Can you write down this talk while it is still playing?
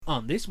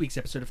On this week's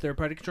episode of Third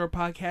Party Control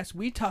Podcast,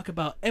 we talk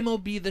about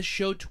MLB The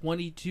Show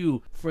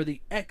 22 for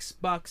the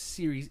Xbox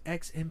Series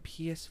X and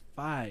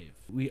PS5.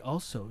 We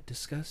also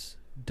discuss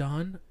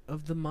Dawn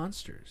of the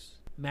Monsters.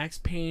 Max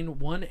Payne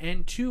 1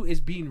 and 2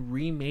 is being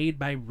remade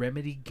by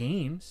Remedy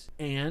Games.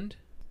 And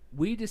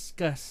we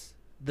discuss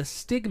the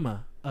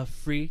stigma of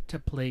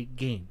free-to-play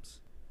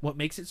games. What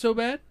makes it so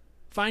bad?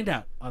 Find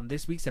out on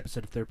this week's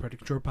episode of Third Party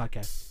Control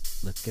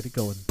Podcast. Let's get it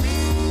going.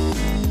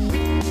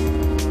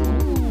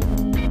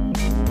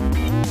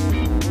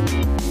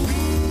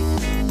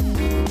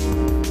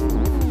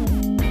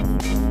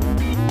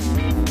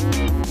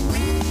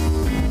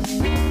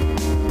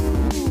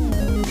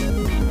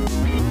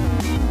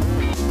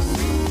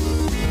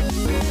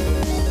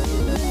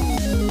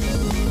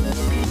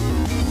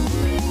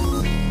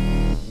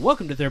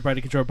 Welcome to Third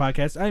Party Control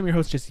Podcast. I am your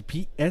host, Jesse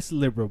P.S.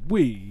 Libra,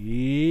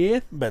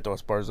 with Beto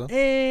Esparza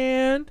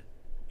and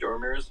Joe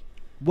Ramirez.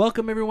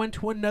 Welcome everyone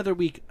to another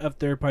week of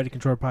Third Party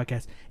Control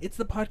Podcast. It's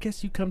the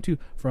podcast you come to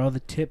for all the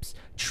tips,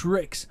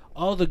 tricks,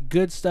 all the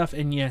good stuff,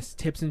 and yes,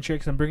 tips and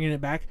tricks. I'm bringing it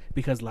back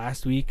because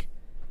last week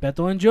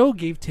Beto and Joe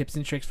gave tips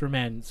and tricks for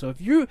Madden. So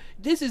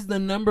this is the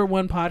number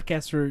one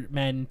podcast for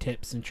Madden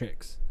tips and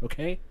tricks.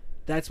 Okay,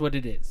 that's what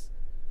it is.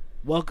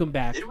 Welcome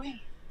back. Did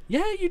we?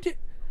 Yeah, you did.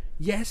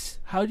 Yes.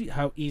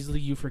 How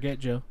easily you forget,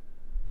 Joe,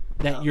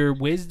 that your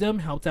wisdom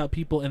helped out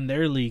people in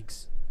their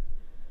leagues.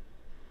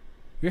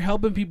 You're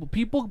helping people.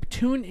 People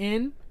tune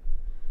in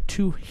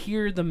to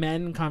hear the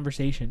Madden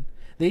conversation.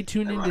 They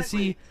tune in to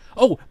see.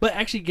 Oh, but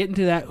actually, get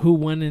into that. Who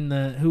won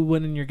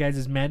in your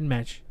guys' Madden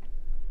match?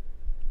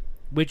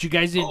 Which you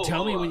guys didn't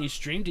tell me when you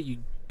streamed it. You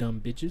dumb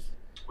bitches.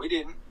 We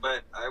didn't,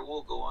 but I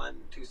will go on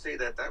to say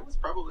that was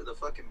probably the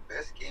fucking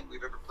best game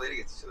we've ever played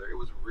against each other. It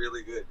was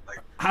really good. Like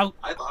how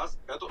I lost.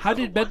 How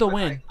did Beto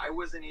win? I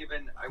wasn't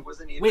even.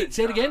 Wait,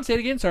 say it again. Say it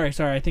again. Sorry.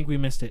 I think we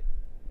missed it.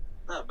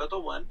 No,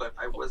 Beto won, but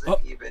I wasn't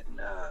even.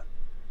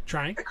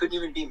 Trying? I couldn't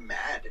even be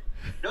mad.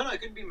 No, I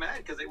couldn't be mad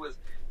because it was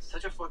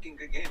such a fucking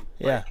good game.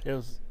 Yeah, it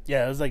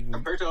was like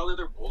compared to all the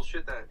other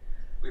bullshit that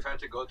we've had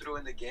to go through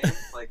in the game.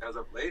 Like as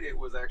of late, it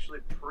was actually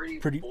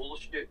pretty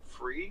bullshit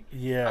free.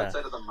 Yeah.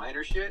 Outside of the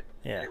minor shit.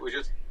 Yeah.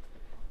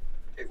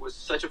 It was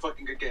such a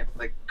fucking good game.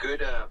 Like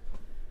good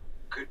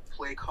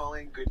play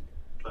calling, good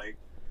like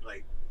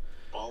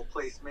ball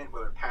placement,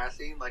 whether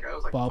passing. Like I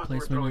was like, ball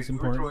placement is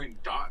important. We were throwing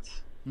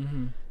dots.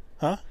 Mm-hmm.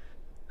 Huh?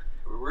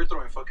 We were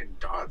throwing fucking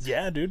dots.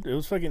 Yeah, dude. It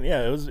was fucking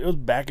it was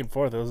back and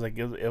forth. It was like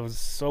it was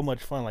so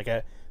much fun.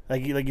 Like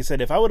you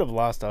said, if I would have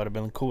lost, I would have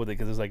been cool with it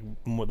because it's like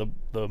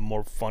the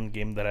more fun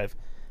game that I've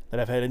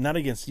had, and not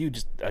against you,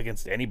 just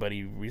against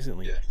anybody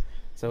recently. Yeah.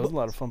 So it was a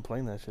lot of fun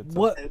playing that shit. So.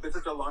 What? And it's been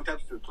such a long time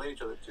since we played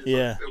each other too.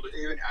 Yeah. So it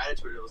even added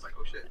to it. It was like,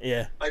 oh shit.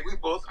 Yeah. Like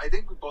I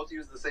think we both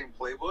used the same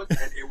playbook,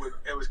 and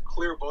it was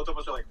clear both of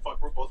us are like,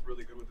 fuck, we're both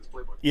really good with this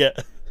playbook. Yeah.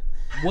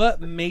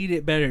 What made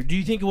it better? Do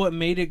you think what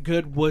made it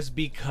good was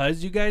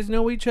because you guys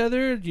know each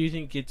other? Do you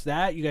think it's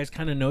that you guys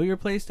kind of know your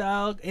play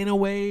style in a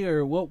way,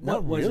 or what?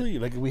 Not was really.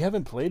 it? Like we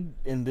haven't played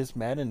in this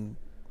Madden,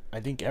 I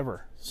think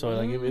ever. So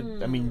like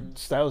I mean,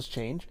 styles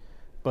change,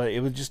 but it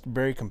was just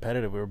very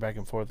competitive. We were back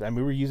and forth, and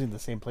we were using the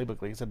same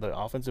playbook, like I said, the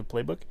offensive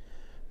playbook.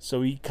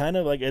 So we kind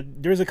of like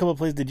there's a couple of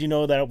plays. Did you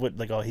know that?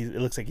 It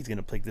looks like he's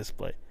gonna play this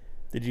play.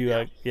 Did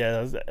you?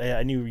 Yeah.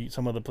 I knew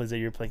some of the plays that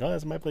you were playing. Oh,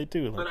 that's my play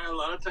too. But a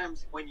lot of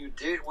times when you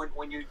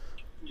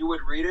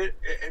would read it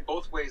in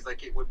both ways.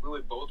 Like we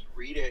would both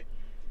read it,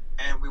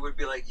 and we would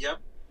be like, "Yep,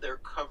 they're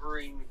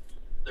covering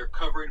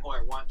who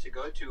I want to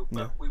go to."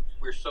 But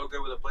we're so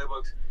good with the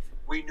playbooks.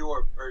 We knew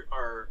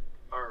our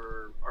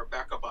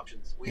backup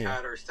options. We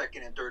had our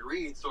second and third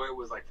reads, so it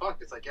was like, "Fuck!"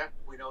 It's like, yeah,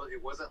 we know.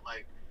 It wasn't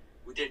like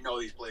we didn't know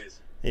these plays.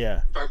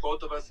 Yeah. In fact,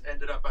 both of us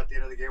ended up at the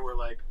end of the game. We're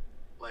like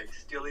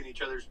stealing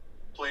each other's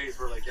plays.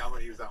 We're like, yeah, I'm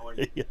gonna use that one.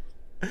 Yeah.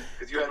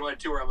 Because you had one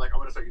too where I'm like, I'm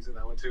gonna start using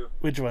that one too.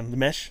 Which one? The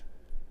mesh?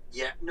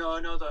 Yeah,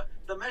 no,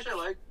 the mesh I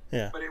like.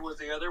 Yeah. But it was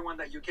the other one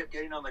that you kept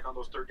getting on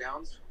those third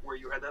downs where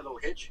you had that little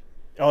hitch.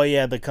 Oh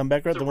yeah, the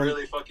comeback route, It's the one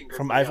really fucking good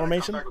from play. I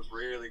formation. That comeback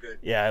was really good.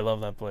 Yeah, I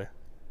love that play.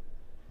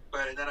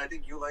 But then I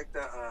think you liked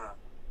the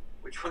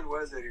which one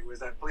was it? It was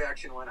that play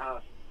action one,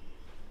 huh?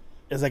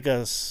 It's like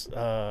I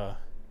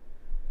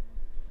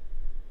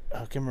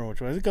can't remember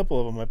which one. There's a couple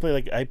of them.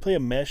 I play a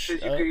mesh. You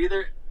could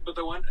either. But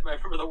the one I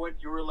remember, the one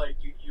you were like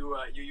you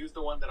used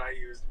the one that I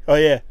used. Oh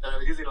yeah.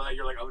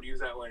 You're like, I would use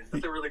that one.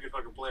 That's a really good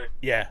fucking play.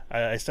 Yeah,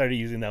 I started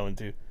using that one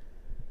too.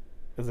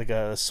 It's like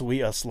a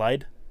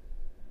slide.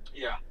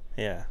 Yeah.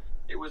 Yeah.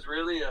 It was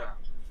really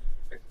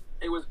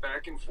it was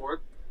back and forth,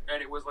 and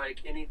it was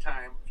like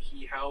anytime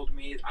he held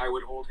me, I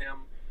would hold him,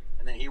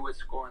 and then he would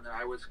score, and then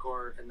I would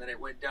score, and then it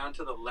went down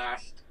to the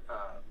last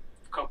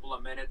couple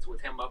of minutes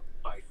with him up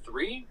by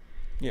 3,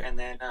 and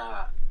then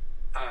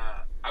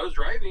I was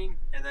driving,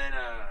 and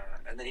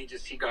then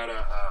he got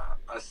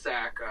a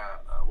sack,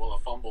 a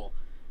fumble,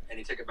 and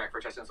he took it back for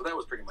a touchdown. So that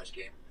was pretty much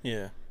game.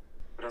 Yeah.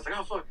 But I was like,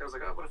 oh fuck! I was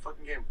like, oh, what a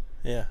fucking game.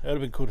 Yeah, it would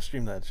have been cool to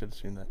stream that. Should have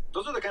streamed that.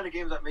 Those are the kind of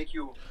games that make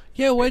you.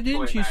 Yeah, why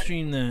didn't you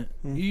stream that?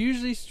 You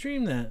usually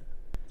stream that.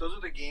 Those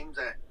are the games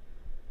that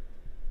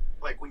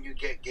like when you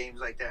get games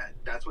like that,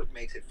 that's what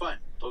makes it fun.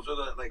 Those are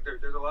the like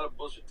there's a lot of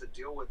bullshit to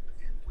deal with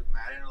with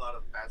Madden, a lot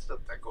of bad stuff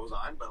that goes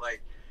on. But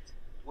like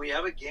when you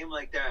have a game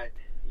like that,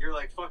 you're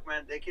like, fuck,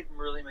 man, they can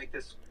really make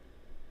this.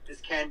 This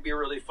can be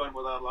really fun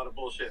without a lot of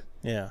bullshit.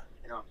 Yeah.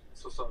 You know,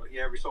 so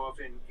yeah, every so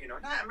often, you know,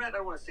 I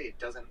don't want to say it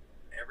doesn't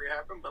ever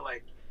happen, but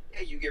like,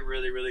 yeah, you get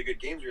really, really good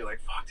games where you're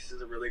like, fuck, this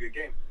is a really good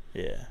game.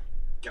 Yeah.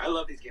 I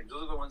love these games.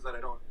 Those are the ones that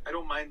I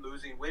don't mind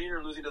losing. Winning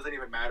or losing doesn't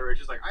even matter. It's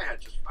just like I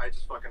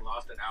just fucking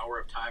lost an hour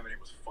of time and it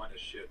was fun as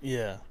shit.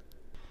 Yeah.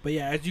 But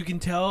yeah, as you can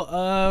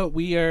tell,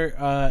 we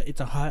are. It's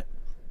a hot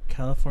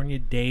California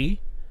day.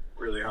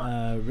 Really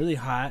hot. Really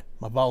hot.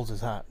 My balls is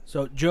hot.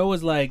 So Joe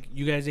was like,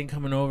 "You guys ain't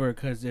coming over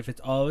because if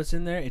it's all of us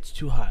in there, it's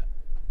too hot,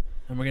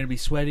 and we're gonna be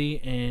sweaty.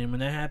 And when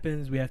that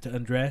happens, we have to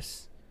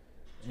undress,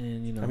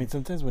 and you know." I mean,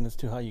 sometimes when it's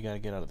too hot, you gotta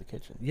get out of the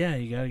kitchen. Yeah,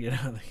 you gotta get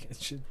out of the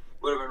kitchen.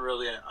 Would have been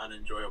really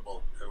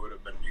unenjoyable. It would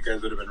have been. You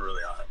guys would have been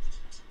really hot.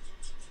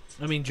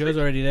 I mean, Joe's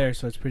already there,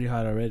 so it's pretty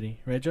hot already,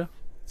 right, Joe?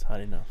 It's hot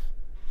enough.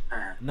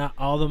 Not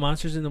all the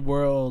monsters in the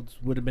world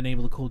would have been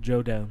able to cool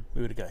Joe down.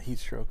 We would have got heat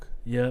stroke.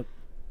 Yep.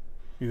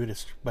 We would have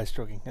by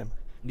stroking him.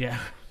 Yeah.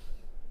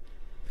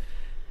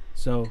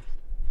 So,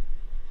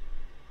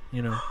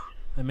 you know,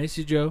 I miss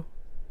you, Joe.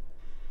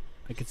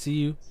 I could see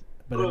you,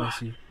 but I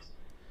miss you.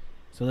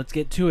 So let's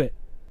get to it.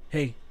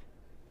 Hey,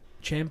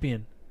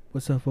 champion,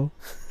 what's up, fool?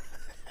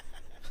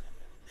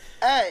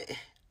 Hey,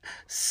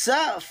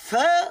 sup,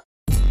 fuck?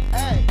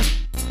 Hey.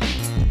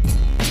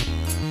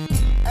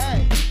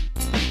 Hey.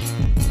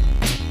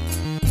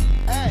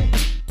 Hey.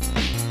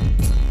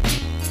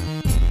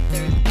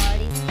 Third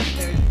party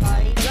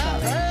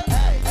Sup, color.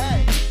 hey,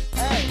 hey,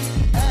 hey,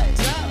 hey,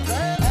 sup,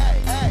 hey,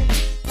 hey,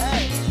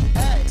 hey,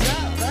 hey,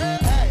 sup, hey,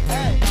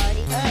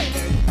 hey,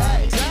 Third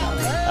party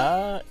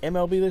color.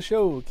 MLB The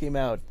Show came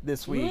out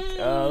this week.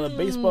 The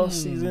baseball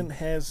season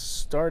has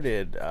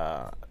started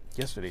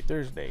yesterday,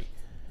 Thursday,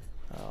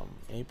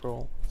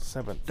 April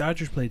 7th.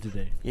 Dodgers played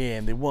today. Yeah,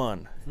 and they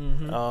won.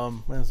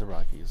 Mm-hmm. When's the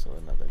Rockies? So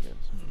they're not that good.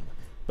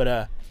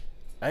 But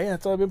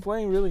that's all I've been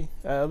playing really.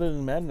 Other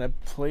than Madden, I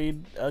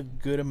played a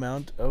good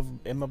amount of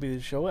MLB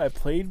The Show. I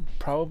played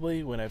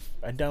probably when I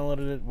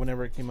downloaded it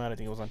whenever it came out. I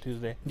think it was on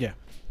Tuesday. Yeah.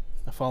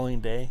 The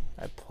following day,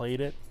 I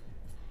played it,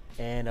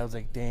 and I was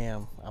like,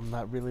 "Damn, I'm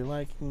not really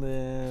liking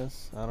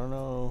this. I don't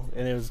know."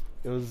 And it's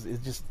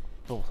just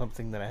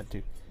something that I had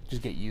to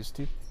just get used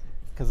to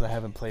because I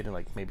haven't played in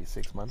like maybe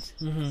 6 months.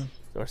 Mm-hmm.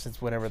 Or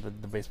since whenever the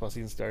baseball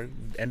season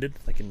ended,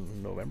 like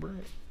in November,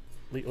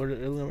 early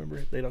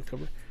November, late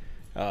October.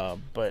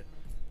 But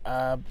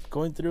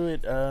going through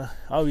it, I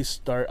always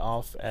start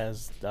off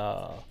as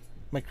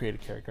my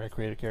creative character. I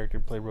create a character,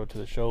 play Road to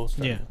the Show.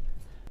 Yeah.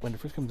 When it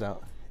first comes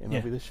out, MLB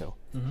Yeah. The Show,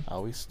 Mm-hmm. I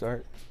always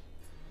start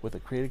with a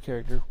creative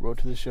character, Road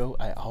to the Show.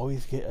 I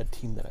always get a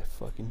team that I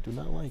fucking do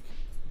not like.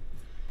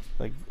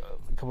 Like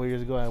a couple of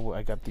years ago,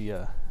 I got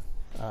the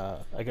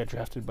I got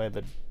drafted by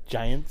the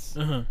Giants,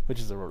 Uh-huh. which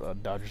is a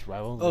Dodgers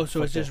rival. Oh, so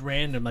Fuck it's just that.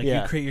 random. Like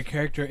Yeah. you create your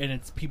character and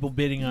it's people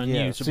bidding on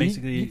you. So, you-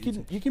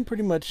 basically, you can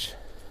pretty much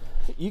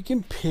you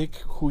can pick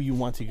who you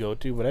want to go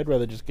to, but I'd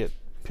rather just get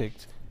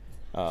picked.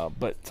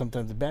 But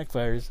sometimes it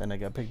backfires, and I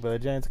got picked by the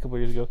Giants a couple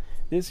years ago.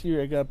 This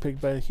year, I got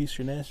picked by the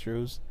Houston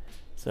Astros.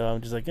 So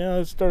I'm just like, yeah,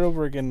 let's start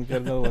over again.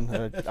 Got another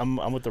one.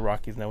 I'm with the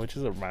Rockies now, which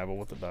is a rival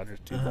with the Dodgers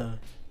too. Uh-huh. But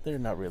they're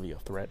not really a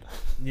threat.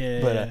 yeah.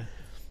 but, yeah.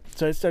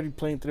 So I started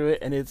playing through it,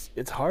 and it's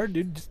hard,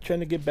 dude. Just trying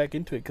to get back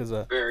into it, cause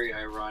Very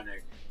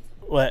ironic.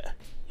 what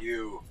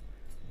You,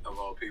 of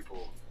all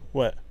people,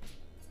 were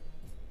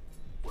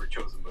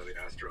chosen by the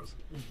Astros.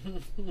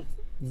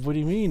 What do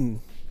you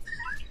mean?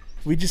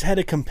 We just had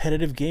a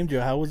competitive game,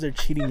 Joe. How was there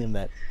cheating in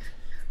that?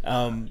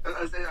 I'm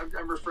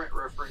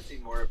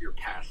referencing more of your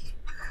past.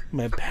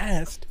 My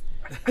past.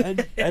 I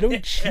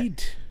don't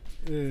cheat.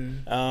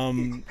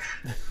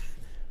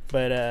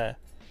 But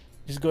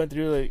just going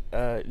through like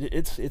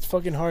it's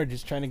fucking hard.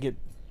 Just trying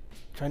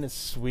to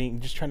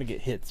swing, just trying to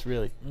get hits.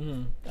 Really,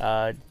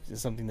 Mm-hmm.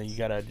 it's something that you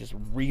gotta just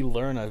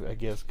relearn, I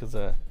guess, because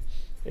I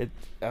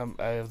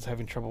was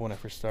having trouble when I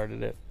first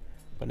started it,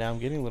 but now I'm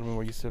getting a little bit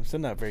more used to it. I'm still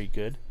not very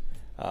good,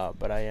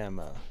 but I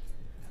am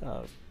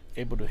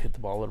able to hit the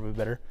ball a little bit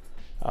better.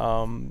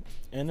 And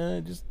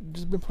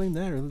just been playing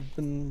that.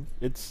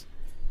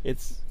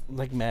 It's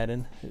like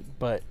Madden,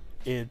 but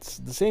it's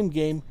the same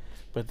game,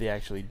 but they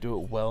actually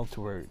do it well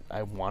to where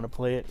I want to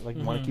play it, like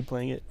want to keep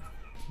playing it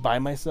by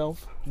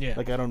myself. Yeah.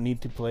 Like I don't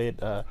need to play it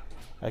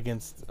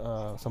against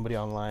somebody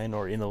online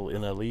or in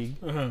a league.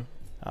 Uh-huh.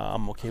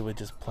 I'm okay with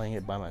just playing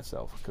it by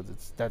myself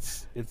because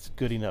it's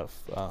good enough.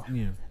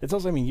 Yeah. It's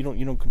also, I mean, you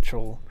don't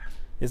control.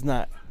 It's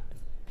not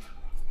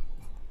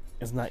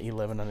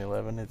 11 on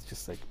 11. It's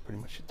just like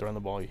pretty much you throw on the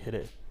ball, you hit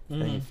it,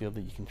 and you feel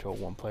that you control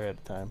one player at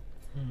a time.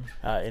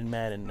 In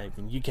Madden, I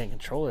mean, you can't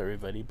control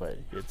everybody, but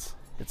it's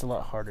a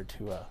lot harder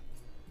to,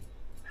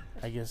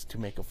 I guess, to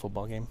make a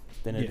football game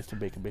than it is to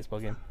make a baseball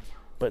game.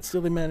 But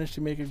still, they managed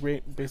to make a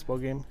great baseball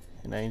game,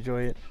 and I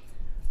enjoy it.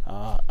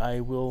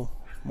 I will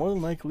more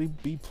than likely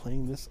be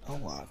playing this a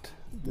lot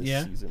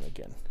this season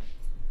again.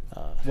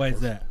 Why is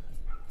that?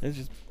 It's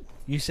just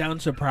You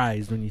sound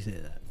surprised when you say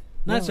that.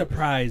 Not No.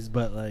 surprised,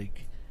 but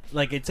like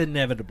it's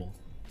inevitable.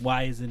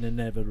 Why is it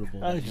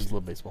inevitable? I just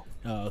love baseball,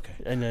 Oh, okay.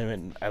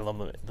 and I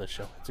love the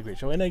show. It's a great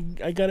show, and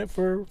I got it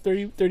for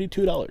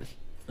 $32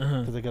 Uh-huh.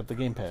 because I got the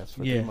Game Pass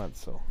for Yeah. 3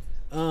 months. So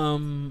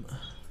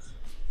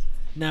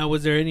Now,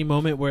 was there any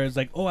moment where it's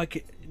like, oh, I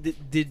could?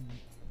 Did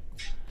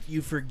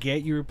you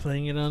forget you were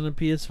playing it on a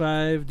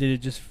PS5? Did it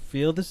just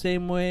feel the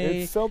same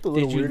way? it felt a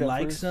little Did you weird at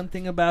like first.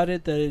 something about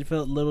it that it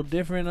felt a little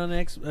different on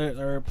X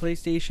or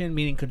PlayStation?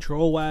 Meaning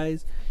control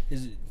wise,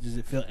 does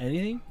it feel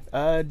anything?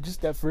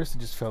 Just at first, it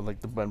just felt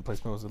like the button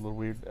placement was a little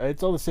weird.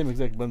 It's all the same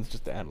exact buttons,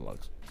 just the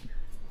analogs,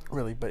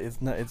 really. But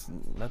it's not. It's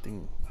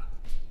nothing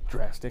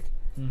drastic.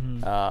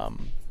 Mm-hmm.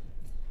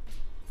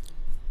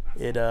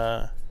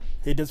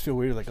 It does feel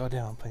weird. Like, oh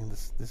damn, I'm playing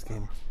this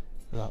game,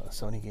 a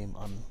Sony game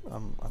on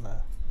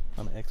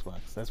an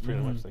Xbox. That's pretty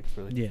Mhm. much like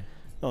really Yeah.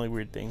 the only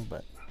weird thing.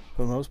 But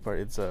for the most part,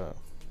 it's a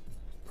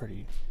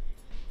pretty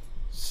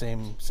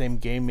same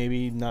game.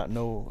 Maybe not.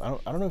 No,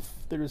 I don't know if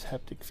there is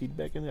haptic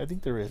feedback in it. I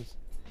think there is.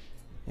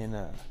 In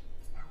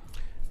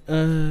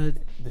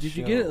Did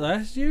you get it show.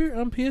 last year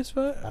on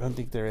PS5? I don't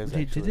think there is.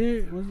 Did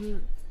Actually. there? Was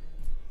there?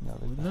 No,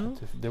 there's No?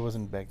 not. There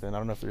wasn't back then. I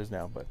don't know if there is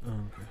now, but Oh,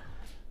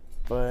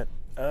 okay.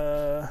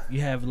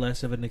 You have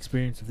less of an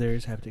experience if there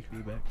is haptic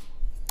feedback.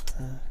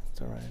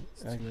 it's all right.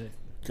 It's I too late.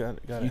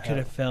 got You could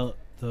have felt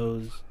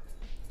those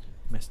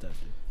messed up,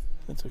 dude.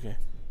 That's okay.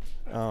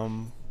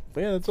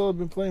 But yeah, that's all I've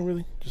been playing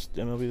really. Just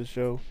MLB The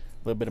Show,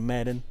 a little bit of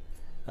Madden,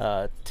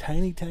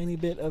 tiny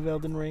bit of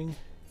Elden Ring.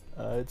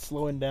 It's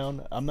slowing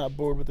down. I'm not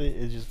bored with it.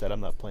 It's just that I'm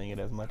not playing it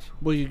as much.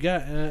 Well, you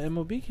got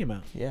MLB came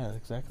out. Yeah,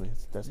 exactly.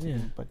 That's Yeah.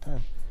 taking my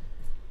time.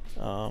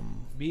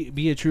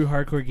 Be a true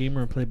hardcore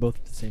gamer and play both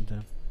at the same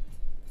time.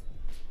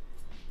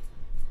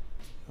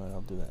 But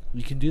I'll do that.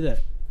 You can do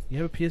that. You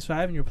have a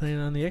PS5 and you're playing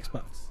it on the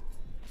Xbox.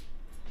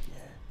 Yeah.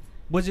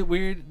 Was it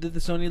weird that the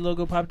Sony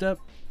logo popped up?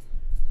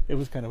 It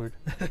was kind of weird.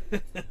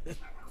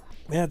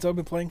 Yeah, that's all I've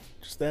been playing.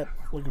 Just that.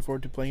 Looking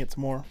forward to playing it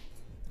some more.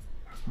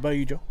 What about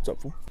you, Joe? What's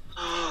up, fool?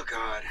 Oh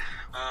God,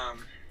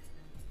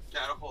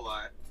 not a whole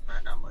lot.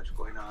 Not much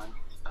going on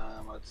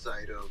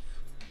outside of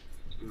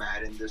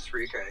Madden this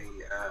week.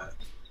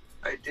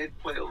 I did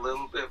play a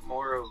little bit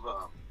more of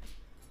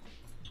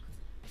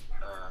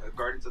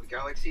Guardians of the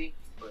Galaxy,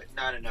 but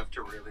not enough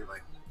to really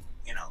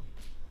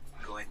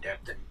go in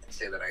depth and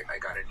say that I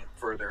got in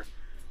further,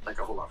 like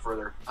a whole lot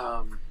further.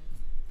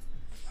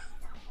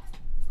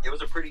 It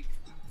was a pretty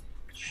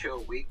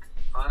chill week,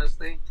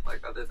 honestly.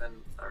 Like other than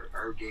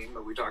our game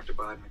that we talked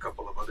about and a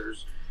couple of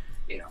others,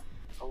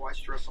 I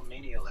watched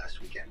WrestleMania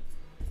last weekend,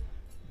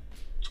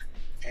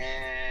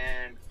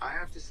 and I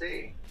have to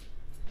say,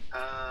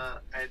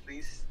 at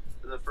least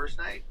the first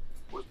night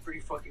was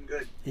pretty fucking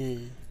good. Yeah.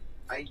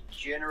 I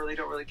generally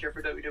don't really care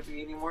for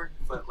WWE anymore,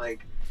 but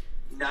like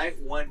night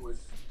one was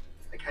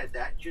like, had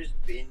that just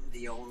been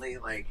the only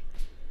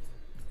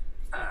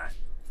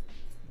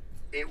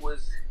it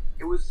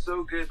was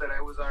so good that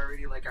I was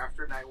already like,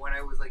 after night one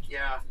I was like,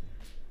 yeah,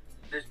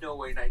 there's no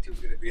way night two is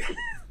gonna be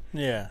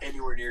Yeah.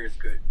 anywhere near as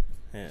good.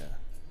 Yeah.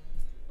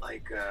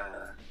 Like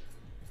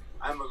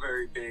I'm a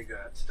very big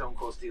Stone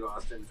Cold Steve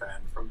Austin fan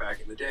from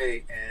back in the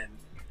day, and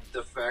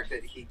the fact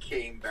that he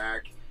came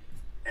back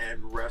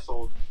and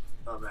wrestled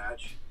a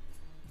match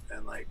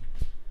and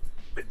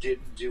but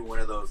didn't do one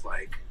of those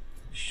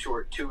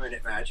short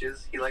 2-minute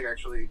matches. He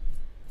actually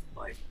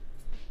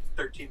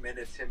 13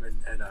 minutes him and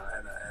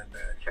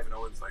Kevin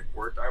Owens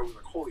worked. I was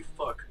like, holy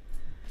fuck.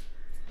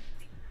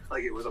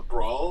 It was a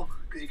brawl,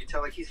 because you could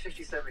tell he's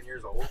 57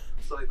 years old,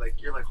 so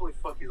you're like, holy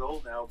fuck, he's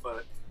old now,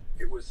 but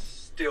it was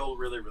still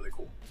really, really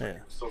cool. Yeah.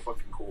 It was so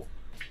fucking cool.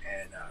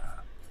 And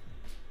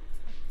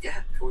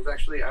yeah, I was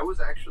actually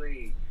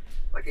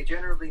I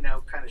generally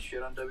now kind of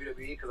shit on WWE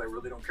because I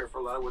really don't care for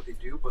a lot of what they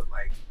do, but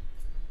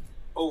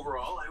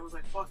overall I was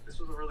like, fuck, this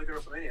was a really good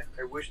WrestleMania.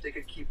 I wish they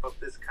could keep up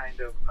this kind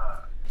of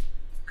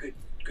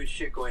good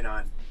shit going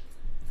on,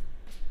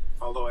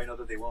 although I know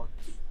that they won't.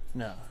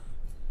 No.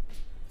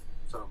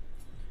 So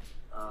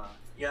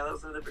yeah, that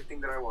was another big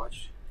thing that I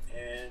watched,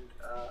 and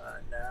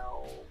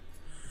now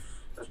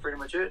that's pretty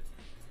much it.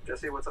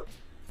 Jesse, what's up?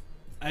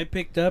 I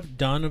picked up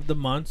Dawn of the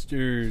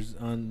Monsters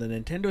on the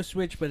Nintendo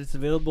Switch, but it's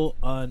available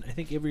on, I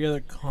think, every other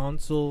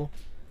console.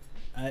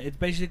 It's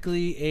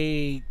basically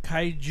a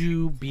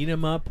kaiju beat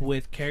 'em up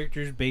with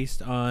characters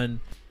based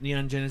on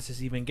Neon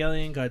Genesis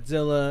Evangelion,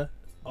 Godzilla,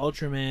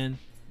 Ultraman,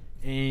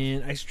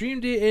 and I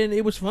streamed it and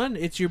it was fun.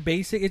 It's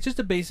just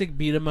a basic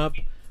beat 'em up,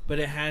 but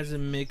it has a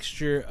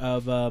mixture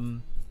of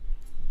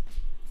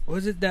what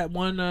was it, that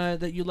one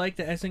that you liked,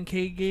 the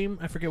SNK game?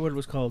 I forget what it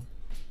was called.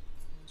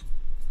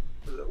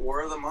 Was it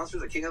War of the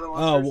Monsters, the King of the Oh,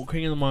 Monsters? well,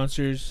 King of the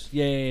Monsters.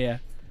 Yeah.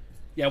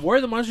 War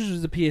of the Monsters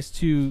was the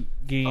PS2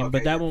 game, Okay,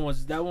 but that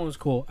yeah. one was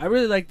cool. I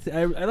really liked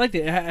I liked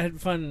it. I had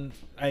fun.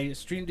 I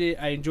streamed it.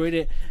 I enjoyed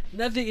it.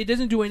 It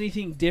doesn't do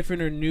anything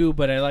different or new,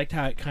 but I liked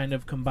how it kind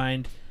of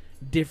combined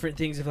different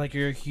things. If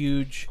you're a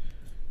huge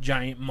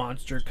giant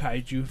monster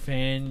kaiju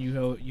fan,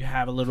 you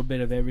have a little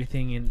bit of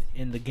everything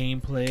in the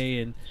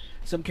gameplay, and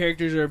some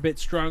characters are a bit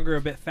stronger,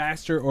 a bit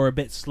faster, or a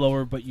bit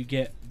slower, but you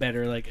get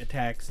better like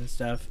attacks and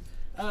stuff.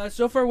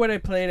 So far, what I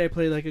played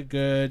like a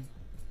good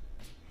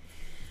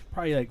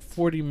probably like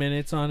 40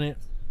 minutes on it.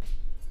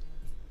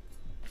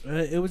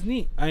 It was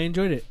neat. I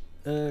enjoyed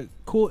it.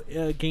 Cool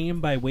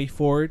game by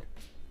WayForward.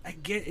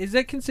 Is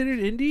that considered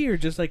indie or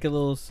just like a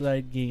little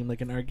side game,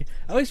 like an arcade?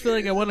 I always feel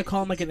like I want to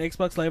call them like an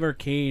Xbox Live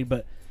Arcade,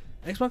 but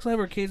Xbox Live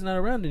Arcade's not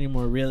around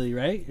anymore, really,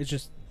 right? It's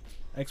just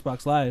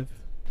Xbox Live.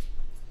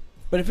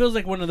 But it feels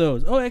like one of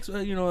those. Oh, a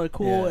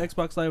cool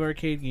Xbox Live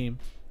Arcade game.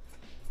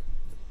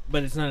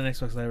 But it's not an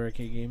Xbox Live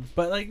Arcade game.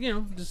 But like,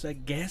 just I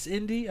guess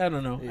indie. I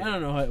don't know. Yeah. I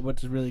don't know what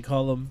to really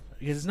call them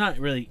because it's not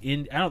really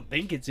indie. I don't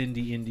think it's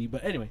indie.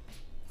 But anyway,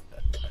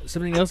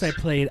 something else I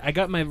played. I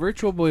got my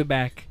Virtual Boy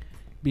back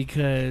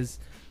because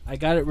I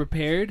got it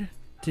repaired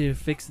to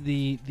fix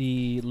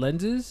the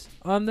lenses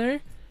on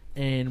there,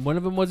 and one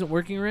of them wasn't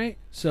working right.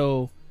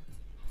 So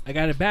I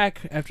got it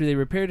back after they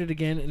repaired it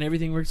again, and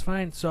everything works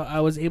fine. So I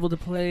was able to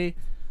play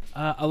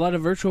a lot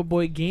of Virtual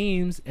Boy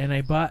games, and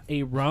I bought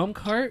a ROM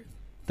cart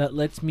that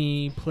lets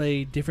me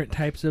play different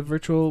types of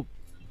Virtual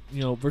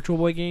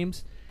Boy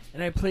games.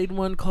 And I played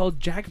one called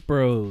Jack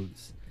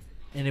Bros,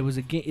 and it was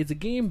it's a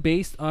game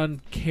based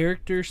on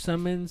character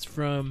summons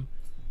from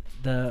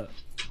the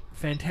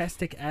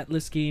Fantastic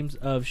Atlas games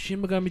of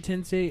Shin Megami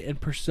Tensei and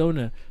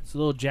Persona. So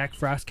little Jack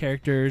Frost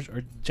characters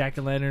or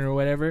Jack-o'-lantern or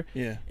whatever.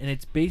 Yeah. And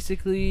it's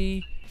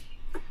basically,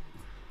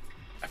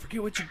 I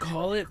forget what you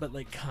call it, but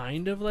like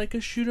kind of like a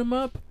shoot 'em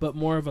up, but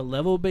more of a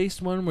level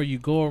based one where you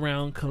go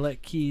around,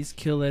 collect keys,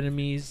 kill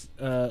enemies,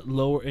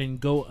 lower and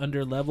go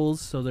under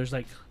levels. So there's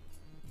like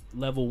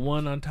level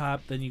 1 on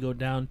top, then you go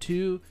down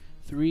 2,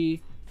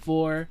 3,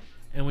 4,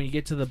 and when you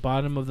get to the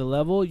bottom of the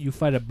level, you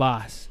fight a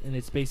boss, and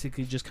it's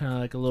basically just kind of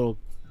like a little,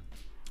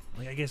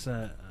 like I guess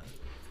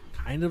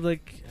kind of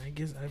like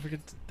I forget,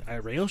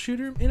 a rail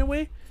shooter in a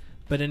way.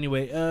 But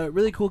anyway,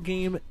 really cool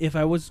game. If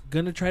I was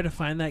gonna try to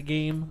find that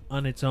game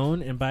on its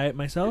own and buy it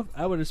myself,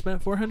 I would have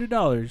spent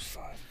 $400.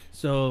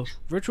 So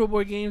Virtual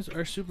Boy games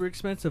are super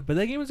expensive, but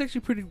that game was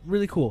actually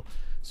really cool.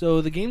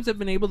 So the games I've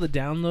been able to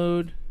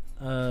download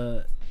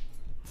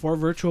for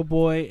Virtual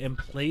Boy and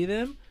play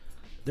them,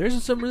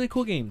 there's some really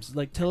cool games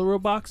like Tellero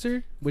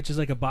Boxer, which is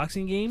like a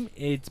boxing game.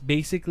 It's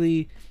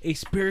basically a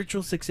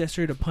spiritual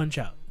successor to Punch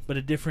Out, but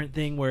a different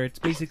thing where it's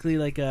basically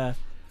like a,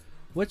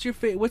 what's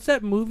that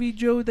movie,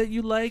 Joe, that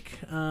you like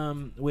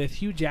with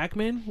Hugh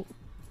Jackman?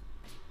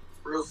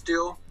 Real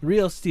Steel.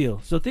 Real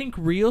Steel. So think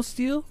Real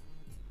Steel,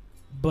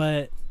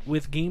 but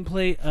with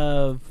gameplay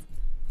of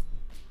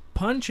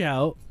Punch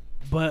Out,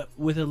 but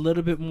with a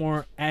little bit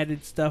more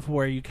added stuff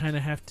where you kind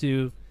of have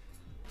to,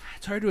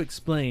 it's hard to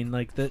explain.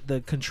 Like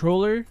the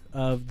controller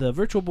of the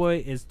Virtual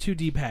Boy is 2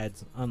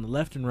 D-pads on the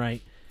left and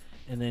right,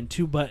 and then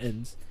 2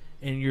 buttons,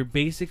 and you're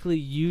basically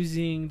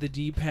using the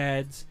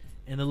D-pads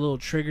and the little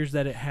triggers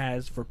that it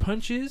has for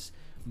punches,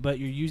 but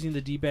you're using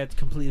the D-pads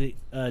completely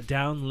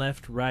down,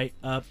 left, right,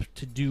 up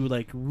to do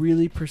like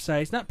really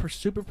precise, not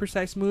super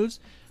precise moves,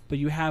 but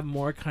you have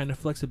more kind of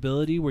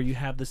flexibility where you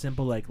have the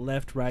simple like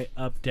left, right,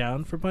 up,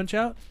 down for Punch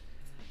Out.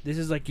 This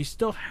is like you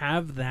still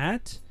have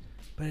that,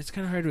 but it's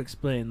kind of hard to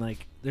explain.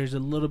 Like there's a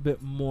little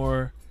bit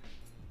more.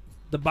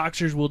 The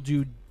boxers will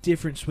do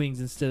different swings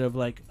instead of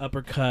like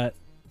uppercut,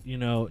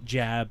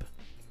 jab.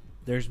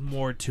 There's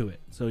more to it,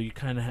 so you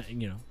kind of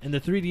and the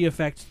 3D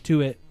effect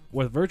to it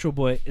with Virtual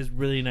Boy is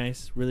really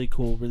nice, really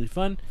cool, really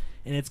fun,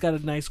 and it's got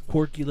a nice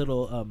quirky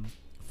little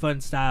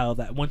fun style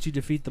that once you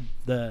defeat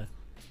the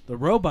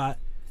robot,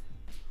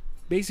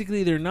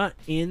 basically they're not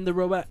in the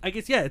robot. I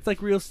guess it's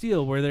like Real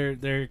Steel where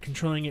they're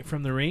controlling it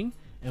from the ring,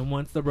 and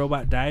once the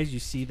robot dies, you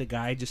see the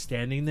guy just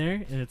standing there,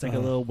 and it's like a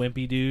little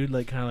wimpy dude,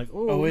 like kind of like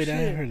oh wait, shit.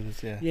 I heard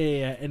of this.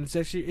 Yeah, and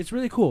it's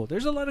really cool.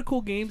 There's a lot of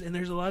cool games, and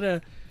there's a lot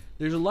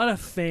of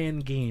fan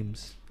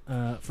games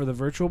for the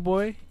Virtual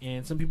Boy,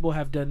 and some people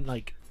have done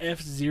like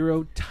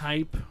F-Zero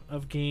type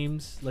of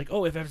games. Like,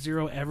 if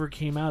F-Zero ever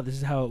came out, this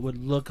is how it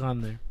would look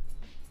on there.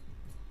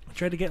 I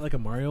tried to get like a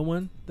Mario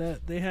one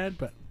that they had,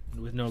 but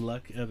with no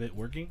luck of it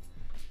working.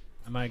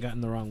 I might have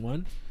gotten the wrong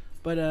one.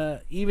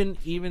 But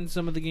even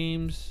some of the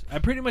games, I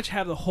pretty much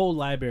have the whole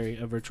library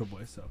of Virtual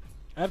Boy. So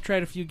I've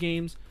tried a few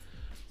games.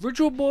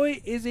 Virtual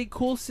Boy is a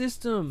cool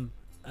system.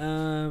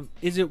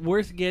 Is it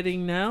worth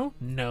getting now?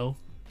 No.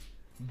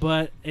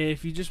 But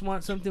if you just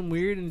want something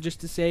weird and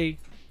just to say,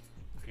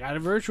 I got a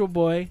Virtual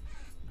Boy,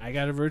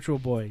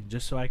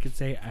 just so I could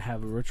say I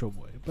have a Virtual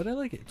Boy. But I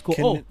like it. It's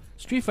cool.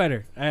 Street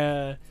Fighter.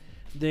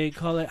 They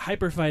call it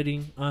Hyper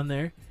Fighting on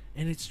there,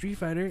 and it's Street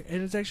Fighter,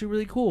 and it's actually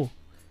really cool.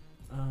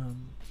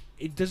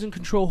 It doesn't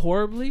control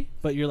horribly,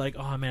 but you're like,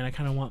 oh man, I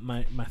kind of want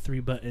my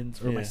 3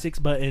 buttons or my 6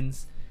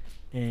 buttons,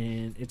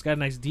 and it's got a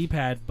nice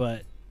D-pad,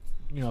 but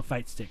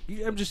fight stick.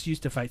 I'm just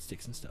used to fight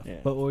sticks and stuff. Yeah.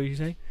 But what were you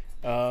saying?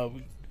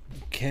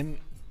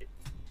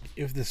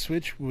 If the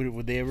Switch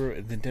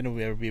Nintendo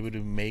would ever be able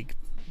to make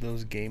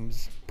those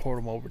games, port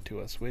them over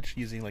to a Switch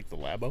using like the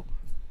Labo?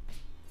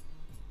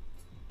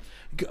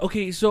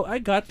 Okay, so I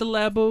got the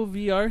Labo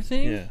VR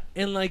thing, Yeah.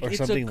 and like Or it's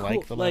something a cool,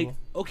 like the Labo.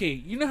 okay,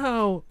 you know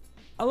how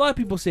a lot of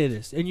people say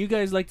this, and you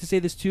guys like to say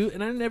this too,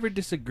 and I never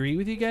disagree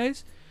with you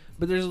guys,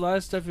 but there's a lot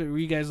of stuff where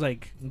you guys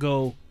like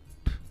go,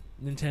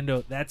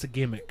 Nintendo, that's a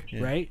gimmick,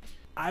 Yeah. right?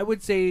 I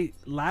would say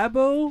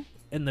Labo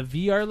and the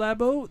VR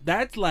Labo,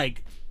 that's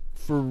like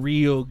for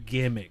real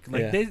gimmick.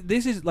 Like Yeah.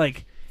 this is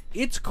like,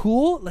 it's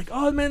cool. Like,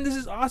 oh man, this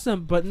is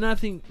awesome, but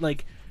nothing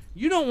like.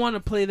 You don't want to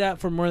play that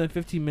for more than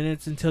 15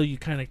 minutes until you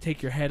kind of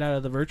take your head out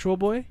of the Virtual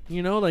Boy.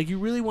 You know, like you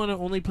really want to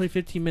only play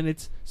 15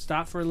 minutes,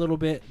 stop for a little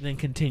bit, then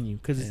continue.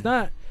 Because it's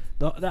not,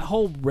 that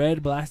whole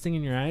red blasting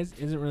in your eyes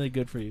isn't really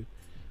good for you.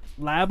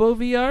 Labo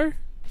VR,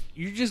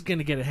 you're just going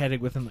to get a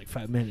headache within like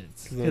 5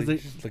 minutes. Because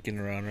just looking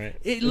around, right?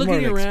 It It's more looking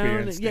of an around,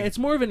 experience yeah, thing. it's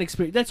more of an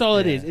experience. That's all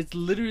it Yeah. is. It's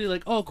literally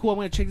like, oh, cool, I'm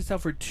going to check this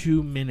out for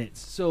 2 minutes.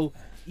 So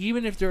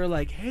even if they're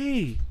like,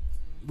 hey,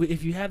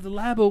 if you have the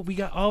Labo, we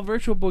got all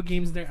Virtual Boy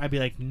games there, I'd be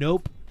like,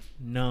 nope,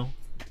 no.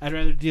 I'd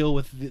rather deal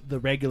with the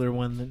regular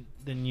one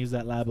than use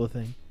that Labo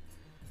thing.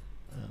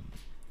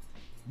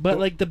 But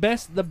like the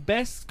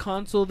best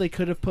console they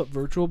could have put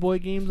Virtual Boy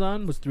games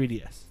on was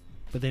 3DS,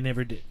 but they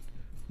never did.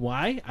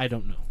 Why? I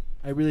don't know.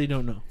 I really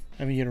don't know.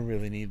 I mean, you don't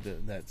really need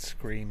that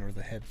screen or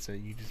the headset.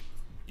 You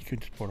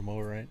could just port them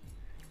over, right?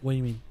 What do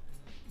you mean?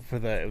 For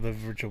the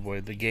Virtual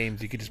Boy, the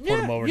games, you could just port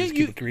them over and just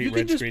keep the green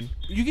red screen.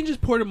 You can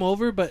just port them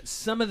over, but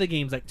some of the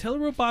games like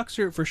Teleroad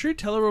Boxer, for sure,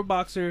 Teleroad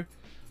Boxer,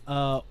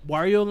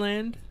 Wario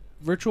Land,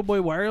 Virtual Boy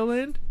Wario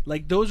Land,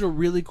 like those are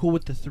really cool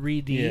with the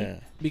 3D. Yeah.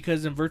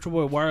 Because in Virtual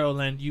Boy Wario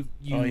Land, you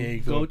you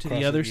go to the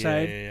across other it. Yeah,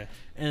 side. yeah.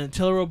 And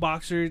Teleroad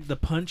Boxer, the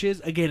punches,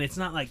 again, it's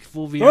not like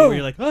full VR Oh! where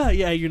you're like, oh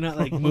yeah, you're not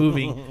like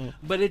moving.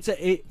 But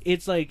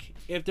it's like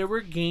if there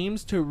were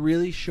games to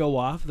really show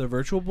off the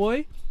Virtual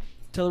Boy,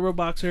 Teleroad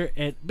Boxer,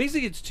 and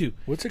basically it's two.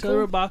 What's it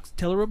Teleroad called?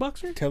 Teleroad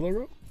Boxer?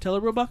 Telero?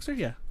 Teleroad Boxer,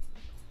 yeah.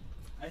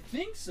 I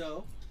think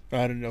so.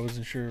 I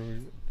wasn't sure.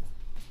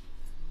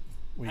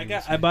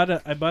 I bought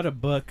a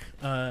book.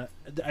 I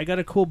got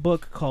a cool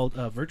book called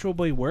Virtual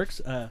Boy Works.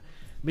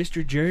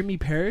 Mr. Jeremy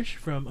Parrish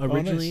from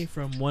originally nice.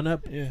 from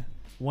OneUp. Yeah.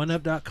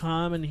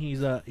 OneUp.com, and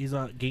he's on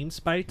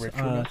GameSpite.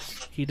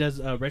 Retronauts. He does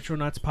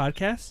Retronauts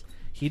podcast.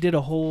 He did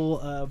a whole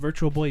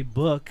Virtual Boy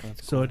book,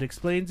 That's so cool. it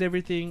explains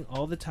everything,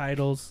 all the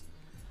titles,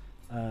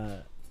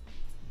 and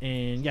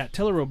yeah,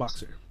 Teleroad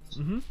Boxer.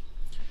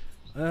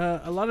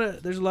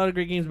 There's a lot of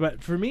great games,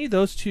 but for me,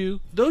 those two,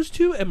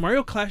 and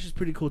Mario Clash is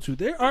pretty cool too.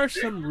 There are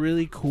some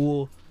really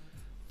cool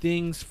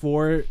things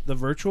for the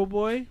Virtual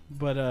Boy,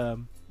 but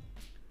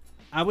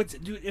I would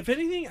if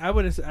anything, I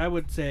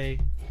would say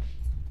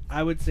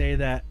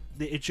that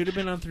it should have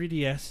been on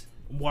 3DS.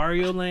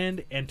 Wario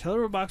Land and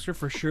Teleroad Boxer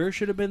for sure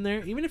should have been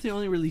there, even if they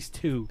only released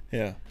 2.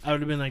 Yeah. I would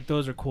have been like,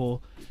 those are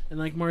cool. And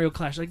like Mario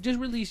Clash, like just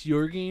release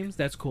your games.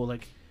 That's cool.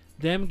 Like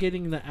them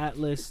getting the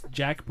Atlas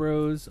Jack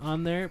Bros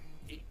on there.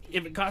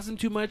 If it cost them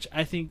too much,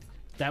 I think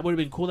that would have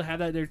been cool to have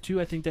that there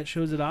too. I think that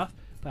shows it off.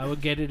 But I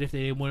would get it if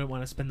they wouldn't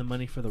want to spend the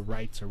money for the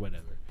rights or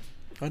whatever.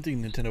 I don't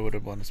think Nintendo would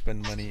have wanted to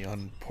spend money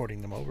on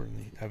porting them over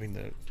and having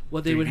the.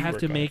 Well, they would 3D have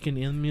to work on make it. an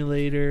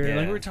emulator. Like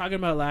Yeah. we were talking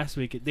about last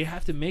week. They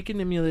have to make an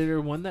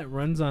emulator, one that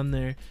runs on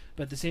there.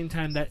 But at the same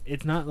time, that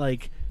it's not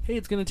like, hey,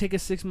 it's going to take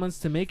us 6 months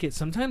to make it.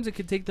 Sometimes it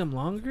could take them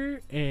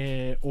longer,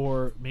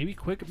 or maybe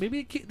quick.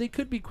 Maybe they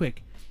could be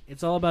quick.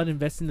 It's all about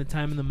investing the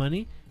time and the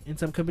money, and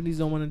some companies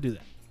don't want to do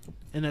that,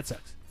 and that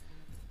sucks.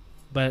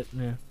 But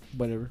yeah,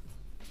 whatever.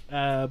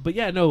 But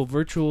yeah, no,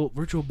 Virtual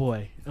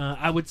Boy.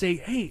 I would say,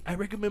 hey, I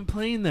recommend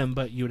playing them,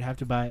 but you would have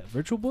to buy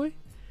Virtual Boy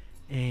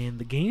and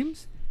the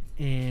games.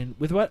 And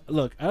with what?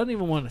 Look, I don't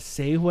even want to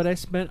say what I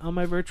spent on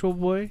my Virtual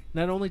Boy.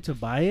 Not only to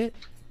buy it,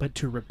 but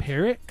to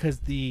repair it, because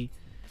the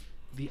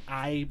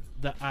eye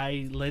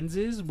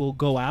lenses will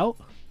go out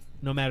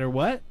no matter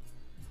what.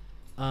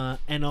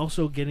 And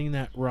also getting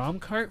that ROM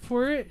cart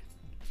for it.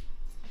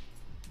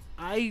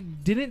 I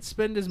didn't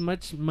spend as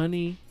much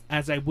money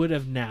as I would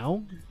have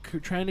now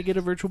trying to get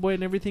a Virtual Boy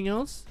and everything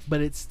else,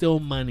 but it's still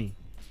money.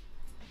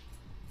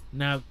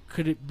 Now,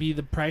 could it be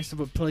the price of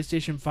a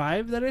PlayStation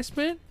 5 that I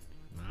spent?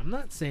 I'm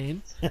not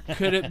saying.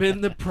 Could it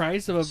been the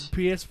price of a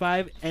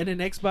PS5 and an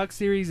Xbox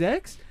Series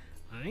X?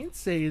 I ain't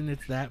saying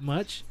it's that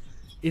much.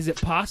 Is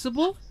it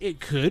possible? It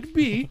could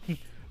be,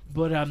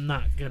 but I'm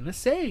not gonna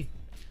say.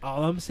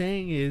 All I'm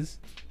saying is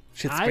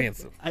Shit's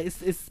expensive.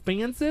 It's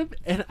expensive,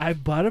 and I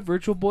bought a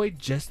Virtual Boy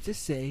just to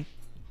say,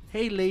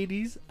 hey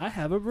ladies, I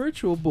have a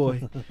Virtual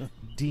Boy.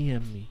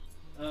 DM me.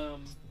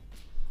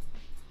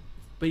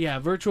 But yeah,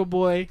 Virtual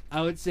Boy,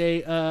 I would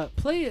say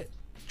play it.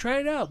 Try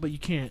it out, but you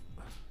can't.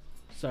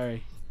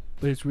 Sorry.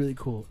 But it's really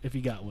cool if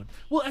you got one.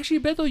 Well, actually,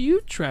 Beto, you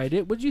tried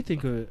it. What did you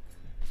think of it?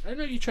 I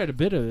know you tried a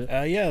bit of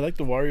it. Yeah, I like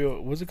the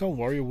Wario. What's it called?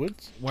 Wario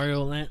Woods.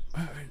 Wario Land.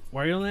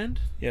 Wario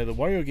Land? Yeah, the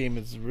Wario game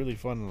is really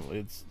fun.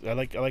 I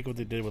like what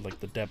they did with like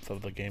the depth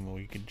of the game,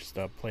 where you can just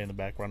play in the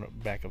back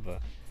of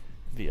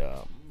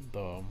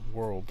the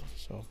world.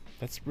 So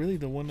that's really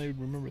the one I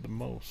remember the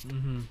most,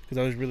 because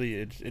I was really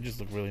it just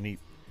looked really neat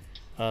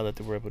that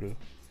they were able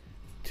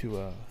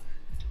to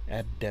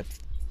add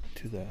depth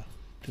to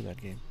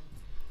that game.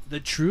 The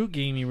true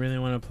game you really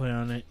want to play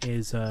on it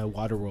is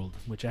Waterworld,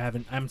 which I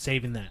haven't. I'm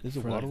saving that. There's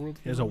a for Waterworld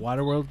There's a game?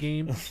 Waterworld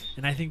game,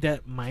 and I think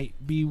that might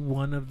be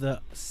one of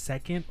the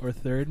second or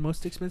third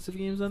most expensive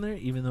games on there,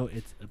 even though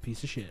it's a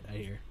piece of shit. I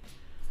hear,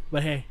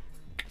 but hey,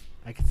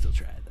 I can still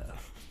try it though.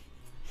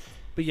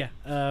 But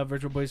yeah,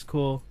 Virtual Boy's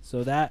cool.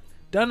 So that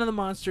Dawn of the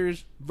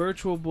Monsters,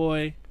 Virtual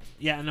Boy,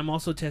 yeah, and I'm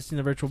also testing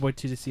the Virtual Boy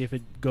 2 to see if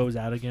it goes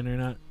out again or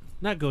not.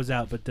 Not goes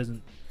out, but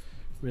doesn't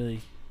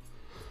really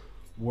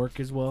work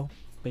as well.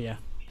 But yeah.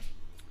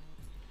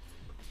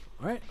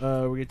 Alright,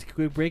 we're going to take a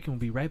quick break and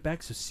we'll be right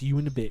back, so see you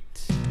in a bit.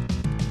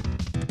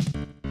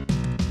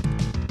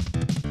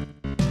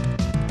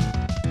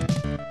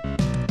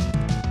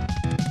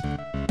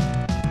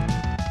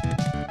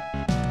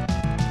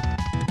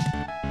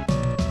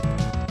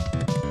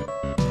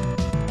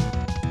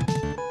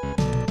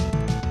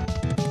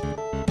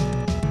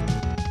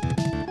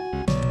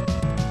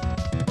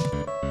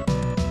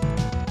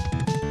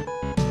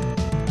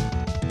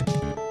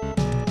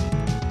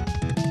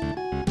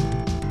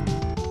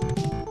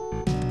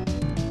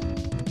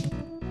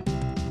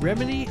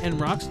 Remedy and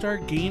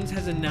Rockstar Games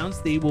has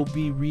announced they will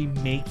be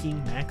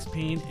remaking Max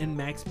Payne and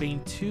Max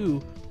Payne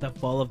 2: The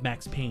Fall of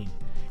Max Payne.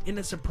 In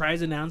a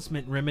surprise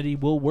announcement, Remedy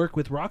will work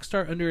with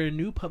Rockstar under a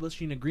new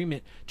publishing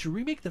agreement to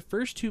remake the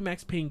first two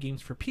Max Payne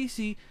games for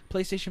PC,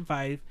 PlayStation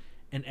 5,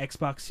 and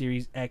Xbox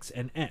Series X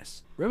and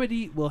S.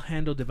 Remedy will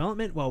handle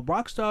development while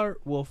Rockstar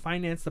will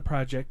finance the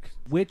project,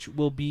 which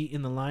will be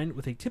in the line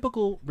with a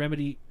typical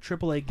Remedy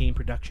AAA game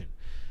production.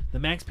 The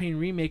Max Payne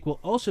remake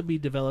will also be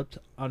developed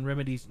on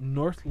Remedy's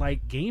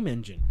Northlight game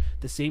engine,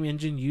 the same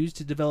engine used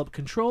to develop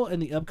Control and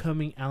the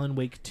upcoming Alan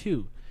Wake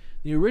 2.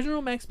 The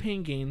original Max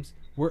Payne games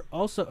were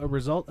also a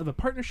result of a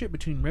partnership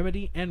between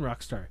Remedy and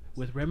Rockstar,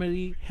 with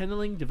Remedy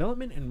handling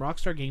development and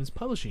Rockstar Games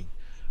publishing.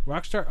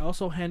 Rockstar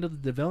also handled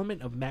the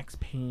development of Max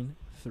Payne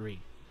 3.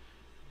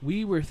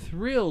 We were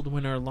thrilled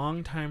when our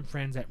longtime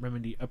friends at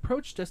Remedy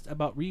approached us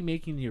about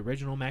remaking the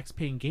original Max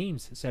Payne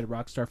games, said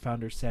Rockstar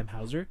founder Sam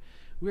Houser.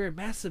 We are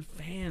massive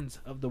fans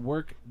of the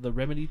work the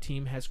Remedy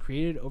team has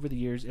created over the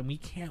years, and we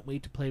can't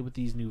wait to play with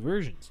these new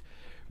versions.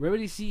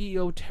 Remedy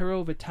CEO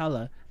Tero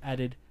Vitala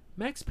added,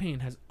 Max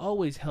Payne has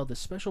always held a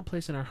special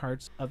place in our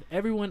hearts of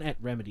everyone at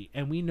Remedy,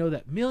 and we know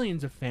that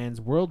millions of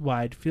fans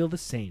worldwide feel the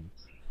same.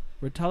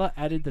 Vitala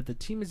added that the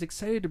team is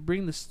excited to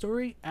bring the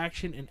story,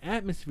 action, and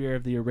atmosphere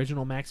of the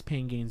original Max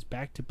Payne games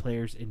back to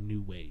players in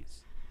new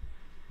ways.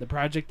 The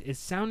project is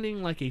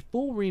sounding like a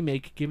full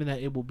remake given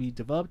that it will be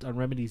developed on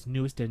Remedy's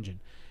newest engine,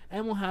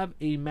 and will have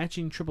a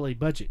matching AAA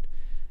budget.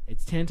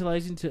 It's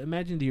tantalizing to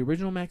imagine the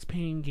original Max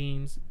Payne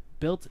games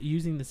built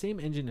using the same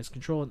engine as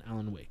Control and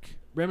Alan Wake.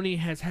 Remedy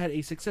has had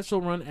a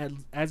successful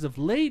run as of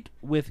late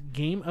with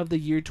Game of the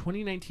Year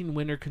 2019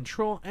 winner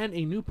Control and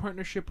a new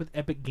partnership with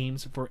Epic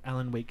Games for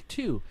Alan Wake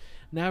 2.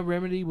 Now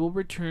Remedy will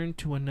return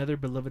to another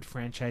beloved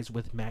franchise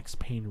with Max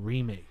Payne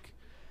Remake.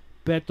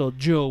 Beto,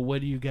 Joe,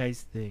 what do you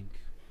guys think?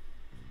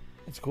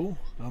 It's cool.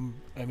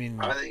 I mean,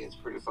 I think it's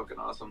pretty fucking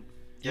awesome.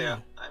 Yeah,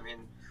 I mean,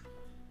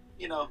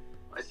 you know,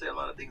 I say a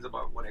lot of things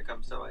about when it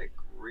comes to like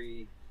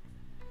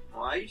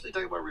well, I usually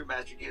talk about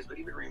remastered games, but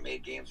even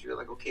remade games, you're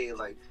like, okay,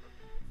 like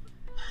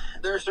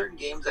there are certain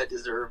games that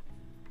deserve,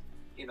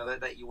 you know,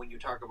 that you when you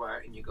talk about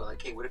it and you go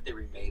like, hey, what if they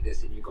remade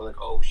this? And you go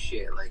like, oh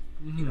shit, like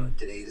you know,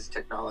 today's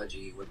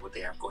technology with what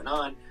they have going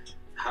on,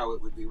 how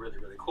it would be really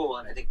really cool.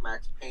 And I think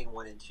Max Payne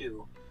 1 and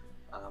 2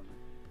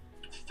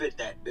 fit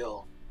that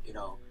bill, you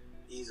know,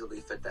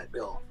 easily fit that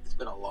bill. It's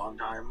been a long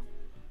time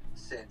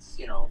since,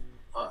 you know,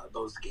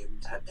 those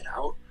games have been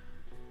out.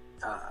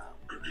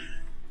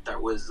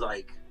 That was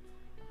like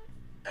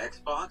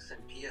Xbox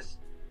and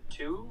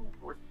PS2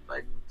 were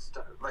like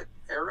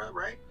era,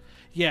 right?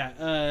 Yeah,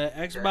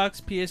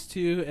 Xbox,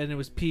 PS2, and it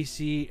was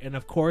PC, and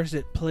of course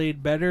it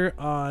played better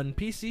on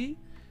PC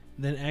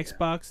than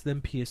Xbox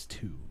than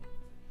PS2.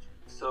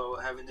 So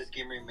having this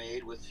game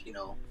remade with, you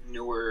know,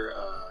 newer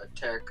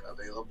tech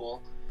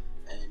available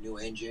and a new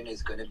engine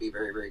is going to be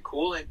very very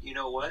cool. And you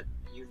know what?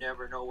 You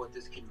never know what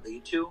this can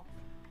lead to.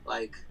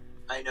 Like,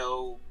 I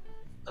know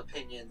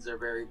opinions are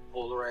very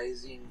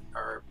polarizing,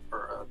 or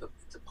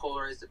it's a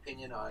polarized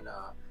opinion on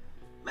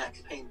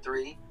Max Payne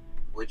 3,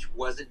 which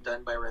wasn't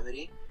done by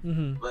Remedy.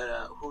 Mm-hmm.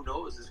 But who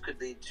knows? This could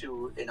lead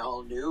to an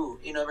all new.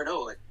 You never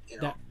know. Like,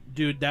 you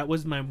know, that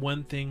was my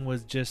one thing,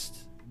 was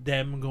just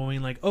them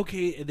going like,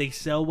 okay, they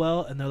sell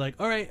well, and they're like,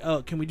 all right,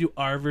 can we do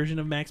our version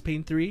of Max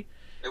Payne 3?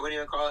 they wouldn't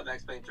even call it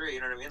Max Payne 3. You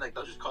know what I mean? Like,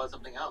 they'll just call it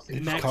something else. They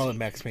just call it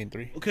Max Payne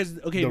 3. Because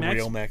The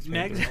real Max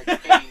Payne 3. Max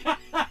Payne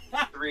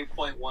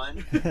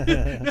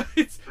 3.1,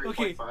 It's, 3.5.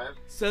 okay,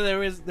 so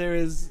there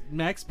is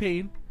Max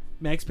Payne,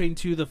 Max Payne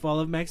 2, The Fall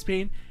of Max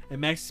Payne,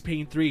 and Max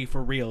Payne 3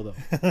 for real though.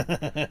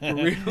 For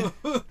real.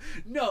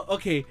 No,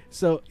 okay,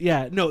 so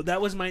yeah, no,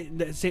 that was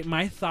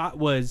my thought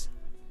was,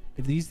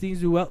 if these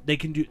things do well, they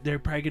can do. They're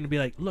probably going to be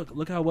like,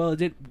 look how well it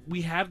did.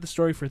 We have the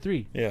story for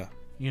 3. Yeah.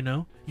 You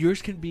know,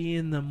 yours can be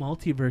in the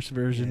multiverse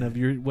version of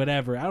your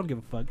whatever. I don't give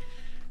a fuck.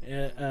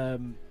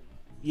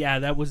 Yeah,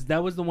 that was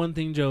the one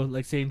thing, Joe.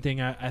 Like, same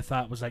thing. I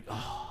thought was like,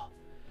 oh,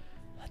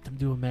 let them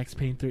do a Max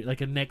Payne 3,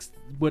 like a next.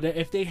 What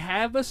if they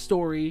have a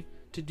story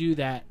to do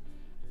that?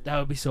 That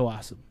would be so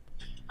awesome.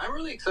 I'm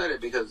really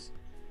excited because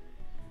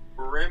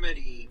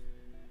Remedy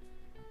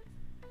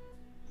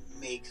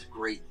makes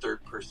great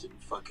third-person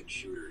fucking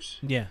shooters.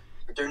 Yeah.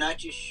 But they're not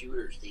just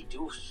shooters. They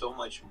do so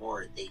much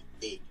more.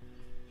 They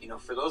you know,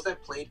 for those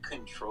that played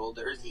Control,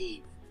 there's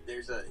a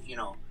you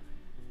know,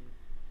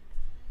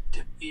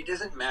 it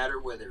doesn't matter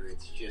whether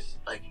it's just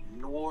like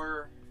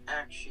noir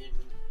action,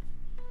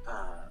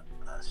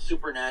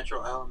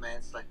 supernatural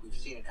elements like we've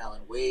seen in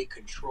Alan Wake,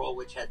 Control,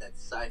 which had that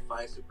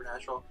sci-fi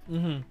supernatural.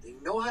 Mm-hmm. They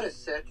know how to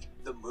set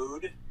the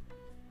mood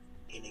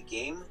in a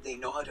game. They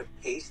know how to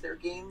pace their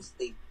games.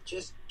 They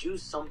just do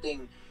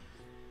something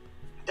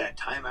that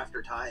time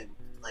after time,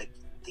 like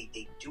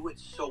they do it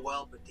so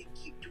well, but they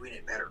keep doing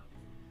it better.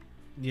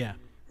 Yeah.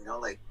 You know,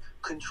 like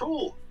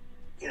Control.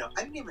 You know,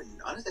 I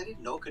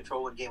didn't know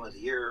Control won Game of the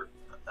Year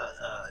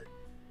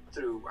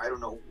through I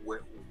don't know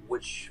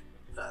which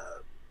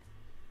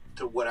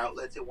through what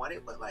outlets it won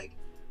it, but like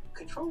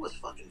Control was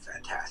fucking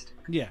fantastic.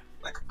 Yeah.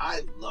 Like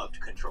I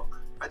loved Control.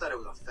 I thought it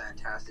was a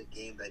fantastic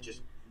game that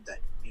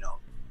you know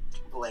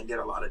blended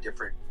a lot of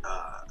different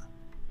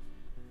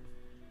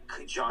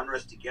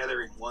genres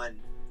together in one.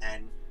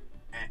 And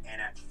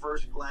at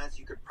first glance,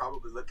 you could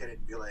probably look at it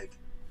and be like,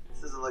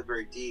 "This doesn't look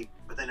very deep."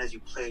 But then as you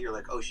play, you're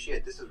like, "Oh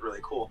shit, this is really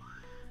cool."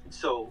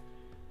 So,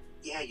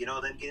 yeah, you know,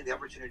 then getting the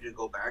opportunity to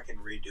go back and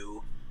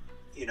redo,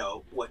 you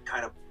know, what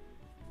kind of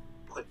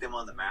put them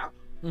on the map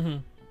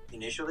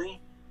initially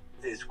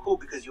is cool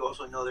because you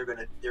also know they're not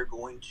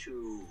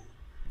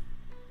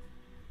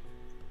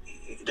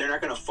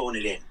gonna phone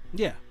it in.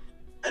 Yeah.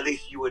 At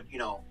least you would, you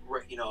know,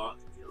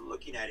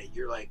 looking at it,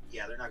 you're like,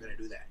 yeah, they're not gonna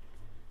do that.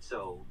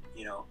 So,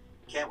 you know,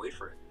 can't wait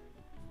for it.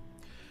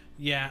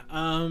 Yeah.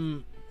 I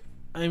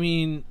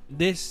mean,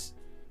 this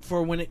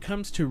for when it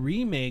comes to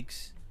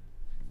remakes,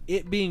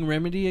 it being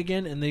Remedy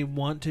again, and they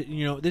want to,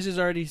 you know, this is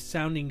already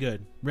sounding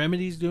good.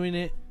 Remedy's doing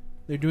it.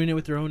 They're doing it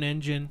with their own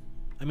engine.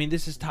 I mean,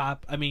 this is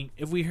top. I mean,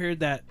 if we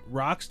heard that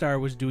Rockstar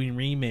was doing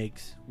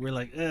remakes, we're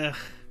like, ugh.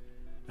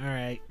 All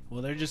right.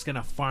 Well, they're just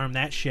gonna farm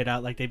that shit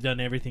out like they've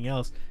done everything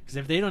else. Because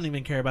if they don't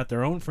even care about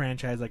their own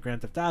franchise like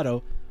Grand Theft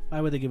Auto,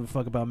 why would they give a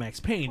fuck about Max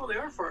Payne? Well, they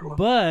are far.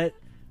 But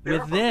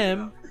with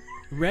them,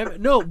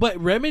 but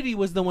Remedy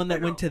was the one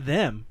that went to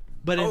them.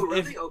 But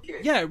really?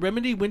 Okay. Yeah,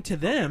 Remedy went to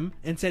them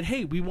and said,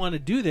 "Hey, we want to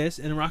do this,"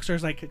 and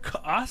Rockstar's like,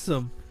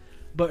 "Awesome."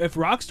 But if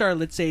Rockstar,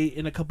 let's say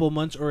in a couple of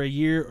months or a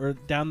year or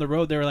down the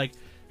road, they were like,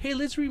 "Hey,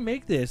 let's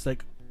remake this,"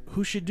 like,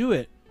 who should do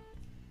it?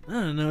 I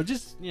don't know.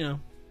 Just, you know,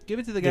 give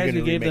it to the guys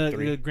who gave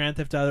the Grand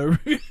Theft Auto.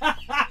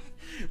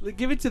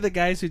 Give it to the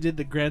guys who did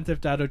the Grand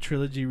Theft Auto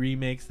trilogy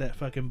remakes that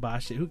fucking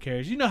botched it. Who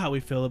cares? You know how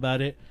we feel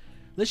about it.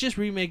 Let's just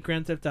remake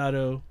Grand Theft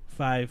Auto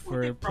 5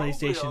 for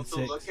PlayStation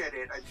 6. Look at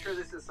it. I'm sure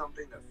this is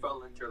something that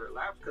fell into their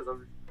laps because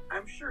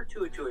I'm sure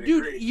to a degree.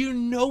 Dude, you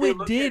know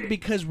it did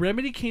because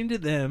Remedy came to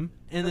them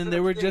and then they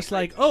were just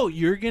like, "Oh,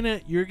 you're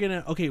gonna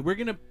okay, we're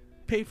gonna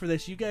pay for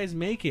this. You guys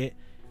make it."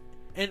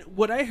 And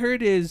what I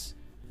heard is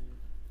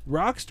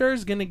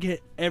Rockstar's gonna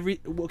get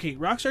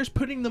Rockstar's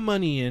putting the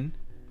money in,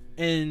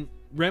 and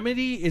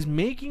Remedy is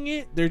making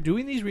it. They're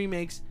doing these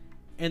remakes,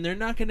 and they're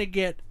not gonna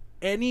get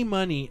any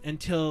money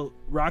until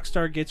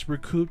Rockstar gets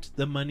recouped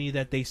the money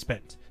that they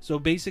spent. So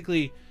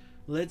basically,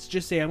 let's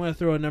just say I'm going to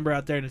throw a number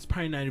out there, and it's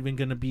probably not even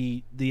going to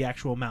be the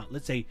actual amount.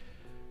 Let's say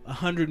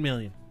 $100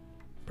 million.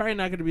 Probably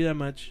not going to be that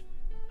much.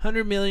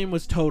 $100 million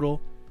was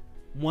total.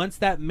 Once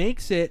that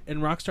makes it, and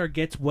Rockstar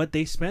gets what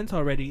they spent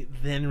already,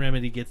 then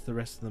Remedy gets the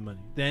rest of the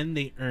money. Then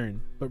they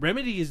earn. But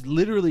Remedy is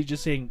literally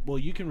just saying, "Well,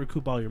 you can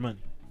recoup all your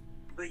money."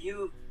 But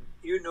you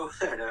know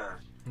that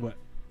what?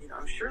 You know,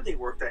 I'm sure they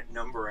worked that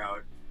number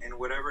out. And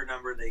whatever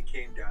number they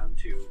came down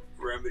to,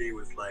 Remedy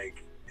was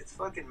like, "It's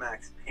fucking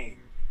Max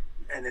Payne,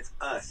 and it's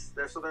us."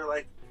 So they're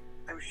like,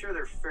 I'm sure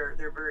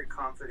they're very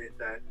confident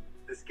that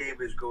this game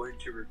is going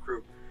to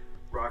recruit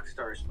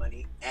Rockstar's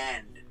money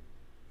and,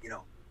 you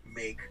know,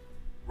 make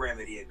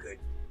Remedy a good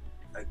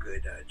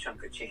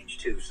chunk of change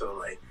too. So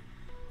like,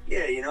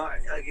 yeah, you know,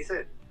 like you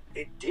said,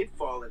 it did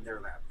fall in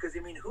their lap because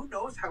I mean, who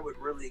knows how it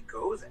really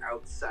goes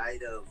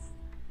outside of,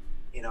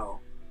 you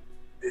know,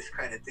 this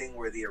kind of thing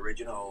where the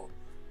original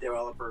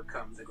developer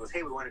comes and goes,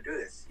 "Hey, we want to do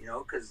this," you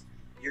know, because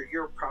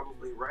you're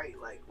probably right.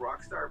 Like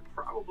Rockstar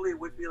probably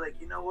would be like,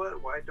 "You know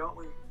what? Why don't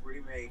we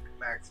remake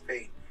Max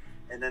Payne?"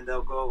 And then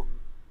they'll go,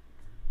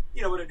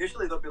 you know, but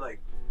initially they'll be like,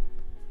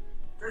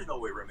 "There's no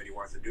way Remedy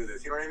wants to do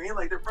this." You know what I mean?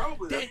 Like they're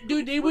probably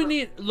they would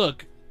need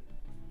look.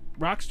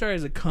 Rockstar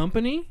as a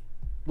company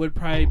would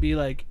probably be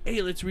like,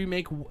 "Hey, let's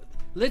remake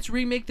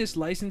this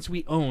license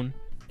we own,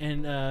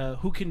 and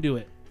who can do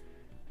it?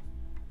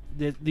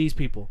 These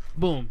people.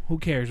 Boom. Who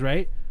cares,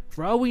 right?"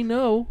 For all we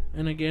know,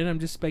 and again, I'm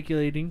just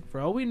speculating, for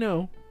all we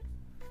know,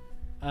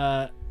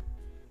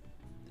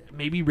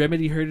 maybe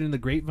Remedy heard it in the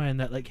grapevine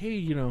that, like, hey,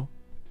 you know,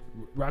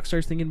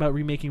 Rockstar's thinking about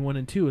remaking 1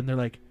 and 2, and they're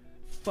like,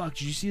 fuck,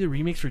 did you see the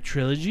remakes for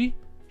Trilogy?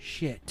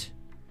 Shit.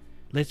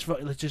 let's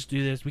just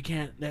do this. We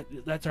can't.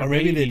 That's our Or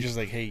maybe they're baby. just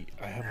like, hey,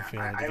 I have a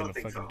feeling I they're don't gonna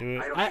think fucking so. do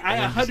it. I don't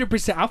I think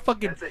 100%. I'll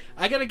fucking. That's it.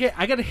 I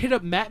gotta hit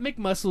up Matt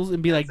McMuscles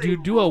and be like,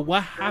 dude, do a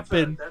what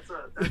happened. That's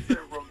a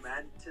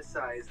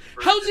romanticized.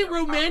 How's it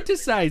version of how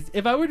romanticized?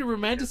 If I were to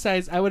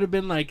romanticize, I would have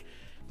been like,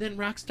 then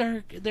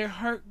Rockstar, their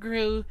heart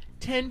grew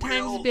 10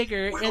 times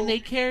bigger, and they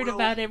cared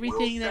about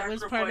everything that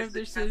was part of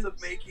their sense sins.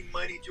 of making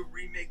money to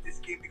remake this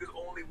game because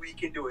only we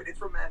can do it. It's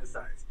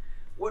romanticized.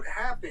 What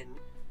happened,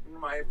 in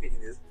my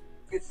opinion, is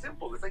it's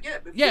simple. It's like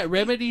Yeah,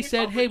 Remedy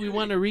said, hey, we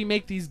want to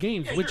remake these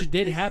games, Yeah, which sure.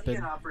 did They see happen.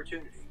 an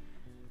opportunity.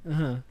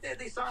 Uh-huh.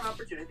 They saw an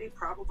opportunity. It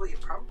probably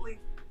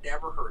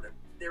never hurt them.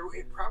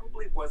 It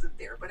probably wasn't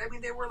there. But I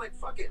mean, they were like,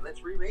 "Fuck it,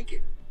 let's remake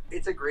it.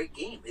 It's a great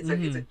game. It's a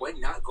why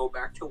not go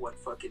back to what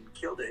fucking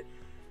killed it,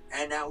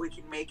 and now we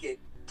can make it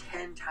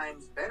 10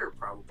 times better,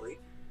 probably."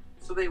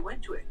 So they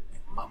went to it.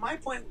 My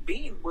point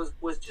being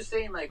was just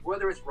saying, like,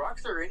 whether it's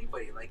Rockstar or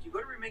anybody, like, you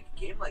go to remake a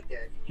game like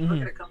that, and you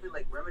look at a company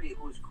like Remedy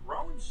who's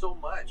grown so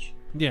much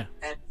Yeah.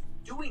 and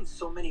doing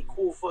so many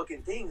cool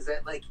fucking things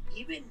that, like,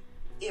 even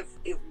if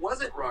it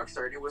wasn't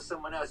Rockstar and it was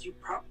someone else, you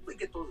probably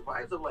get those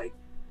vibes of like,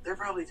 they're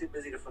probably too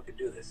busy to fucking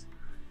do this.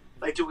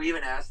 Like, do we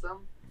even ask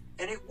them?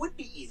 And it would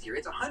be easier.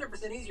 It's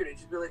 100% easier to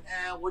just be like,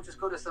 we'll just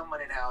go to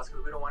someone in house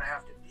because we don't want to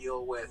have to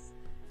deal with,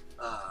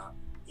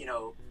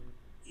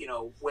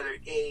 whether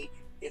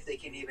if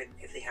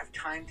they have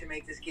time to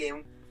make this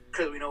game,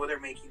 because we know they're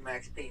making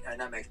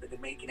they're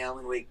making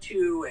Alan Wake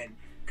 2 and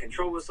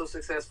Control was so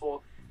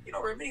successful.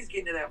 Remedy's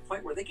getting to that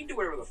point where they can do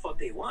whatever the fuck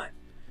they want.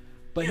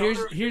 But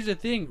here's the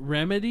thing.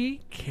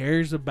 Remedy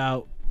cares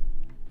about...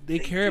 They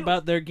care do.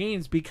 about their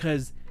games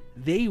because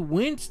they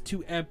went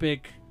to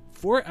Epic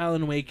for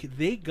Alan Wake.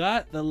 They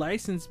got the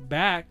license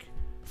back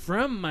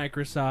from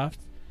Microsoft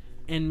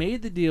and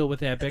made the deal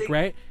with Epic,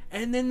 right?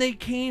 And then they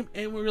came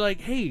and we were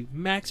like, hey,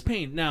 Max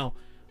Payne. Now,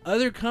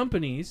 other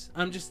companies,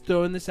 I'm just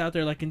throwing this out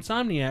there, like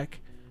Insomniac,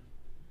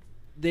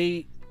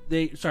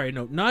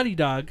 Naughty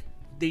Dog,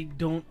 they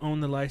don't own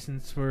the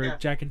license for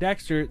Jak and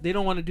Daxter. They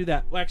don't want to do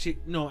that. Well, actually,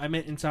 no, I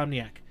meant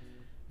Insomniac.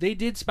 They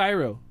did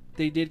Spyro.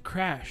 They did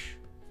Crash.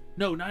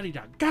 No, Naughty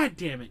Dog. God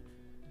damn it.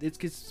 It's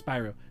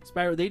Spyro.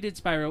 They did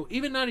Spyro.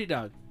 Even Naughty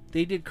Dog.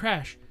 They did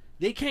Crash.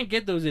 They can't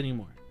get those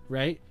anymore,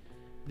 right?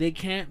 They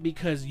can't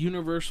because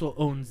Universal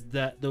owns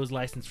those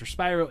licenses for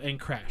Spyro and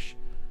Crash.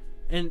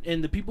 And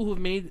the people who have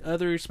made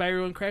other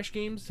Spyro and Crash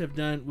games have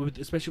done,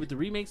 especially with the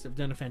remakes, have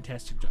done a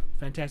fantastic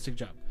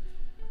job.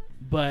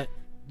 But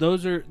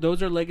those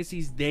are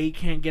legacies they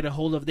can't get a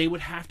hold of. They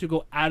would have to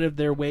go out of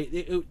their way.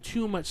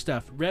 Too much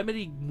stuff.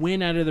 Remedy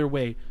went out of their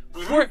way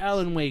for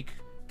Alan Wake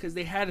because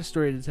they had a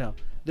story to tell.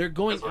 They're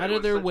going out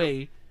of their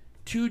way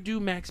to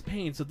do Max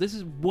Payne. So this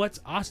is what's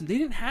awesome. They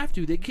didn't have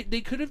to. They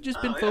could have just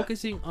been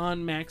focusing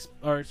on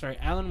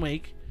Alan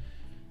Wake.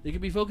 They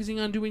could be focusing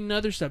on doing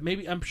other stuff.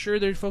 Maybe, I'm sure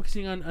they're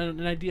focusing on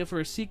an idea for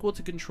a sequel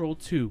to Control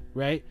 2,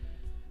 right?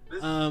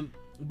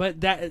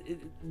 But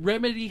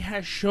Remedy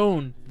has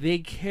shown they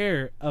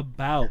care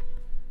about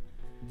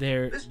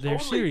their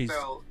series.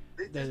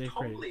 This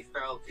totally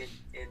fell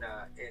in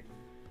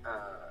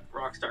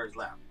Rockstar's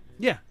lap.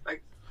 Yeah.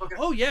 Like, okay,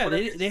 oh yeah,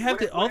 they have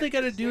to. All they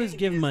got to do is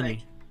give money.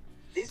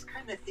 Like, this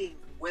kind of thing,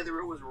 whether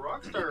it was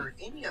Rockstar or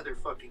any other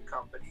fucking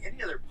company,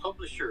 any other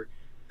publisher,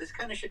 this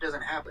kind of shit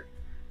doesn't happen.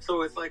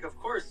 So it's like, of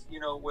course,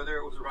 whether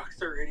it was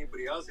Rockstar or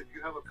anybody else, if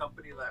you have a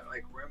company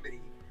like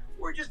Remedy,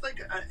 or just like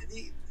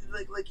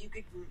you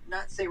could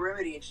not say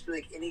Remedy and just be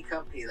like any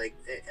company, like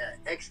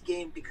X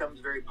game becomes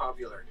very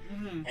popular,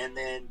 and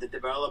then the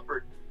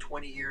developer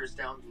 20 years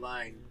down the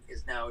line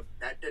is now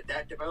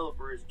that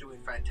developer is doing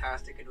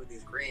fantastic and doing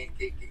these great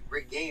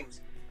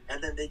games,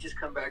 and then they just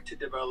come back to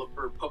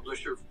developer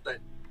publisher that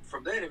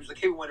from then it was like,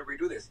 hey, we want to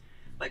redo this.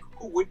 Like,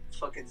 who would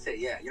fucking say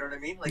yeah? You know what I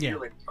mean? Like, you're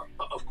like,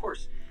 of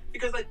course,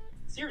 because like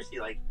seriously,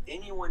 like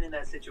anyone in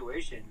that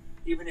situation,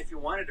 even if you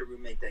wanted to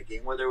remake that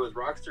game, whether it was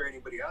Rockstar or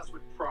anybody else,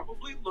 would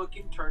probably look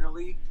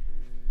internally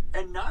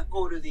and not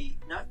go to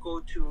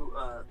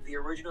the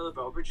original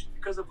developer just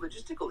because of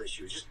logistical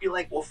issues. Just be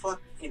like, well, fuck,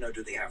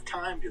 do they have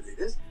time? Do they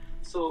this?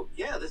 So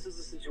yeah, this is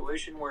a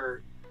situation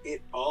where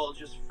it all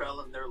just fell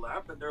in their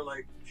lap, and they're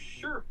like,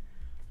 sure.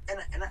 And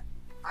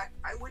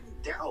I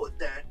wouldn't doubt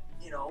that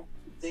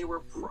they were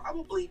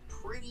probably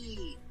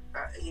pretty.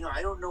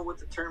 I don't know what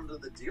the terms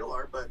of the deal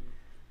are, but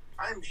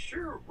I'm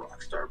sure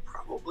Rockstar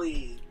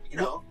probably,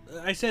 Well,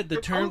 I said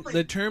the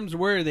terms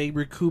were they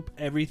recoup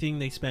everything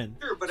they spend.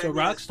 Sure, but so I mean,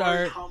 Rockstar, as far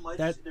as how much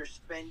they're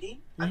spending,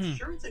 I'm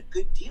sure it's a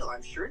good deal.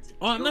 I'm sure it's a deal.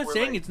 Oh, I'm not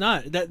saying it's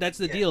not. That's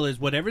the deal. Is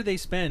whatever they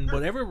spend,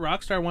 whatever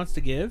Rockstar wants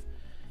to give,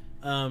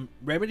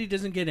 Remedy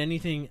doesn't get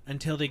anything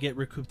until they get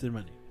recouped their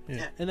money.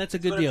 Yeah. And that's a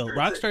good deal.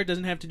 Rockstar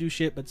doesn't have to do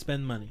shit but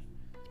spend money.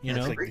 You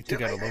know, like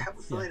I have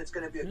a feeling it's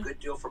going to be a good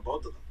deal for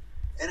both of them.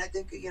 And I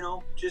think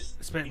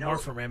just spend more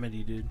for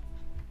Remedy, dude.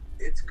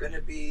 It's going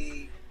to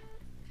be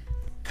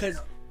because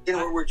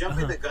we're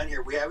jumping the gun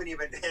here.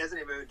 It hasn't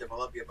even been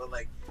developed yet, but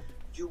like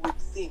you would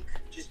think,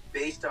 just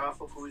based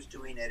off of who's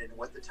doing it and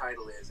what the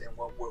title is and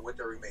what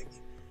they're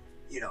remaking,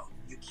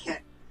 you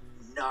can't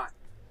not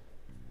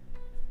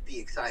be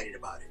excited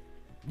about it.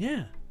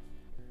 Yeah.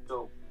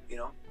 So,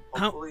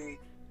 How- hopefully,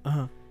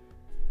 Uh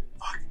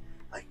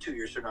like 2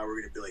 years from now,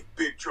 we're gonna be like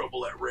Big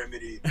Trouble at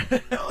Remedy.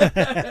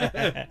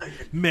 huh.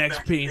 Max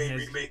Payne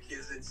has. remake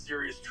is in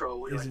serious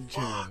trouble. You're Is like, in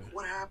fuck, trouble.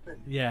 what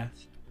happened? Yeah.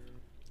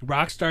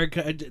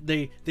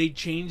 Rockstar, they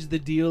changed the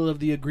deal of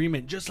the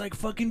agreement, just like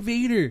fucking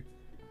Vader,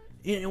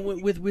 and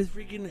with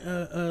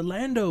freaking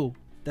Lando.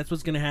 That's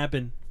what's gonna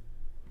happen.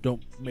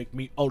 Don't make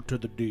me alter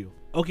the deal.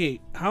 Okay,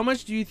 how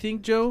much do you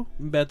think, Joe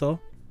and Bethel,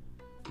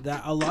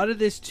 that a lot of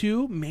this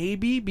too,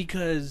 maybe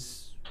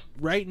because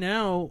right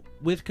now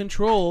with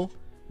Control,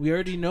 we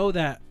already know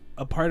that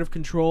a part of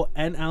Control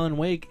and Alan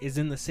Wake is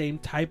in the same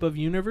type of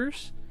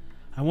universe.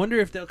 I wonder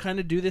if they'll kind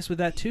of do this with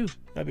that too.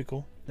 That'd be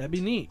cool. That'd be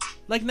neat.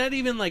 Like, not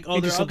even like, oh,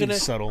 Maybe they're all something gonna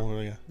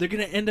subtle. Yeah. they're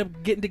gonna end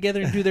up getting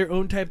together and do their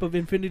own type of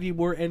Infinity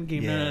War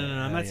Endgame. No.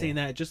 I'm not Yeah. saying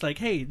that. Just like,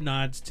 hey,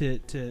 nods to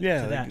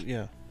Yeah, that. like,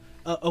 yeah.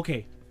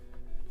 Okay.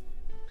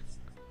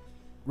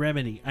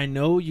 Remedy, I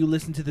know you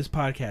listen to this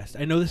podcast.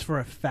 I know this for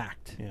a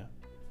fact. Yeah.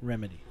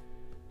 Remedy.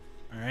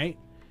 All right?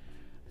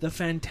 The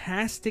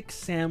fantastic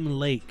Sam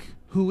Lake,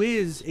 who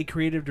is a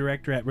creative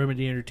director at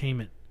Remedy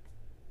Entertainment,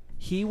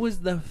 he was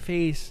the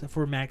face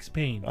for Max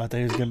Payne. I thought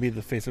he was gonna be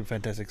the face of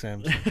Fantastic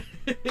Sam's.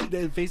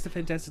 The face of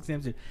Fantastic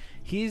Samson.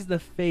 He's the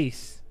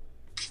face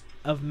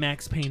of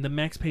Max Payne, the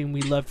Max Payne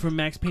we loved from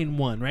Max Payne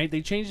 1, right?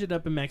 They changed it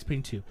up in Max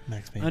Payne 2.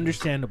 Max Payne.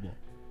 Understandable,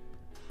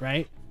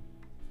 right?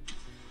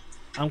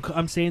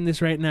 I'm saying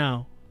this right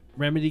now.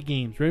 Remedy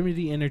Games,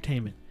 Remedy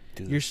Entertainment.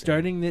 Do You're this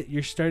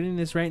thing. starting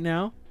this right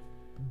now.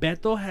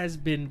 Beto has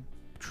been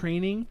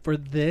training for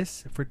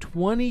this for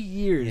 20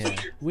 years. Yeah.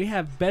 We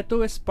have Beto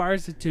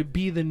Esparza to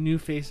be the new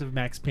face of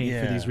Max Payne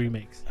for Yeah. these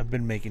remakes. I've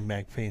been making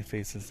Max Payne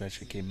face since that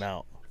shit came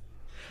out.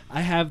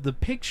 I have the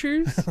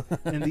pictures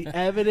and the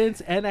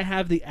evidence, and I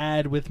have the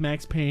ad with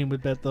Max Payne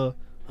with Beto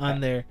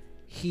on there.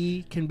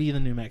 He can be the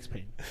new Max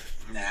Payne.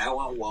 Nah, I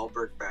want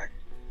Wahlberg back.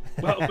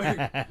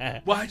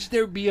 Wahlberg. Watch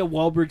there be a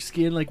Wahlberg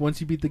skin, like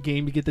once you beat the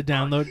game, you get the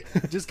download.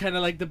 Just kind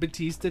of like the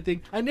Batista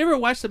thing. I never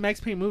watched the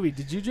Max Payne movie.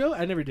 Did you, Joe?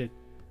 I never did.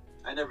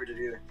 I never did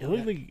either. It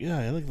looked like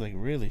it looked like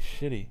really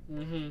shitty.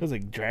 Mm-hmm. It was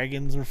like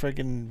dragons or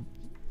freaking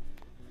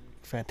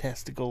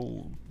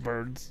fantastical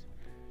birds.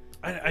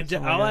 All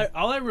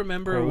I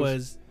remember Crows.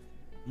 was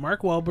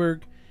Mark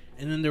Wahlberg,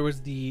 and then there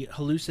was the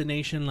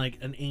hallucination, like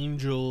an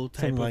angel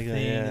type Something of like that,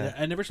 thing. yeah.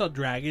 I never saw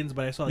dragons,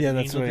 but I saw like Yeah, an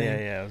that's angel right.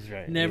 thing. Yeah, I was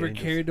right. Never Yeah,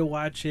 cared to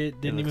watch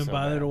it. Didn't looks even so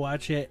bother bad. to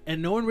watch it,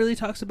 and no one really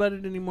talks about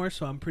it anymore.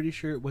 So I'm pretty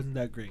sure it wasn't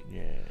that great.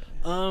 Yeah.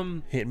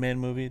 Hitman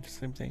movie, the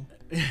same thing.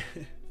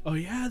 Oh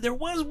yeah, there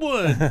was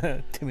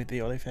one.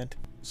 Timothy Olyphant.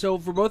 So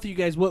for both of you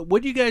guys, what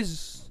do you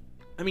guys?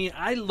 I mean,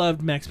 I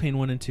loved Max Payne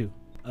 1 and 2.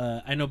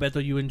 I know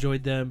Beto, you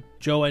enjoyed them.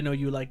 Joe, I know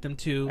you liked them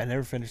too. I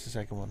never finished the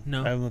second one.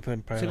 No. I only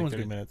played probably Second like one's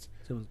 30 good. minutes.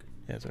 So it was good.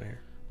 Yeah, it's right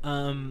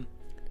here.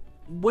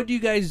 What are you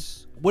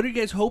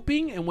guys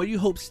hoping, and what do you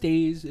hope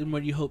stays, and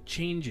what do you hope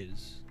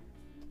changes?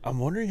 I'm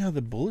wondering how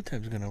the bullet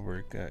time's gonna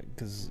work,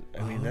 because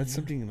I mean Oh, that's yeah.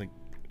 something like,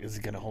 is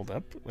it gonna hold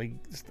up? Like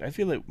I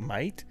feel it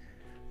might,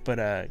 but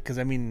because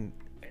I mean,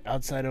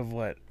 outside of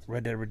what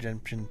Red Dead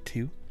Redemption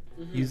 2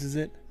 uses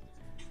it,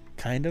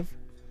 kind of,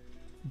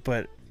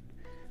 but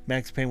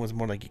Max Payne was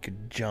more like you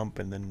could jump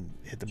and then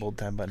hit the bullet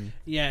time button,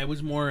 Yeah, it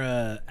was more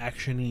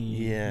actiony.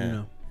 Yeah. You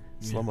know.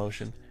 slow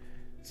motion.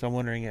 So I'm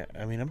wondering.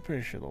 I mean, I'm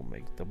pretty sure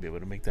they'll be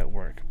able to make that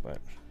work, but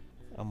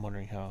I'm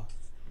wondering how.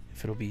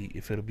 If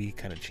it'll be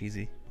kind of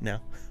cheesy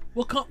now.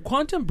 Well,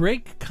 Quantum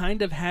Break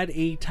kind of had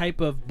a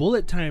type of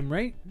bullet time,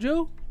 right,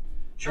 Joe?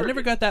 Sure. I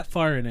never got that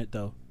far in it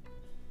though.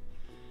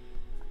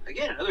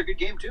 Again, another good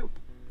game too.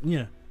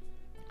 Yeah.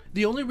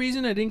 The only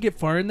reason I didn't get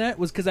far in that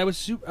was because I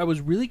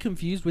was really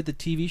confused with the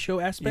TV show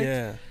aspect.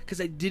 Yeah. Because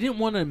I didn't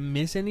want to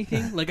miss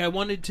anything. Like I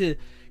wanted to,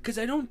 because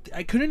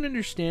I couldn't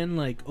understand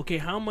like, okay,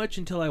 how much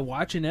until I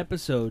watch an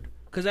episode?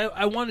 Because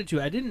I wanted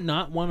to. I did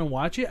not want to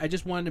watch it. I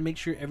just wanted to make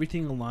sure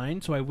everything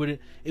aligned, so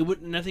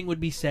nothing would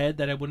be said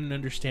that I wouldn't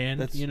understand.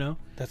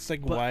 That's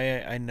like But- why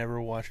I never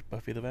watched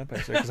Buffy the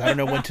Vampire Slayer, because I don't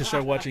know when to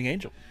start watching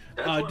Angel.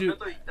 That's dude,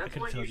 I that's could've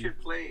one you told you.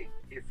 should play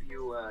if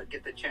you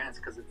get the chance,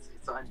 because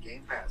it's on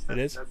Game Pass. It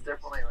is? That's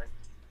definitely like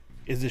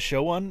Is the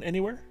show on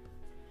anywhere?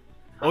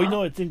 Oh,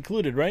 no, it's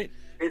included, right?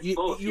 it's You,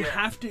 both. you yeah.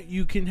 have to.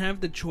 You can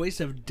have the choice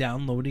of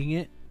downloading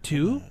it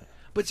too.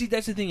 But see,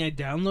 that's the thing. I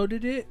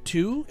downloaded it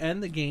too,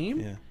 and the game,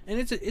 Yeah. and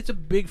it's a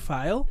big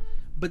file.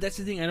 But that's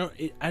the thing.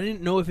 I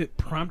didn't know if it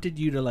prompted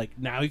you to like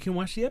now you can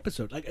watch the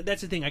episode. Like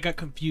that's the thing. I got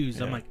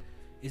confused. I'm Yeah. like,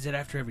 is it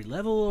after every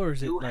level or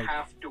is it You like?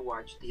 have to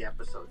watch the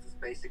episodes. Is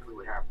basically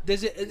what happens.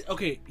 Does it?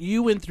 Okay,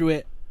 you went through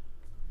it.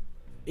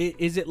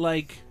 Is it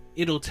like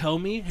it'll tell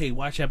me, hey,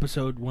 watch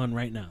episode 1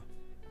 right now?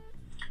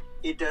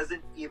 It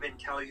doesn't even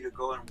tell you to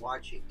go and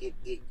watch it.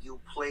 You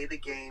play the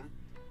game,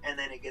 and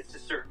then it gets to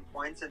certain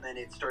points, and then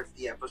it starts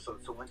the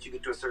episode. So once you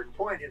get to a certain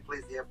point, it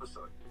plays the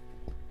episode.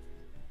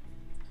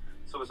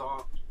 So it's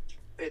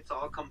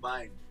all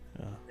combined.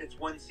 Oh. It's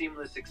one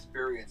seamless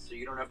experience. So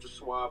you don't have to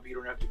swap. You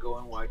don't have to go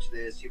and watch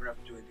this. You don't have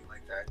to do anything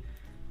like that.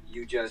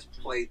 You just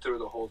play through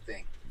the whole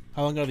thing.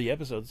 How long are the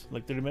episodes?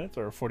 Like 30 minutes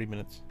or 40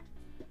 minutes?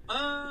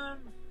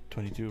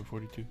 22 or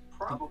 42.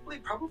 Probably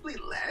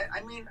less.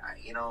 I mean,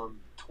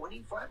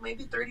 25,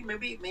 maybe 30,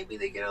 maybe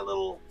they get a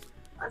little.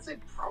 I'd say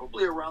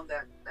probably around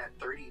that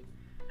 30,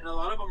 and a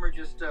lot of them are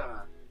just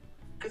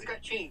because it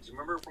got changed.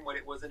 Remember from what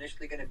it was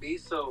initially going to be,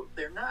 so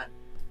they're not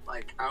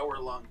like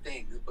hour-long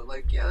things, but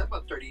like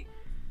about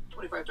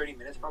 25, 30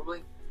 minutes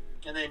probably.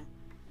 And then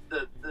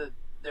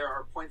there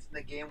are points in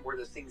the game where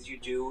the things you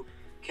do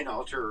can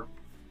alter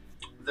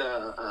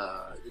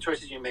the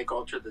choices you make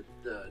alter the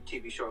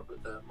TV show,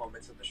 the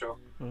moments in the show.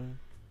 Mm.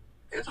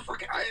 It's a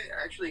fucking.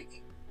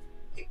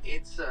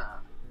 It's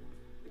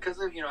because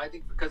of I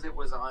think because it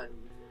was on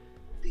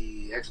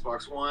the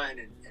Xbox One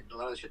and a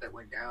lot of the shit that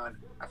went down,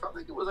 I felt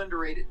like it was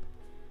underrated.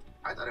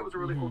 I thought it was a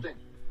really cool thing.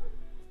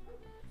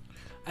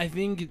 I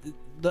think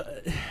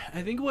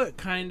what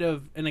kind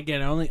of, and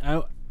again,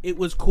 it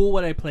was cool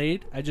what I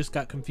played. I just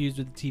got confused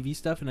with the TV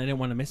stuff and I didn't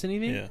want to miss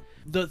anything. Yeah.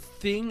 The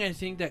thing I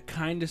think that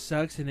kind of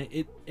sucks,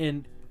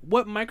 and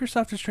what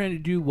Microsoft was trying to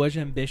do was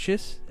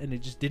ambitious, and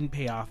it just didn't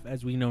pay off,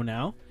 as we know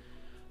now.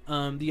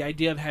 The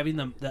idea of having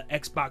the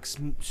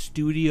Xbox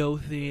Studio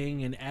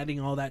thing and adding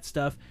all that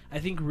stuff, I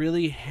think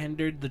really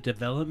hindered the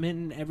development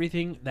and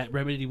everything that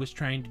Remedy was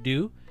trying to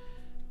do.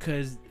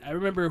 Because I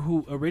remember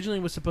who originally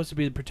was supposed to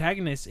be the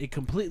protagonist, it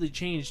completely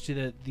changed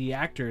to the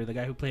actor, the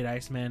guy who played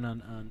Iceman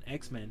on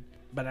X-Men.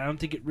 But I don't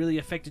think it really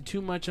affected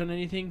too much on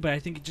anything. But I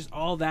think it just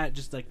all that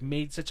just like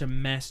made such a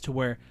mess to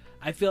where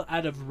I feel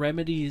out of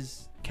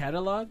Remedy's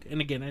catalog,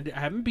 and again, I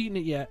haven't beaten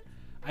it yet.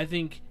 I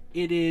think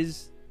it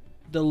is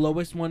the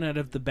lowest one out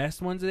of the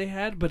best ones they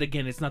had, but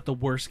again, it's not the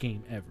worst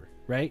game ever,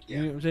 right? Yeah.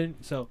 You know what I'm saying?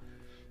 So,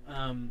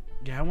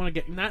 I want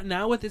to get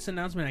now with this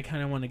announcement. I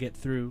kind of want to get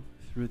through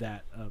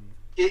that.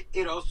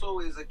 It also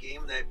is a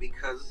game that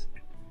because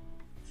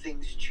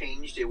things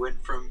changed, it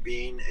went from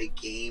being a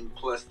game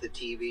plus the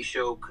TV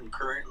show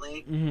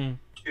concurrently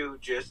to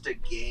just a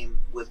game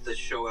with the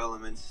show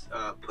elements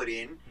put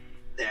in.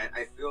 That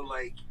I feel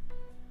like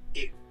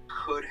it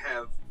could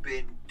have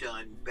been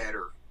done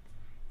better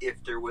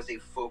if there was a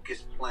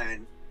focused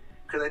plan,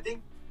 because I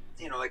think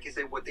like I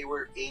said, what they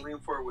were aiming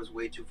for was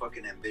way too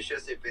fucking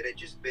ambitious. If it had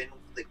just been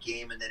the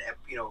game and then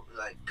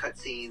like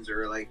cutscenes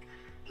or like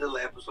little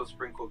episodes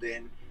sprinkled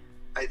in,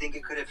 I think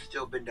it could have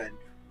still been done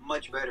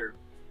much better.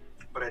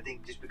 But I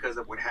think just because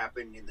of what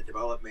happened in the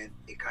development,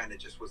 it kind of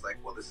just was like,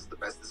 well, this is the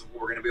best, this is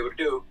what we're gonna be able to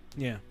do.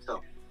 Yeah.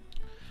 So,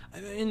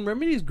 and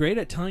Remedy is great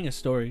at telling a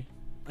story,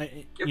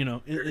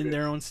 in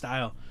their own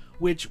style.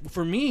 Which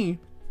for me,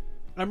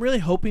 I'm really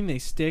hoping they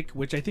stick,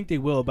 which I think they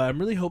will, but I'm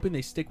really hoping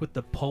they stick with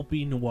the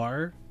pulpy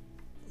noir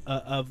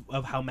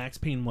of how Max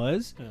Payne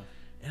was. Yeah.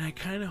 And I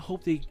kind of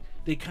hope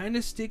they kind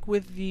of stick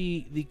with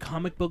the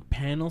comic book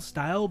panel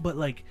style, but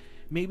like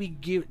maybe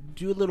do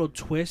a little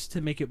twist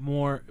to make it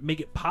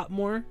pop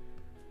more.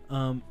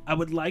 I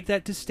would like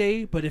that to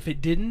stay, but if it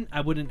didn't,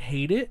 I wouldn't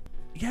hate it.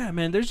 Yeah,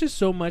 man, there's just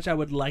so much I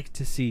would like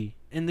to see,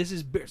 and this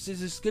is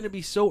going to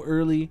be so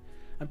early.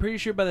 I'm pretty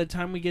sure by the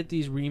time we get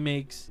these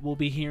remakes, we'll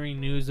be hearing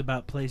news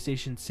about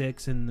PlayStation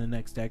 6 and the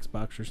next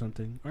Xbox or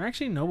something. Or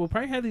actually, no, we'll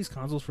probably have these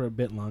consoles for a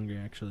bit longer,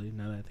 actually,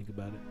 now that I think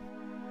about it.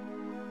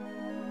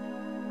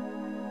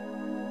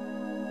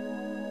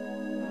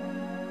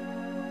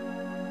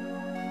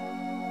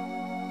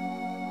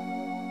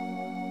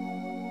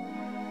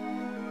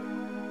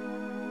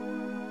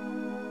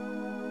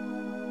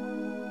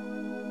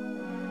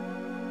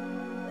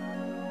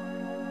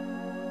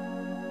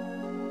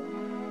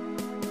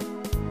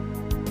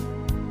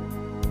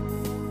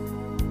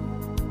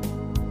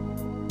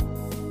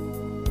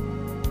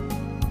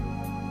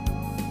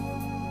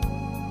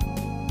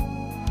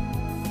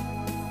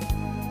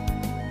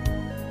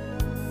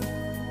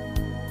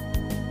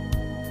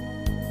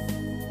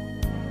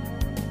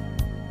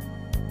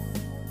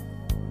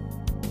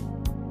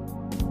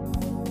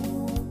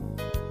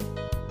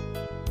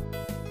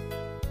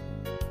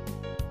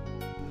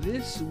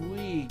 This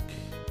week,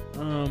 I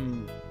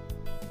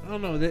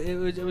don't know,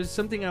 it was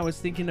something I was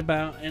thinking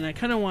about, and I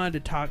kind of wanted to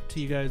talk to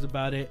you guys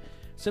about it.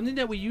 Something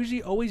that we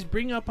usually always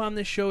bring up on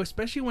this show,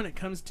 especially when it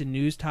comes to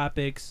news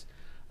topics,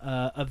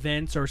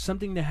 events, or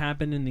something that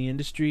happened in the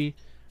industry.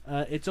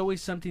 It's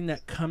always something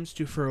that comes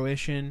to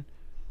fruition,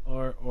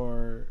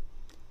 or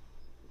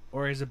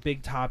is a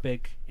big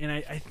topic, and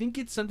I think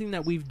it's something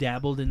that we've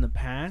dabbled in the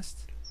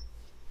past,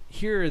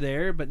 here or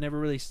there, but never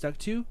really stuck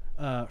to.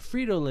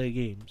 Free-to-play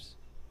games.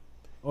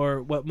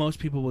 Or what most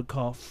people would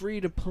call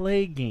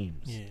free-to-play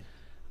games. Yeah.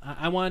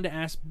 I wanted to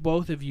ask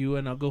both of you,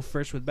 and I'll go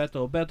first with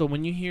Beto. Beto,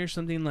 when you hear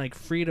something like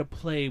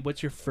free-to-play,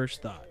 what's your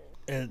first thought?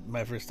 And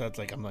my first thought's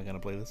like, I'm not gonna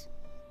play this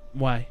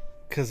Why?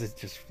 because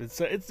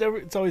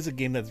it's always a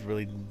game that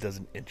really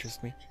doesn't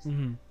interest me.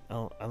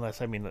 Mm-hmm.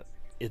 Unless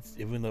it's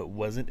even though it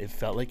wasn't, it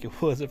felt like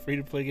it was a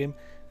free-to-play game.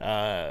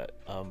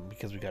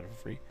 Because we got it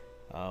for free.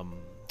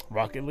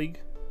 Rocket League.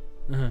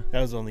 Uh-huh.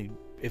 That was only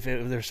if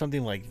there's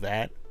something like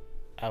that,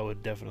 I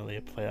would definitely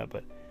play that.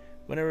 But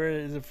whenever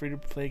it is a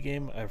free-to-play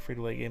game, I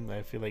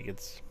feel like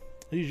it's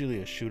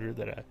usually a shooter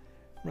that I'm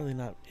really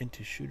not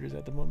into shooters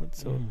at the moment.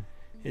 So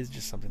it's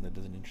just something that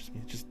doesn't interest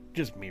me. It's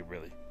just me,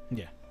 really.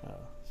 Yeah.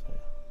 So yeah.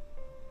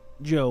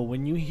 Joe,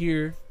 when you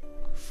hear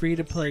free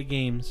to play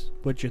games,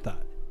 what's your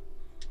thought?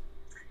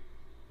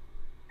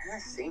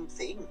 Same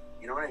thing.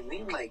 You know what I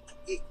mean? Like,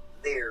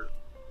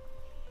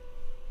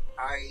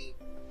 I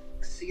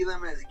see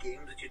them as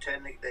games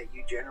that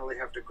you generally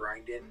have to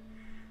grind in,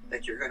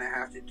 that you're going to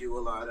have to do a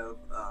lot of,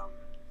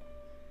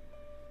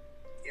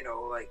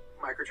 like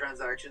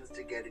microtransactions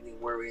to get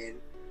anywhere in.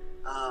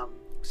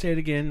 Say it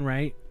again,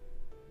 right?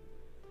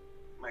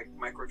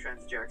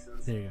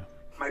 Microtransactions. There you go.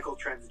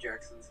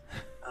 Microtransactions.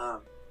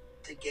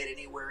 To get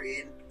anywhere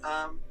in.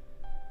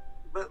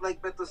 But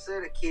like Beto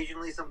said,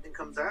 occasionally something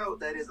comes out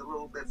that's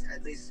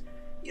at least,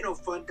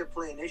 fun to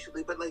play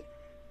initially. But like,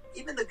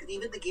 even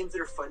the games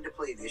that are fun to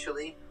play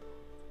initially,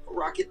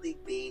 Rocket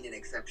League being an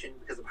exception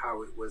because of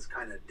how it was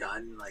kind of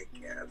done, like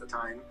at the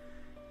time,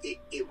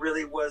 it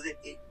really wasn't.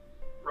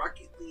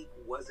 Rocket League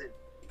wasn't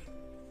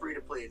free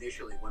to play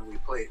initially when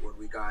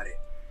we got it.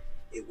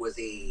 It was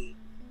a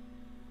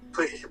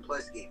PlayStation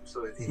Plus game,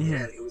 so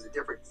it was a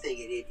different thing.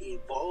 It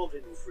evolved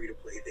into a free to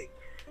play thing,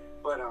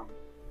 but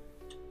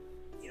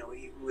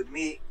with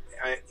me,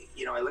 I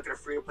look at a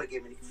free to play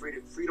game and free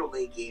to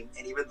play game,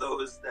 and even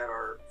those that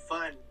are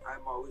fun,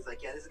 I'm always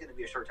like, yeah, this is going to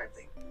be a short time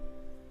thing.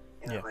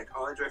 Like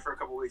I'll enjoy it for a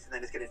couple of weeks, and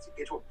then it's going to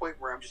get to a point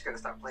where I'm just going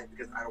to stop playing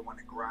because I don't want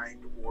to grind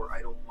or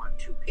I don't want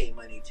to pay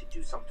money to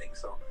do something.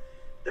 So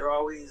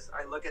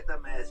I look at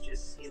them as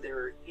just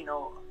either,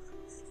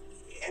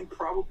 and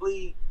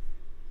probably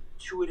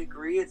to a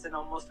degree, it's an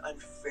almost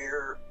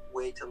unfair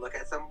way to look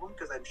at some of them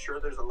because I'm sure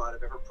there's a lot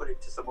of effort put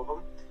into some of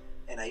them,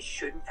 and I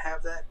shouldn't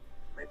have that.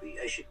 Maybe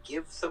I should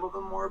give some of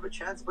them more of a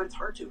chance, but it's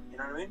hard to. You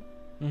know what I mean?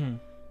 Mm-hmm.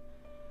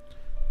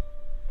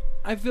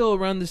 I feel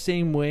around the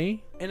same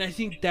way, and I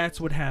think that's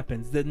what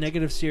happens. The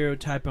negative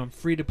stereotype on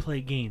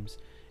free-to-play games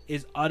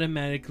is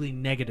automatically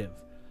negative.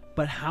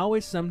 But how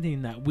is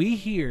something that we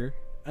hear,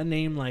 a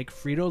name like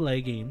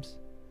Frito-Lay Games,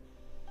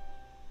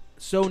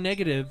 so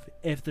negative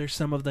if there's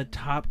some of the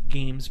top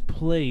games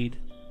played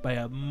by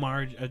a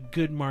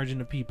good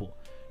margin of people?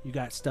 You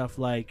got stuff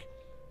like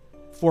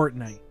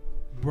Fortnite,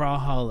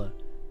 Brawlhalla,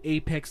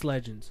 Apex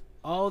Legends,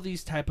 all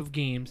these type of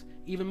games,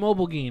 even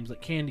mobile games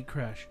like Candy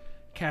Crush,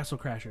 Castle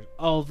Crashers,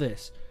 all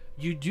this.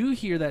 You do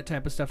hear that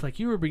type of stuff like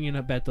you were bringing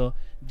up, Beto,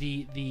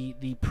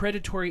 the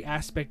predatory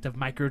aspect of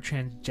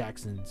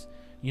microtransactions,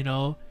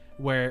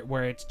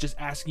 where it's just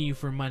asking you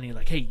for money,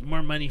 like, hey,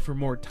 more money for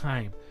more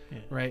time,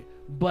 right?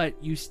 But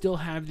you still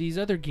have these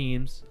other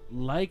games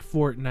like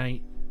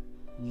Fortnite,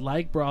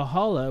 like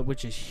Brawlhalla,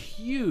 which is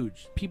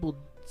huge. People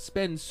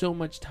spend so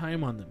much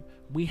time on them.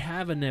 We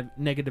have a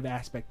negative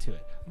aspect to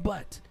it.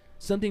 But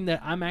something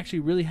that I'm actually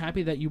really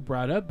happy that you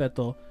brought up,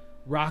 Beto,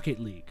 Rocket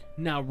League.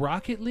 Now,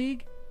 Rocket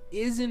League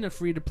isn't a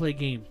free-to-play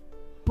game,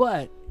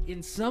 but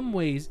in some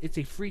ways, it's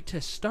a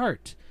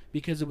free-to-start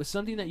because it was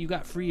something that you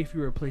got free if you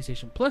were a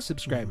PlayStation Plus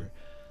subscriber.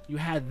 Mm-hmm. You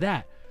had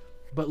that.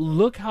 But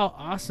look how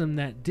awesome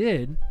that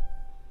did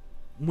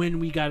when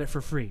we got it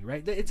for free,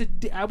 right?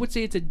 I would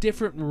say it's a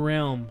different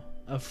realm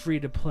of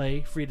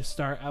free-to-play,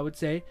 free-to-start, I would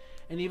say.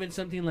 And even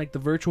something like the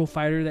Virtual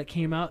Fighter that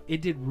came out,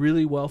 it did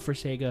really well for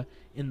Sega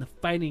in the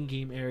fighting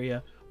game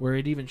area where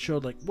it even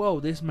showed like, whoa,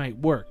 this might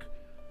work.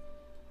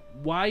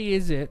 Why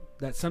is it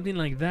that something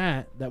like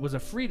that was a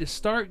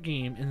free-to-start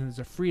game and is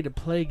a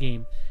free-to-play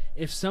game,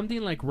 if something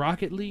like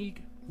Rocket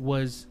League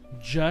was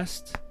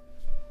just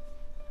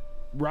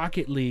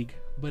Rocket League,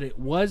 but it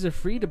was a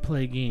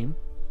free-to-play game,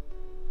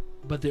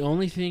 but the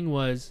only thing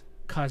was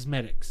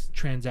cosmetics,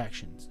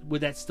 transactions,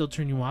 would that still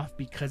turn you off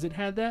because it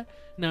had that?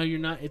 Now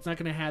it's not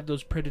going to have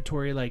those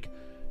predatory, like,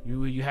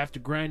 you have to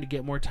grind to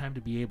get more time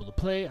to be able to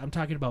play. I'm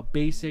talking about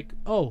basic,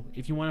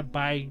 if you want to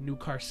buy new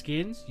car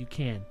skins, you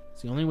can.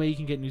 It's the only way you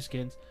can get new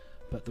skins,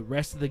 but the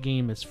rest of the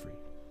game is free.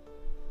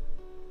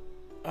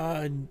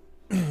 I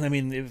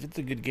mean, if it's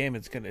a good game,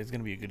 it's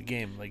gonna be a good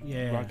game. Like,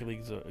 Rocket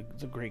League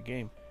it's a great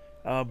game.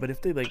 But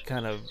if they like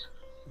kind of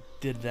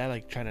did that,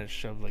 like trying to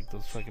shove like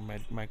those fucking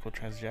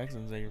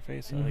microtransactions at your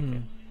face,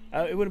 like,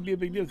 it wouldn't be a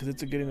big deal because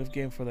it's a good enough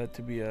game for that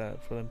to be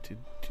for them to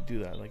do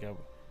that. Like,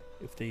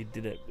 if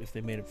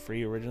they made it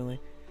free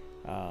originally,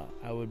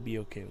 I would be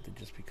okay with it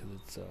just because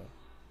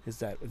it's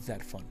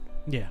that fun.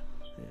 Yeah.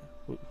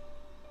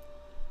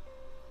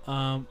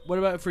 What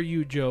about for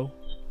you, Joe?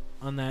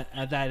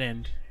 At that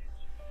end,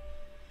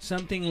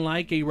 something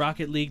like a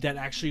Rocket League that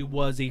actually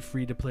was a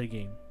free-to-play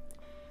game.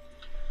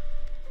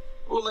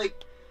 Well, like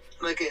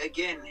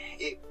again,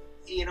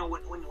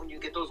 when you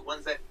get those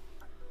ones that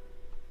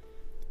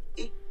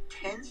it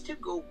tends to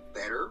go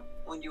better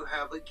when you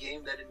have a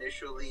game that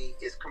initially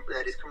is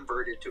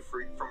converted to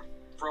free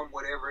from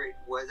whatever it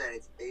was at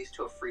its base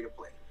to a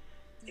free-to-play.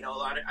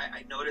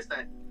 I noticed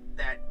that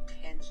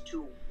tends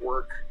to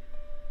work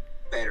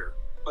better.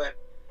 But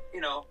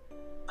in a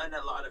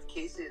lot of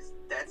cases,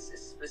 that's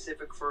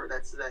specific for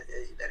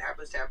that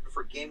happens to happen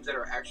for games that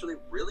are actually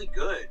really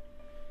good,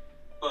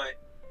 but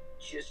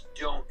just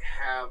don't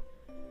have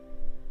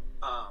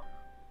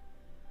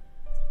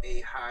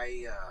a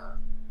high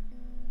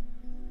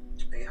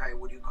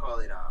what do you call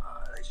it?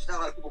 Just not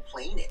a lot of people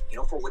playing it,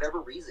 for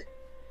whatever reason.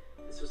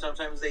 So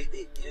sometimes they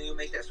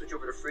make that switch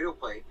over to free to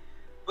play.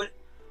 But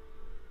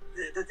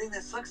the thing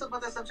that sucks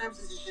about that sometimes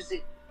is it's just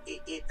it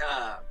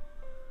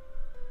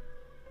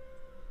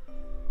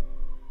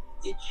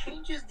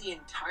changes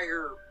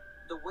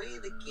the way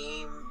the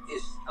game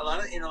is.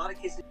 In a lot of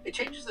cases, it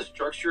changes the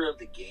structure of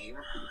the game.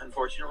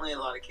 Unfortunately, in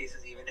a lot of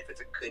cases, even if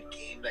it's a good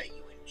game that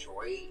you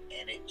enjoy,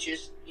 and it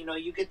just,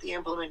 you get the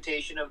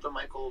implementation of the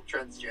Michael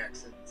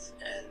Jacksons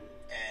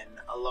and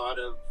a lot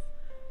of,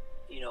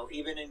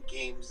 even in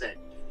games that,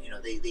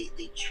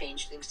 they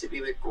change things to be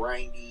a bit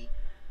grindy,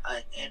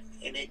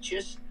 and it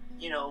just,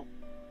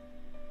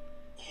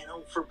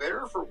 for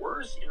better or for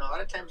worse, a lot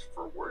of times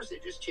for worse,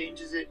 it just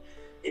changes it.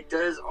 It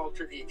does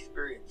alter the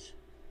experience.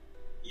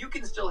 You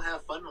can still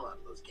have fun in a lot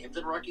of those games,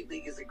 and Rocket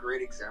League is a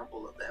great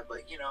example of that. But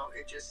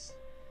it just,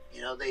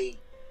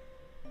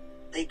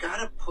 they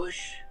gotta push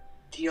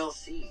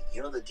DLC.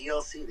 The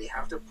DLC, they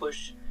have to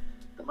push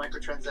the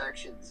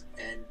microtransactions,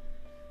 and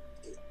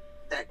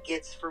that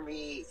gets, for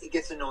me, it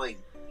gets annoying.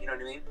 You know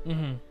what I mean?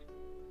 Mm-hmm.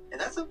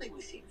 And that's something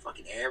we see in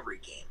fucking every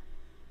game.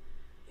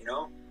 And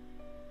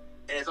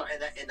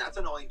that's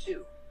annoying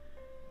too.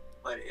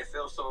 But it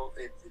feels so.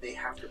 They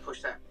have to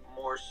push that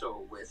more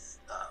so with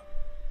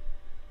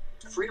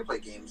free-to-play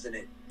games, and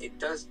it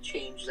does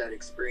change that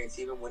experience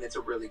even when it's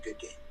a really good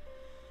game.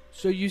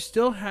 So you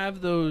still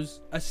have those.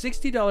 A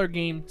 $60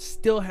 game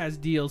still has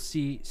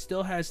DLC,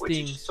 still has Which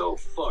things. is so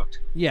fucked.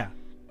 Yeah.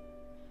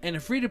 And a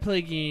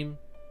free-to-play game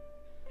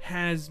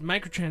has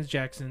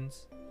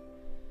microtransactions.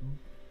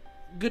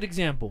 Good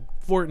example,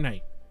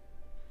 Fortnite.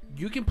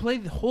 You can play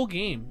the whole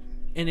game,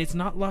 and it's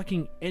not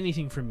locking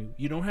anything from you.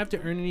 You don't have to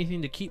earn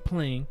anything to keep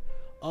playing.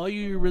 All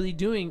you're really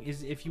doing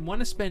is, if you want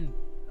to spend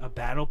a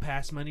battle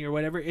pass money or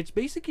whatever, it's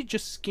basically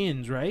just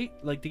skins, right?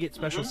 Like to get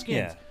special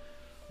skins. Yeah.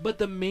 But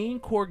the main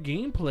core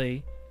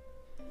gameplay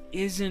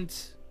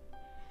isn't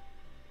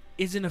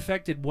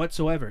affected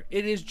whatsoever.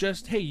 It is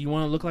just, hey, you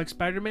want to look like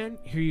Spider-Man?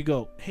 Here you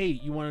go. Hey,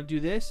 you want to do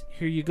this?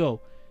 Here you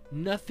go.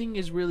 Nothing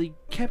is really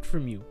kept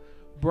from you.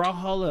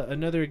 Brawlhalla,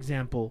 another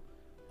example.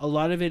 A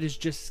lot of it is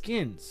just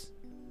skins.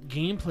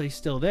 Gameplay's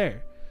still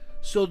there.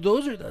 So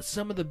those are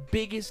some of the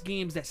biggest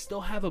games that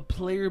still have a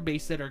player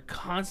base that are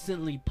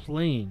constantly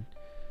playing.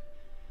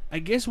 I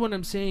guess what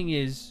I'm saying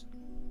is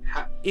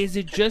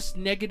it just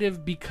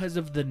negative because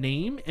of the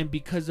name and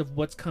because of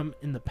what's come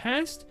in the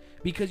past?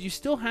 Because you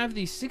still have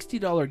these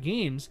 $60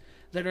 games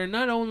that are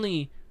not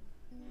only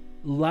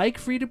like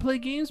free-to-play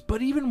games,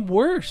 but even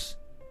worse.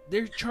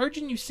 They're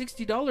charging you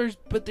 $60,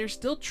 but they're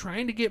still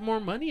trying to get more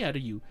money out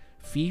of you.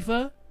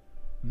 FIFA,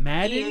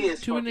 Madden,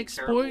 to an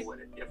exploit,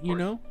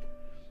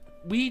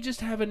 we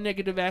just have a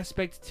negative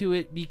aspect to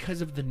it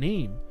because of the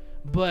name.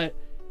 But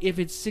if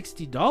it's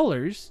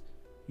 $60,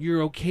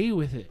 you're okay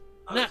with it.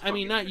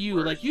 Not you.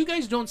 Worse. Like, you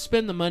guys don't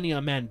spend the money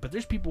on Madden, but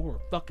there's people who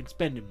are fucking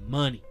spending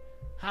money.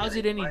 How's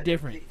it any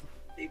different?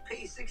 They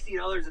pay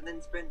 $60 and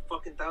then spend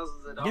fucking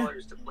thousands of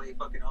dollars to play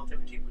fucking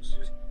Ultimate Team, which is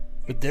just.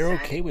 But they're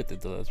okay with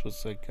it though. That's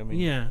what's like. I mean,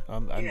 yeah.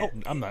 I'm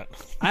not.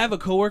 I have a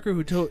coworker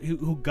who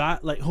who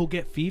he'll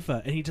get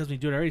FIFA, and he tells me,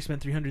 dude, I already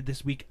spent $300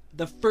 this week.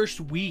 The first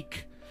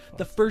week,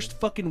 the first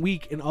fucking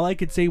week, and all I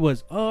could say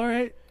was, oh, all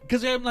right,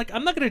 because I'm like,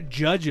 I'm not gonna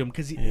judge him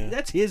because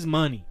that's his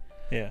money.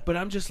 Yeah. But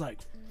I'm just like,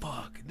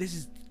 fuck, this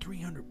is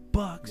 $300.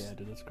 Yeah,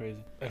 dude, that's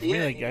crazy. For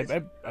me,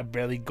 like, I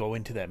barely go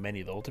into that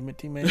menu, the Ultimate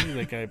Team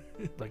menu.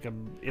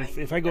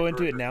 If I go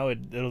into it now,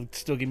 it'll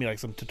still give me like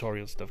some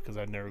tutorial stuff because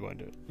I'd never go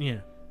into it.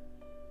 Yeah.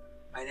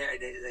 I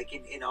like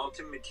in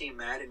Ultimate Team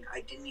Madden,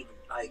 I didn't even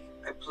I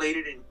played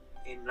it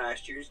in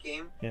last year's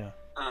game. Yeah.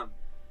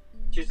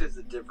 Just as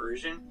a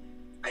diversion,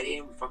 I didn't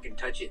even fucking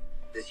touch it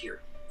this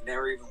year.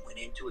 Never even went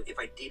into it. If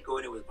I did go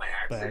into it, it was by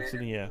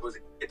accident. Yeah. It was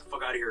like, get the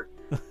fuck out of here,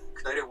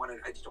 because I didn't want to.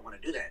 I just don't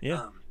want to do that.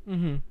 Yeah.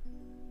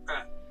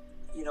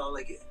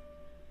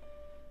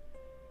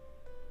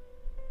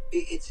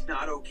 It's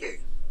not okay.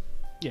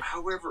 Yeah.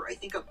 However, I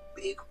think a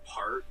big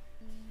part,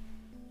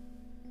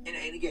 and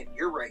again,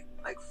 you're right.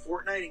 Like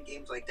Fortnite and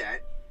games like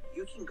that,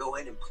 you can go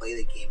in and play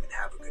the game and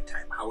have a good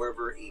time.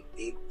 However, a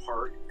big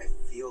part, I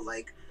feel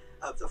like,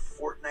 of the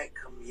Fortnite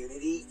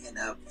community and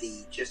of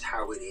the just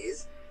how it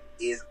is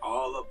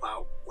all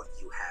about what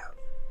you have.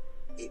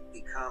 It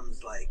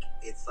becomes like,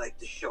 it's like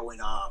the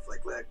showing off.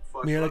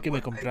 Mira lo que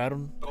me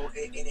compraron.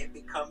 And it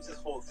becomes this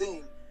whole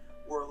thing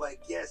where,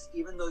 like, yes,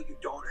 even though you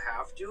don't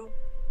have to,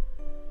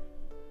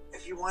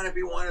 if you want to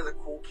be one of the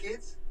cool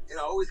kids, it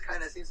always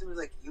kind of seems to me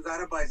like you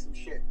gotta buy some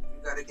shit.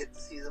 You gotta get the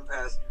season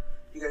pass.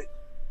 You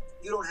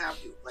don't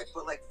have to. But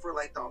for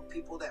the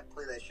people that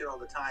play that shit all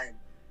the time,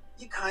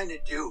 you kind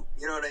of do.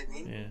 You know what I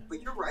mean? Yeah.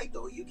 But you're right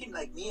though. You can,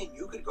 like me and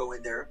you could go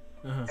in there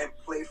and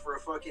play for a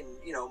fucking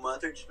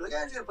month or just be like,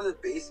 I'm just gonna play the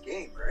base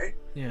game, right?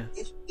 Yeah.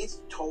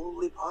 It's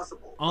totally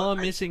possible. All I'm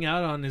missing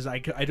out on is I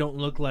don't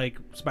look like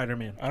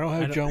Spider-Man. I don't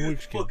have John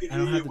Wick's skin. I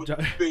don't have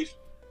the base.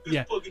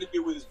 Yeah. Fucking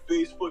idiot with his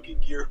base fucking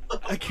gear.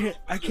 I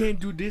can't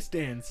do this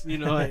dance.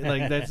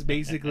 Like that's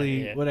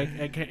basically what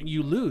I can't.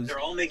 You lose. They're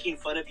all making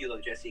fun of you though,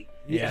 Jesse.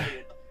 Yeah.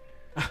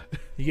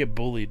 You get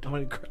bullied. I'm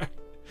gonna cry.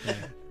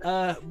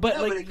 Yeah. But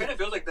it kind of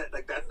feels like that.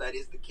 Like that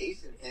is the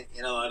case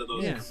in a lot of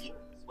those communities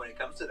as when it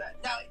comes to that.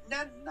 Now,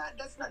 not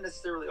that's not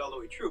necessarily all the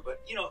way true,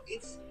 but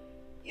it's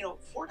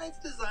Fortnite's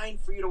designed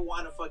for you to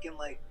want to fucking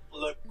like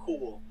look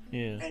cool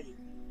Yeah.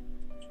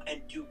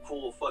 and do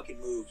cool fucking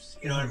moves.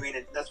 You know what I mean?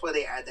 And that's why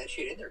they add that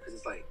shit in there, because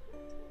it's like,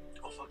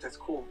 oh fuck, that's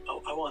cool.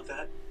 Oh, I want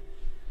that.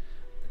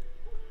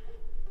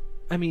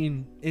 I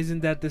mean, isn't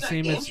that the It's not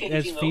same as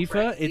game-changing, though, FIFA?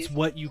 Frank. It's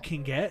what you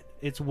can get.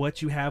 It's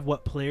what you have.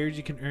 What players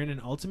you can earn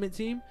in Ultimate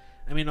Team.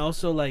 I mean,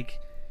 also like,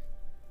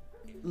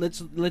 let's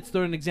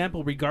throw an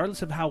example.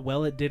 Regardless of how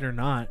well it did or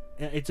not,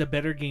 it's a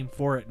better game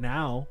for it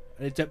now.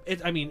 It's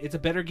a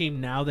better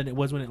game now than it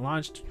was when it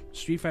launched.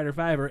 Street Fighter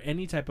V or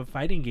any type of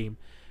fighting game,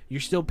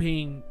 you're still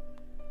paying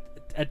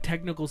a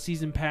technical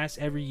season pass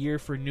every year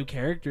for new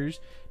characters,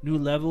 new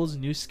levels,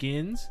 new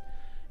skins.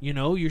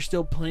 You're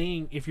still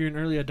playing. If you're an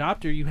early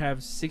adopter, you have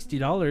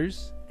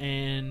 $60,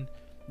 and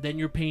then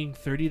you're paying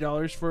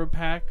 $30 for a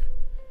pack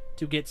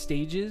to get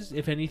stages.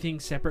 If anything,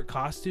 separate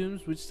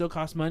costumes, which still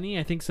cost money.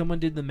 I think someone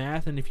did the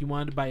math, and if you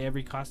wanted to buy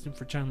every costume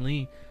for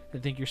Chun-Li, I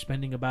think you're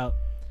spending about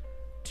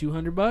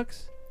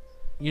 $200.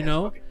 It's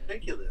fucking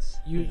ridiculous.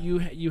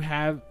 You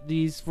have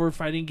these for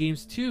fighting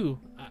games too.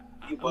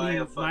 You buy a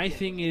my fucking-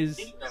 thing is,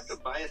 you have to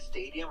buy a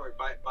stadium or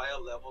buy a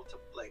level to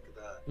like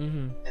the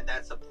mhm. and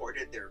that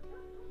supported their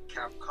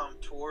Capcom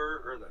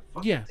tour or the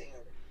fucking Yeah. thing.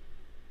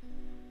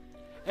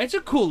 It's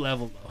a cool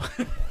level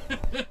though.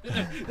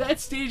 That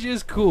stage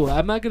is cool.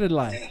 I'm not gonna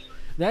lie.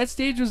 That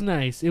stage was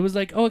nice. It was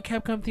like, oh, a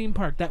Capcom theme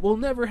park. That will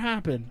never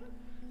happen.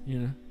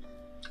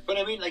 But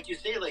I mean, like you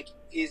say, like,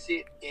 is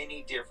it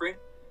any different?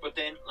 But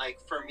then, like,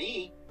 for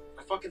me,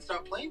 I fucking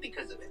stopped playing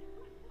because of it.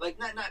 Like,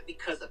 not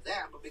because of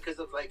that, but because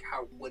of like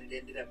how what it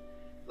ended up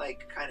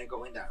like kind of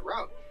going that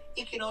route.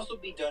 It can also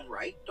be done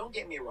right. Don't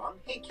get me wrong.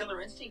 Hey,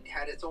 Killer Instinct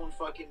had its own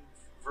fucking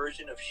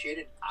version of shit,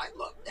 and I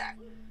loved that.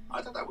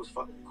 I thought that was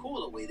fucking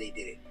cool the way they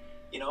did it.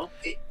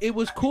 It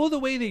was cool the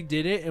way they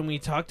did it, and we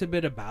talked a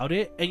bit about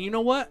it. And you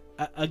know what?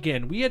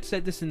 Again, we had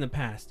said this in the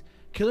past.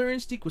 Killer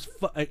Instinct was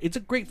it's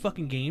a great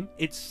fucking game.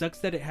 It sucks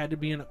that it had to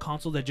be in a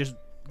console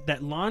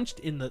that launched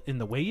in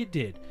the way it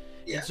did.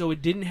 Yeah. And so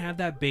it didn't have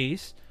that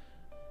base,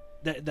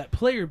 that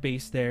player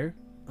base there.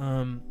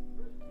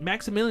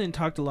 Maximilian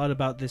talked a lot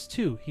about this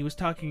too. He was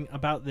talking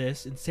about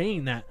this and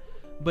saying that,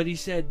 but he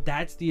said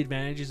that's the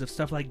advantages of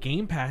stuff like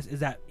Game Pass, is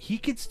that he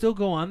could still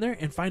go on there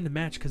and find a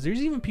match, because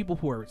there's even people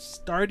who are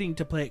starting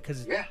to play it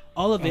because it's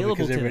all available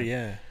because to them. everybody,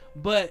 yeah.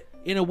 But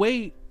in a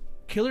way,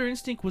 Killer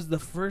Instinct was the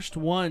first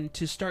one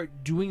to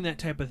start doing that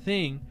type of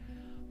thing.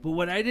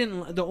 But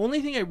the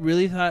only thing I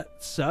really thought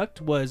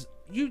sucked was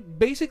you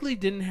basically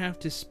didn't have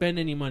to spend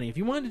any money. If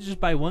you wanted to just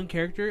buy one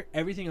character,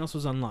 everything else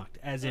was unlocked.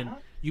 As in,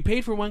 you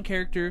paid for one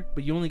character,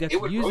 but you only got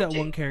to use that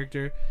one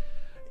character.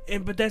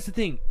 But that's the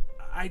thing.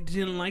 I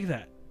didn't like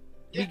that.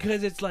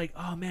 Because it's like,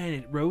 oh man,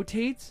 it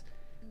rotates.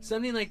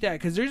 Something like that.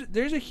 Because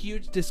there's a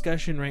huge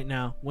discussion right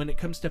now when it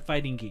comes to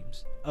fighting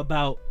games.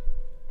 About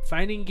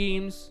fighting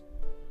games,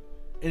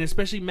 and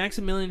especially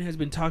Maximilian has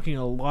been talking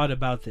a lot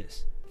about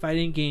this.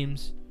 Fighting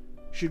games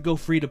should go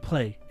free to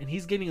play. And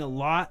he's getting a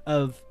lot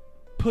of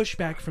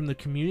pushback from the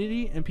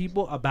community and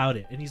people about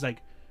it. And he's like,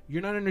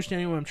 you're not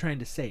understanding what I'm trying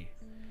to say.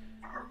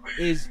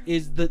 Is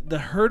the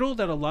hurdle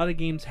that a lot of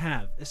games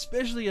have,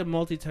 especially a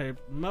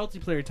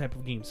multiplayer type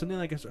of game, something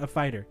like a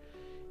fighter,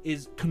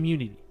 is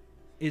community.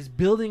 Is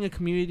building a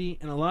community.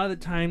 And a lot of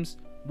the times,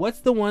 what's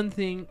the one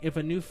thing if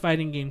a new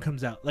fighting game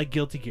comes out, like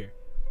Guilty Gear?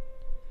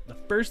 The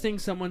first thing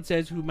someone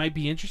says who might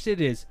be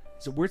interested is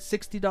it worth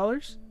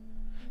 $60?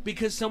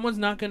 Because someone's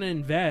not going to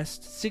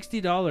invest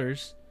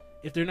 $60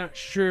 if they're not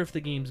sure if the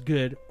game's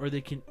good or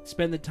they can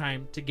spend the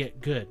time to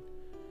get good.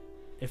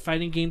 If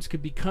fighting games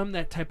could become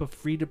that type of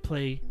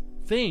free-to-play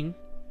thing,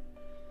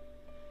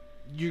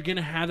 you're going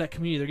to have that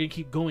community. They're going to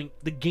keep going.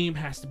 The game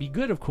has to be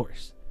good, of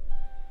course.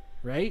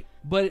 Right?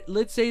 But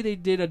let's say they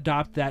did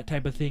adopt that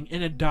type of thing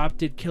and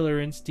adopted Killer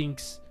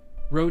Instinct's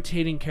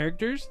rotating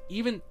characters.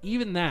 Even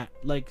that,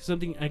 like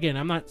something, again,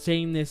 I'm not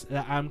saying this,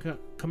 I'm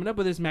coming up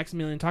with this,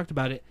 Maximilian talked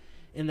about it.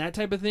 And that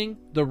type of thing,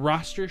 the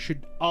roster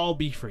should all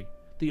be free.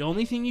 The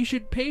only thing you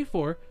should pay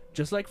for,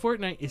 just like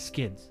Fortnite, is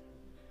skins.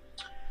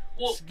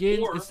 Well,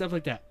 Skins and stuff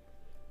like that.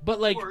 But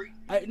like,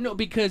 no,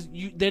 because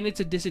then it's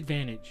a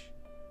disadvantage.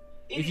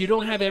 If you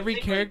don't have every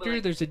character,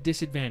 there's a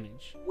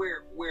disadvantage.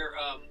 Where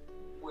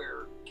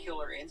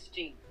Killer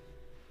Instinct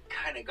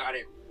kind of got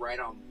it right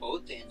on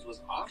both ends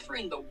was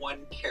offering the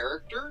one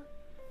character,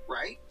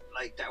 right?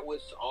 Like that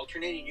was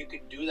alternating. You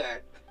could do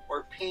that,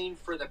 or paying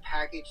for the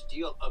package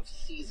deal of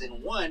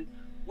season 1,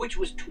 which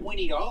was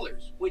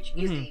 $20, which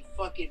is a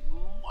fucking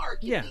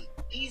markedly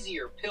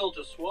easier pill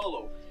to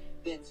swallow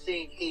than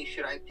saying, hey,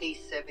 should I pay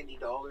 $70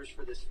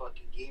 for this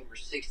fucking game or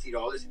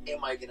 $60?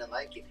 Am I gonna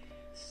like it?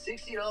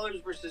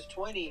 $60 versus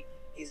 $20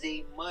 is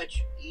a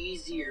much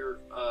easier,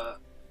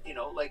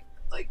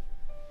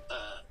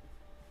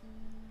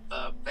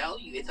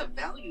 value. It's a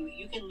value.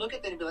 You can look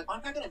at that and be like, oh,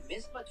 I'm not gonna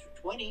miss much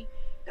for $20,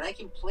 and I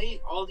can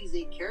play all these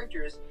 8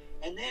 characters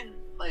And then,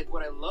 like,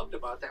 what I loved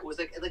about that was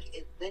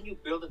then you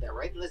build in that,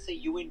 right? And let's say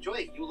you enjoy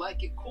it, you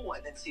like it, cool.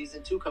 And then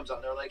season 2 comes out,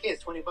 and they're like, hey,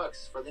 it's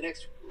 $20 for the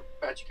next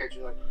batch of characters.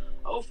 You're like,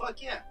 oh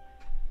fuck yeah.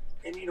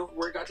 And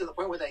where it got to the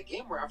point with that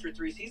game where after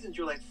 3 seasons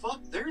you're like,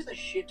 fuck, there's a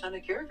shit ton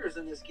of characters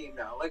in this game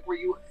now. Like when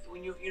you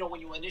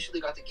initially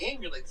got the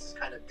game, you're like, this is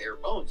kind of bare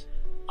bones,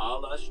 a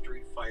la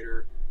Street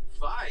Fighter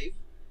 5,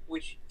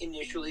 which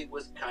initially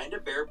was kind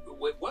of bare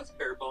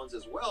bones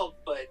as well,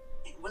 but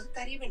it wasn't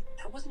that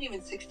wasn't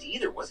even 60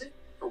 either, was it?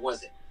 Or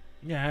was it?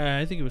 Yeah,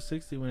 I think it was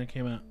 60 when it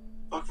came out.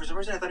 Fuck, for some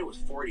reason I thought it was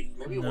 40.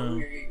 Maybe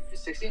No.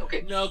 60?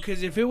 Okay. No,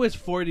 because if it was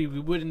 40, we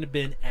wouldn't have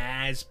been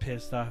as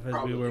pissed off as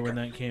Probably, we were when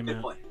okay. that came Good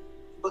out. point.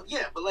 But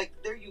yeah, like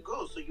there you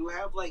go. So you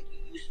have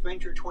you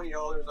spend your $20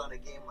 on a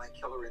game like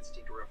Killer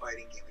Instinct or a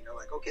fighting game, and you're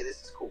like, okay,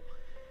 this is cool,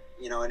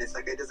 and it's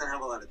like it doesn't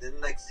have a lot of. Then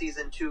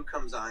season 2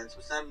 comes on, so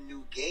it's not a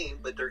new game,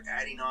 but they're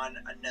adding on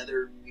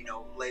another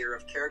layer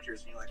of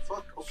characters, and you're like,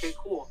 fuck, okay,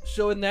 cool.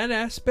 So in that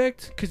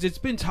aspect, because it's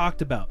been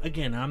talked about,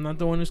 again, I'm not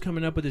the one who's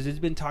coming up with this, it's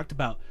been talked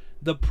about.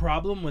 The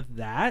problem with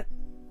that,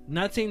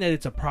 not saying that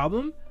it's a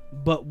problem,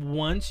 but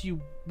once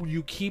you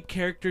keep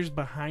characters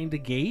behind the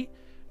gate,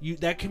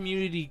 that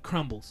community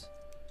crumbles.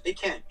 They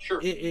can,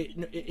 sure.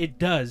 It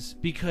does,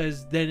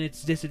 because then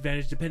it's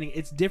disadvantaged depending.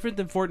 It's different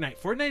than Fortnite.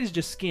 Fortnite is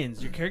just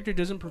skins. Your character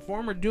doesn't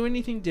perform or do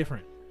anything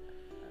different.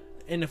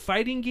 In a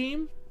fighting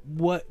game,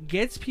 what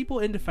gets people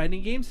into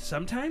fighting games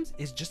sometimes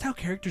is just how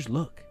characters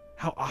look,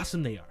 how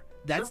awesome they are.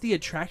 That's the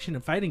attraction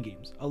of fighting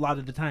games a lot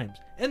of the times.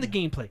 And the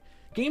gameplay.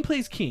 Gameplay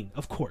is king,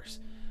 of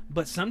course.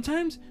 But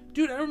sometimes,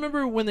 dude, I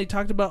remember when they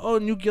talked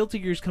about, new Guilty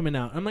Gear's coming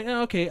out. I'm like,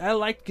 oh, okay, I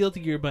liked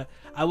Guilty Gear, but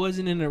I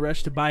wasn't in a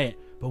rush to buy it.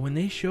 But when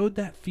they showed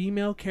that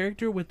female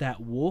character with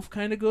that wolf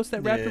kind of ghost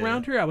that wrapped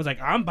around her, I was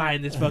like, I'm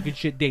buying this fucking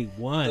shit day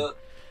one.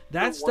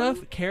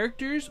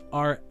 Characters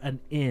are an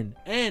in.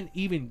 And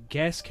even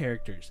guest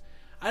characters.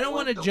 I don't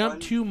want to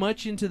jump too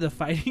much into the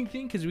fighting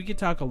thing, because we could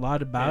talk a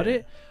lot about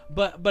it.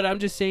 But I'm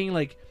just saying,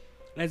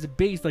 as a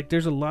base,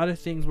 there's a lot of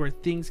things where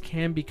things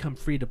can become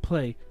free to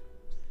play.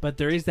 But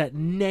there is that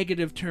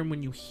negative term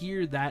when you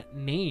hear that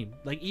name.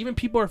 Even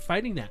people are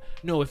fighting that.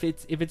 No, if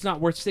it's not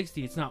worth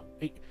 60, it's not.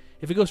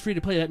 If it goes free to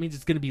play, that means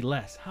it's going to be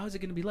less. How is it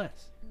going to be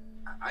less?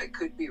 I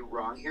could be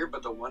wrong here,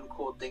 but the one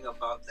cool thing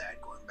about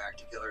that, going back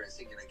to Killer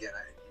Instinct, and again,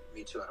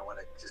 me too, I don't want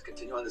to just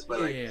continue on this,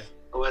 but it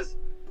was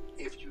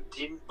if you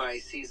didn't buy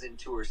season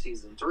 2 or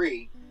season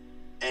 3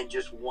 and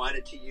just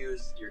wanted to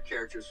use your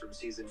characters from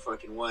season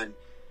fucking 1,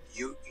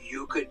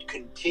 you could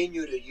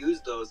continue to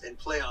use those and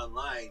play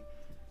online.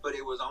 But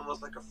it was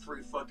almost like a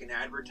free fucking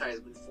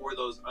advertisement for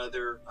those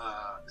other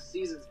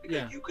seasons,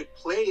 because you could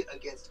play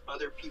against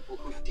other people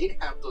who did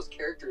have those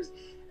characters,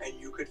 and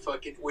you could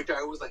which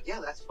I was like, yeah,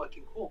 that's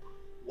fucking cool.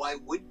 Why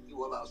wouldn't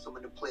you allow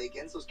someone to play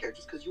against those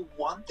characters? Because you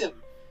want them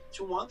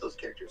to want those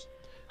characters.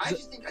 I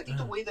think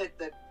the way that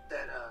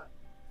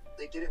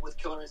they did it with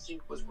Killer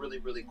Instinct was really,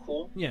 really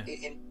cool. Yeah.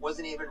 It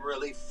wasn't even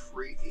really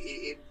free.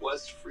 It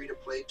was free to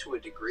play to a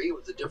degree. It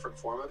was a different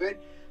form of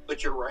it.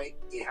 But you're right.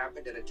 It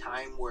happened at a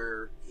time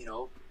where,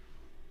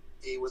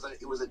 it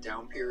was a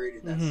down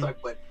period, and that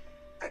sucked. But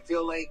I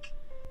feel like,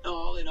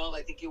 all in all,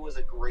 I think it was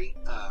a great,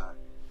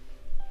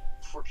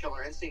 for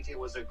Killer Instinct, it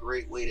was a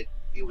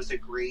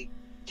great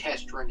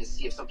test run to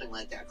see if something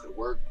like that could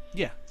work.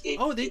 Yeah. They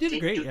did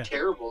great. Yeah.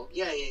 Terrible.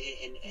 Yeah.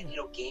 And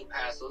Game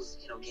Pass,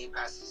 Game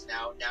Passes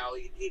now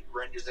it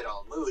renders it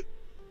all moot.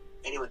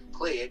 Anyone can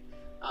play it.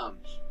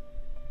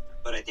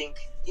 But I think,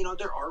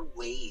 there are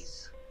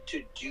ways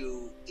to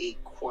do a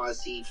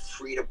quasi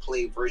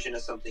free-to-play version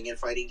of something in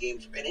fighting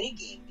games, in any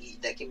game,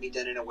 that can be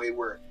done in a way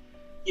where,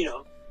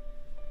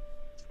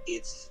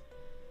 it's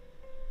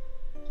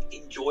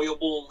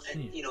enjoyable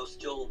and,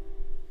 still,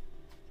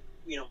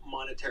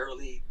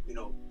 monetarily,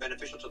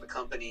 beneficial to the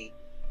company.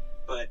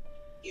 But,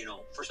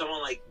 for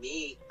someone like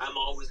me, I'm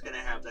always going to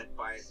have that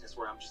biasness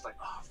where I'm just like,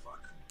 oh,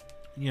 fuck.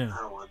 Yeah.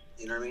 I don't want,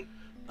 you know what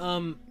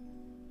I mean?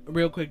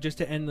 Real quick, just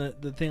to end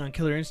the thing on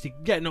Killer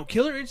Instinct. Yeah, no,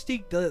 Killer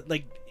Instinct,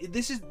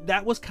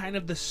 that was kind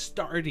of the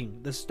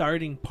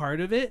starting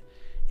part of it,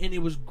 and it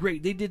was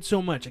great. They did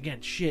so much. Again,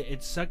 shit,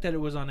 it sucked that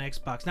it was on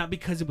Xbox, not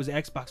because it was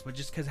Xbox, but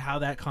just because how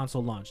that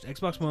console launched.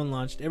 Xbox One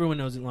launched. Everyone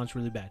knows it launched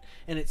really bad,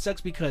 and it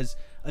sucks because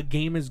a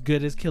game as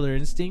good as Killer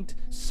Instinct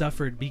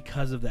suffered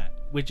because of that,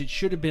 which it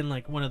should have been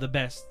one of the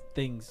best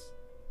things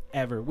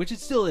ever, which it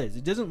still is.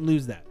 It doesn't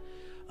lose that.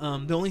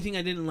 The only thing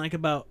I didn't like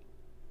about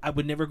I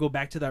would never go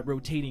back to that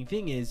rotating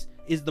thing is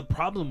the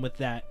problem with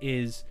that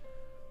is,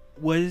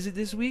 what is it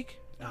this week?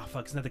 Oh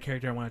fuck, it's not the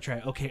character I want to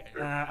try. Okay,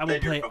 I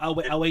won't play.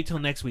 I'll wait till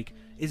next week.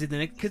 Is it the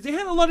next? Because they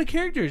had a lot of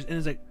characters, and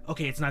it's like,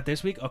 okay, it's not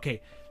this week.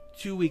 Okay,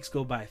 2 weeks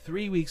go by,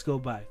 3 weeks go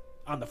by.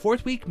 On the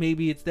 4th week,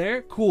 maybe it's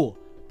there. Cool,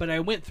 but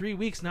I went 3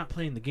 weeks not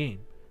playing the game.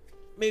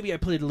 Maybe I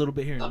played a little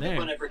bit here and there,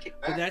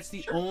 but that's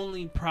the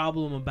only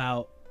problem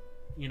about,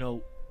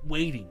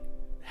 waiting,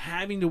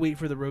 having to wait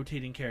for the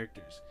rotating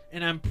characters.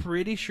 And I'm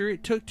pretty sure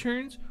it took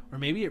turns, or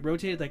maybe it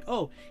rotated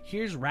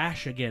here's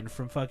Rash again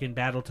from fucking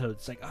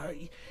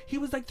Battletoads. He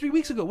was 3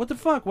 weeks ago. What the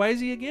fuck? Why is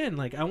he again?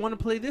 I want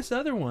to play this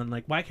other one.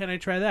 Why can't I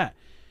try that?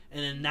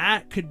 and then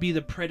that could be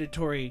the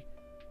predatory.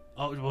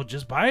 Oh, well,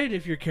 just buy it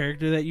if your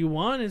character that you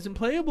want isn't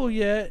playable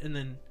yet. And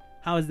then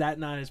how is that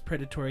not as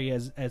predatory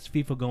as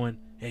FIFA going,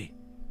 hey,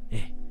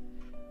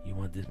 you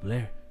want this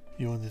Blair?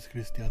 You want this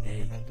Cristiano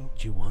Hey, Ronaldo?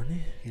 do you want it?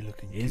 He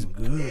looking It's cute.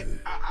 good.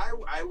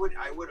 I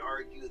would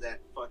argue that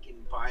fucking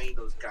buying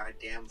those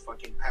goddamn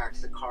fucking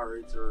packs of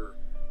cards or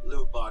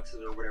loot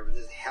boxes or whatever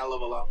is a hell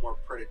of a lot more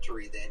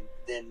predatory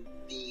than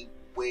the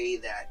way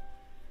that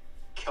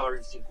Killer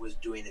Instinct was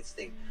doing its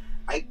thing.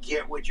 I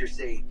get what you're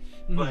saying,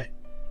 Mhm. but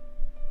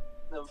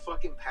the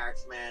fucking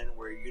packs, man,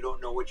 where you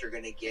don't know what you're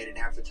gonna get, and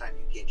half the time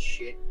you get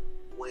shit,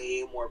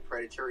 way more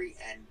predatory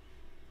and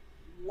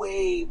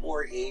way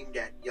more aimed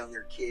at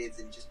younger kids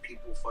and just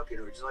people fucking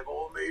who are just like,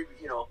 oh, maybe,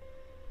 you know.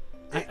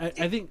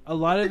 I think a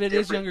lot of it's it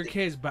is different younger thing.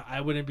 kids, but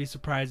I wouldn't be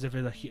surprised if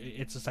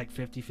it's just like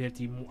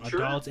 50-50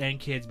 Sure. adults and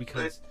kids, But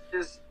because it's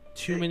just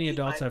too many in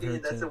my adults I've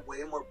opinion, heard that's to. a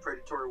way more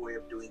predatory way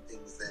of doing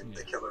things than the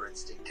Yeah. Killer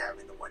Instinct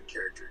having the one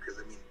character.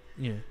 Because I mean,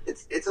 Yeah.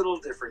 it's a little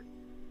different.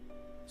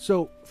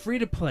 So, free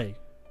to play.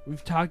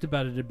 We've talked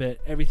about it a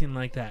bit, everything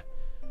like that.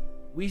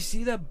 We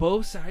see that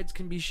both sides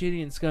can be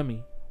shitty and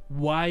scummy.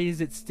 Why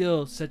is it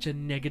still such a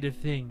negative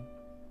thing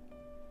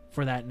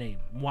for that name?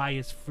 Why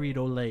is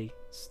Frito-Lay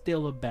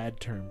still a bad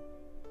term?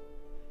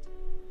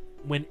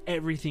 When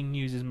everything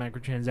uses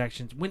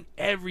microtransactions, when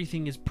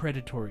everything is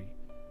predatory.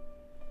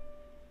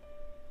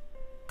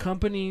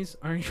 Companies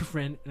aren't your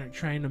friend and are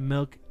trying to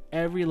milk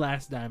every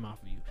last dime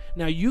off of you.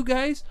 Now you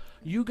guys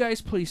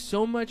play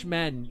so much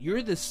Madden.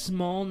 You're the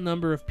small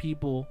number of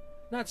people,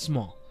 not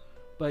small,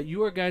 but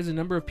you are guys a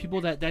number of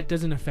people that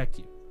doesn't affect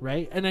you,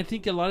 right? And I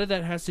think a lot of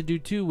that has to do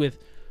too with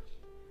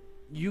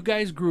you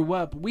guys grew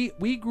up. We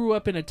grew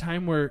up in a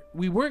time where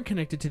we weren't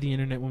connected to the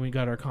internet when we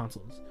got our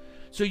consoles.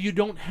 So you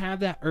don't have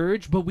that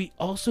urge, but we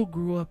also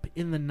grew up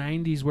in the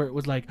 90s where it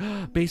was like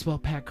baseball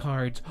pack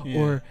cards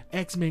or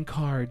X-Men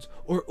cards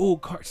or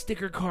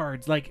sticker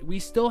cards. Like we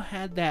still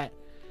had that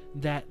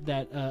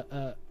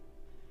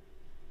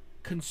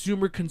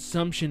consumer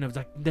consumption of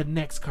like the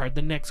next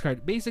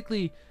card.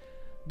 Basically,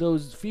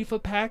 those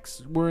FIFA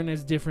packs weren't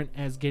as different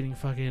as getting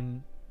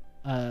fucking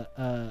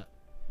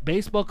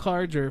baseball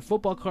cards or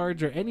football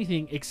cards or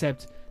anything,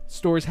 except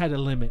stores had a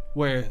limit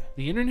where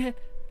the internet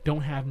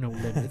don't have no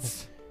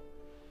limits.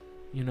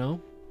 You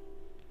know,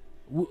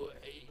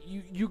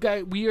 you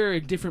guys, we are a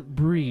different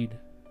breed,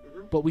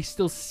 but we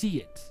still see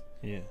it.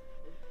 Yeah.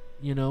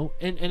 You know,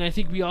 and I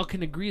think we all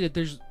can agree that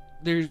there's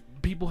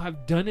people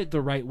have done it the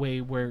right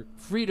way where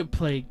free to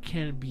play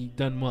can be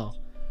done well,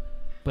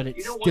 but it's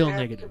You know still what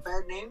has negative. a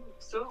bad name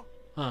still?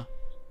 Huh?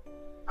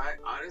 I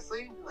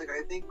honestly,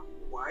 I think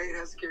why it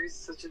has carries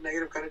such a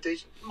negative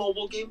connotation.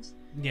 Mobile games.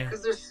 Yeah.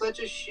 Because there's such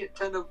a shit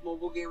ton of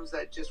mobile games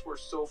that just were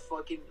so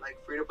fucking, like,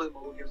 free-to-play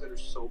mobile games that are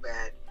so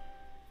bad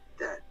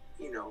that,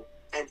 you know,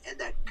 and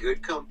that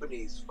good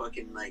companies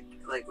fucking, like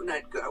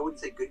not good, I wouldn't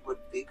say good,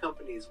 but big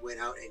companies went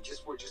out and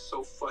were just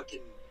so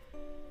fucking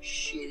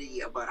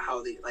shitty about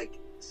how they, like,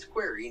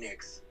 Square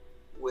Enix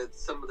with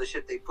some of the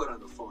shit they put on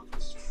the phones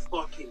was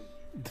fucking...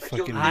 Like, you'll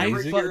Fucking never,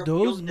 music.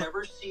 you'll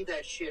never see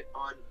that shit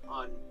on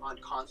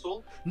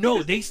console. No,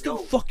 because they still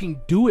know.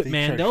 fucking do it, They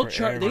man. charge They'll for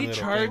charge. every They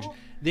little charge. thing.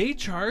 They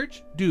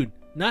charge, dude.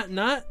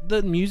 Not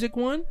the music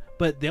one,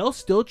 but they'll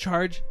still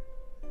charge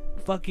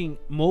fucking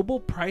mobile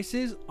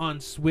prices on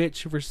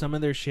Switch for some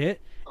of their shit,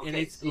 and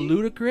Okay, it's see?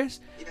 ludicrous.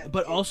 Yeah,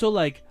 But also,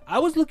 like, I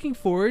was looking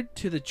forward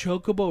to the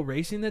Chocobo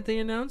Racing that they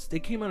announced. They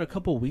came out a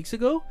couple weeks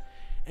ago,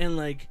 and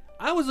like,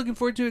 I was looking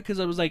forward to it because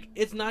I was like,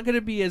 it's not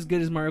gonna be as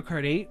good as Mario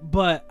Kart 8,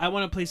 but I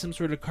want to play some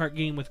sort of kart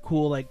game with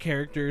cool like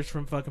characters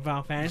from fucking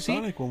Final The Fantasy.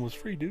 Sonic one was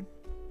free, dude.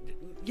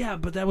 Yeah,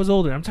 but that was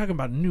older. I'm talking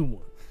about a new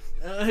one.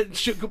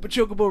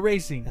 Chocobo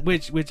Racing,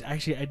 which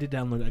actually I did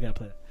download. I gotta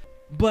play it.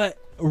 But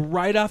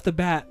right off the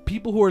bat,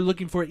 people who are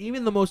looking for it,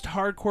 even the most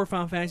hardcore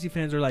Final Fantasy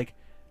fans, are like,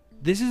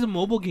 "This is a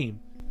mobile game."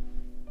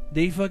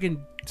 They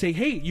fucking say,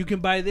 "Hey, you can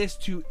buy this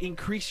to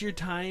increase your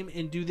time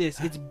and do this."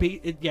 It's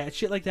it's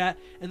shit like that,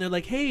 and they're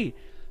like, "Hey,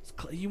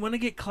 you want to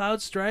get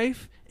Cloud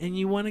Strife and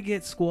you want to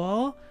get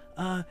Squall?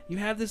 You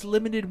have this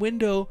limited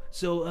window,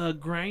 so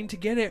grind to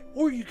get it,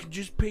 or you can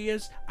just pay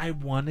us." I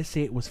want to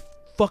say it was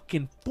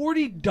fucking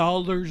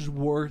 $40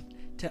 worth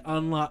to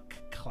unlock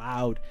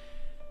Cloud.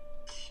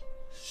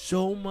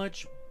 So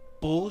much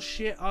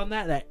bullshit on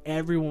that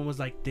everyone was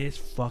like, "This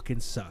fucking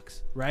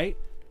sucks," right?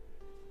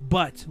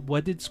 But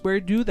what did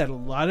Square do that a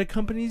lot of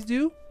companies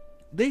do?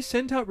 They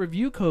sent out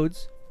review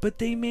codes, but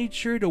they made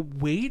sure to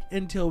wait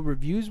until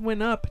reviews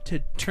went up to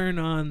turn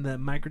on the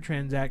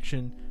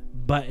microtransaction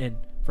button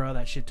for all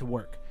that shit to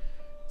work.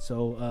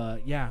 So,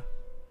 yeah.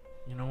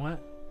 You know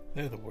what?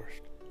 They're the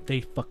worst.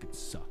 They fucking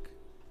suck.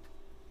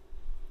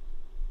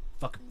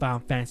 Fucking Final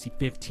Fantasy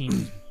 15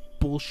 is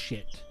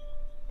bullshit.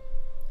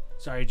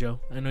 Sorry, Joe.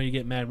 I know you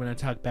get mad when I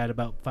talk bad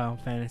about Final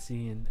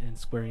Fantasy and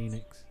Square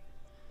Enix.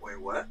 Wait,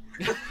 what?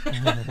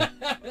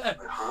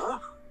 Huh?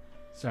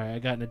 Sorry, I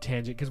got in a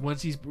tangent because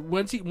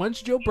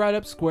once Joe brought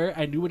up Square,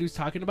 I knew what he was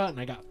talking about, and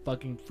I got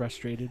fucking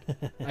frustrated.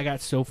 I got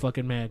so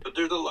fucking mad. But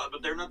there's a lot.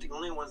 But they're not the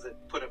only ones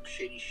that put up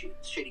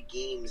shitty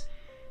games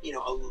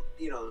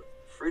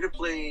free to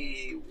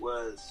play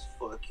was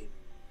fucking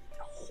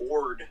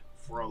horde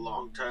for a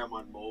long time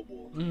on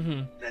mobile. Mm-hmm.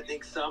 And I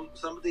think some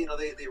of the,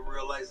 they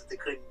realized that they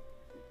couldn't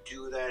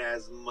do that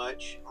as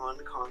much on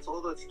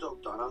console. That's still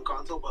done on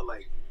console, but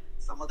like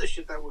some of the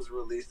shit that was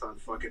released on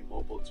fucking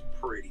mobile is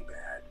pretty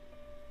bad.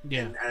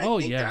 Yeah. And I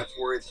think that's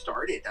where it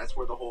started. That's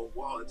where the whole,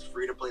 well, it's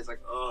free to play. It's like,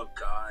 oh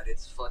god,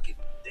 it's fucking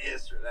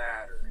this or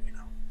that, or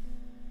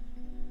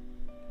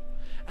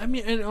I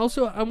mean, and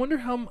also I wonder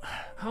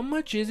how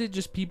much is it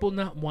just people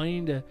not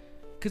wanting to.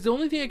 Because the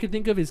only thing I could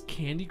think of is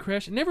Candy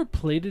Crush. I never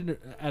played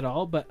it at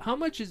all, but how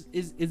much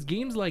is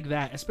games like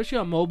that, especially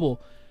on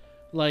mobile,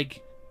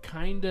 like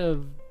kind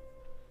of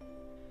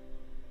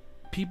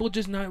people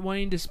just not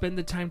wanting to spend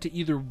the time to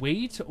either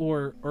wait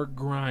or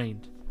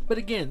grind. But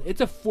again, it's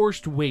a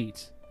forced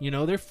wait.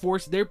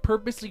 They're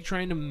purposely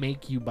trying to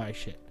make you buy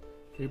shit.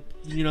 But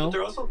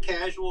they're also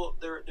casual.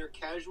 They're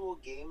casual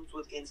games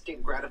with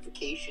instant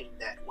gratification.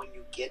 That when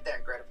you get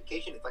that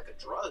gratification, it's like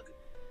a drug.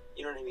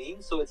 You know what I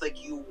mean? So it's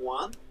like you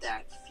want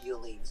that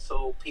feeling.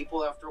 So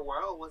people, after a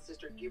while, once they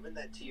start giving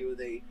that to you,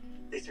 they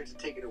start to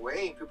take it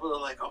away. And people are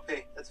like,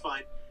 okay, that's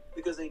fine,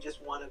 because they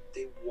just want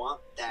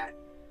that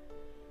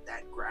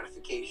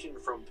gratification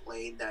from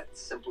playing that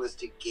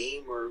simplistic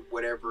game or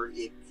whatever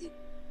it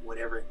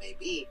may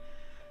be.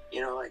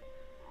 Like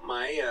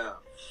my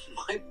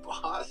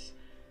boss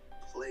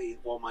plays.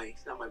 Well,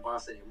 he's not my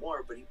boss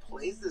anymore, but he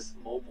plays this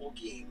mobile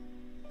game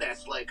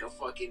that's like a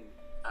fucking.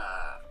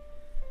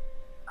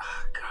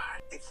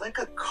 God, it's like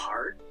a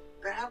card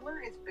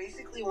battler. It's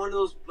basically one of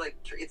those, like,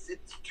 it's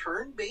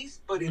turn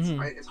based, but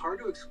it's hard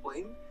to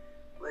explain.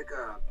 Like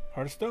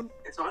Hearthstone.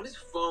 It's on his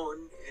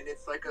phone, and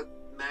it's like a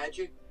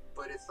Magic,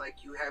 but it's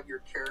like you have your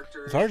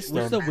characters. It's Hearthstone.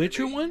 What's the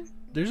Witcher one?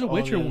 There's a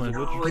Witcher one.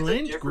 No, it's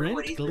a different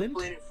one. He's been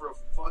playing it for a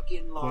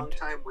fucking long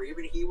time. Where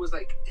even he was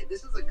like, and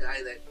this is a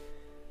guy that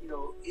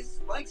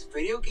likes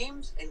video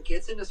games and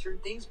gets into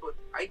certain things, but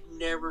I'd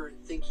never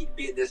think he'd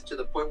be in this, to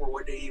the point where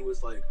one day he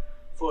was like,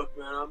 fuck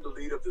man, I'm the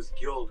lead of this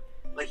guild.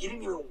 Like, he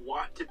didn't even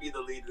want to be the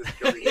lead of this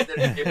guild. He ended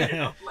up giving it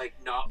up like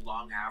not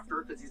long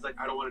after, because he's like,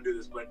 I don't want to do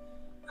this, but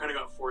kind of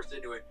got forced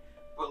into it.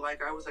 But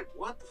like, I was like,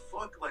 what the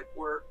fuck? Like,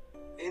 where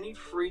any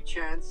free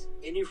chance,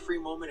 any free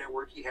moment at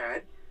work he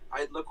had,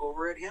 I'd look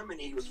over at him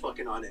and he was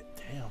fucking on it.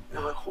 Damn. And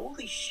I'm like,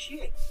 holy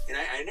shit. And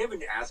I never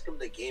even asked him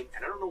the game,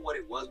 and I don't know what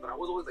it was, but I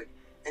was always like,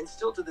 and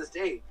still to this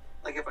day,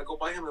 like, if I go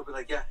by him, I'll be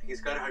like, yeah,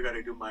 I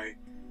gotta do my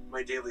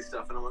daily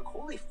stuff. And I'm like,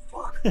 holy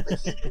fuck. Like,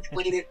 he's been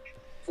playing it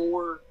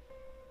for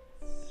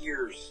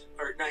years,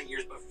 or not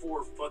years, but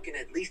for fucking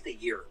at least a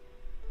year.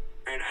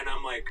 And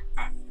I'm like,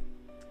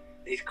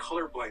 he's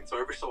colorblind, so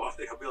every so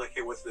often he'll be like,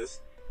 hey, what's this?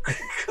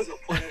 Because he'll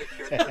point at a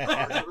character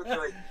card, and he'll be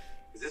like,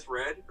 is this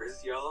red or is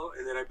this yellow?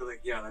 And then I'd be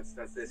like, yeah, that's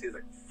this. He's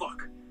like,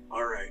 fuck,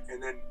 all right.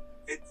 And then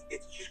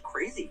it's just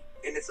crazy.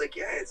 And it's like,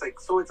 yeah, it's like,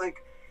 so it's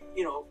like,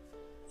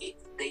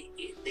 they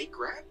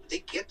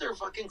get their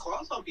fucking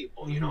claws on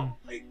people,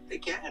 like they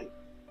can.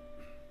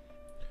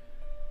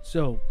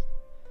 So,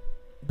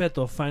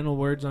 Beto, final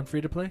words on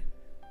free to play?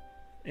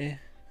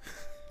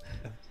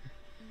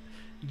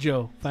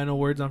 Joe, final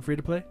words on free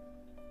to play?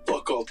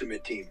 Fuck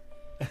Ultimate Team.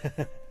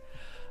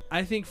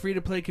 I think free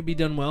to play could be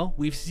done well.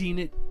 We've seen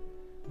it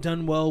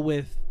done well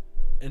with,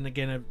 and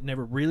again, I've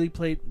never really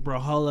played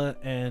Brawlhalla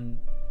and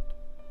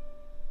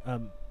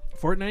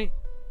Fortnite,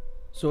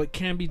 so it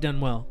can be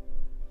done well.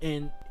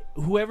 And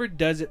whoever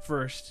does it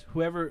first,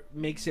 whoever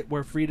makes it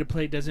where free to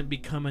play doesn't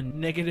become a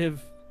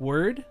negative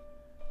word,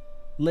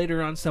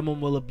 later on someone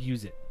will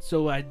abuse it.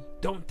 So I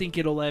don't think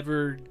it'll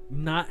ever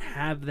not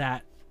have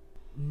that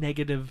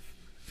negative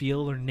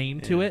feel or name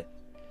to it.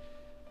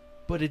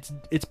 But it's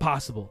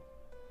possible.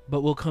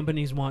 But will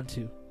companies want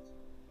to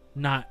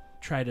not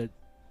try to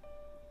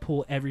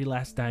pull every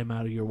last dime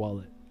out of your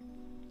wallet?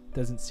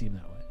 Doesn't seem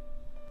that way.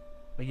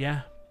 But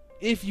yeah,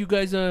 if you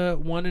guys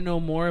want to know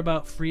more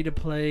about free to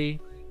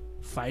play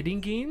fighting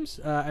games,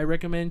 I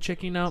recommend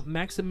checking out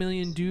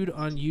Maximilian Dude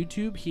on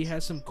YouTube. He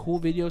has some cool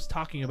videos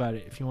talking about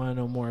it if you want to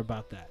know more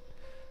about that.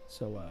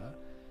 So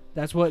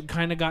that's what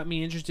kind of got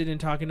me interested in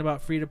talking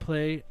about free to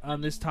play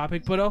on this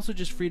topic, but also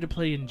just free to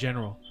play in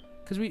general.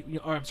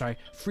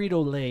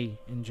 Frito-Lay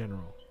in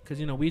general. Because,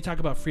 we talk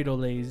about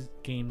Frito-Lay's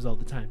games all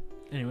the time.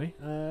 Anyway,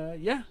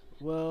 yeah.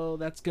 Well,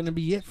 that's going to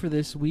be it for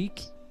this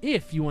week.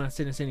 If you want to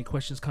send us any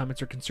questions,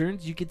 comments, or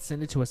concerns, you can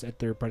send it to us at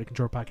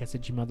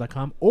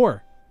thirdpartycontrollerpodcast@gmail.com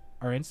or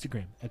our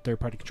Instagram at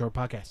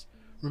thirdpartycontrollerpodcast.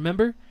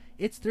 Remember,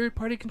 it's Third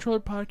Party Controller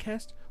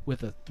Podcast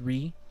with a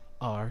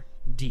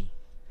 3RD.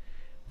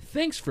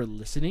 Thanks for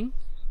listening.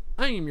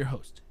 I am your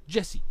host,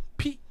 Jesse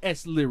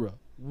P.S. Lira,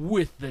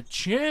 with the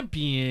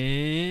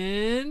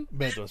champion,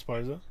 Beto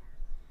Esparza.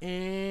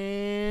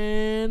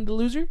 And the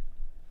loser?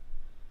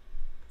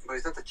 But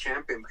he's not the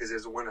champion because he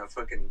hasn't won a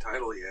fucking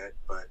title yet,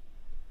 but,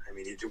 I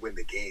mean, he did win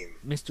the game.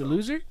 Mr.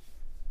 Loser?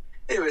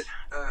 Anyways,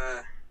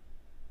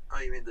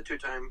 you mean the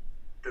two-time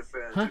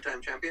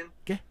champion?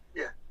 Yeah.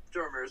 Yeah,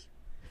 Joe Ramirez.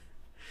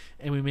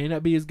 And we may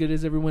not be as good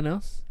as everyone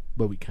else,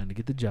 but we kind of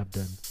get the job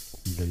done.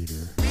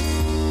 Later.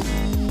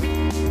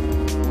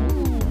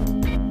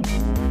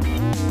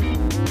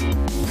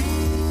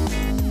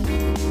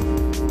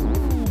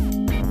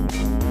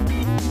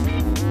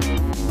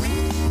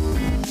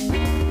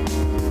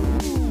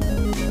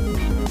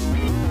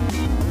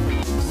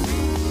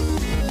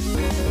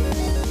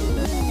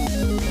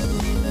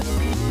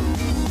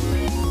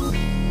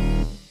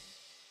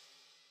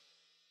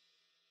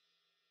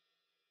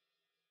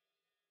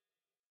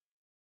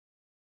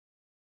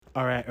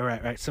 All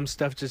right. Some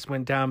stuff just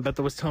went down.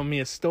 Bethel was telling me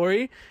a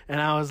story,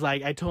 and I was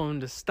like, I told him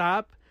to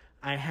stop.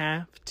 I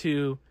have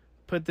to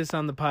put this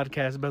on the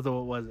podcast.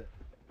 Bethel, what was it?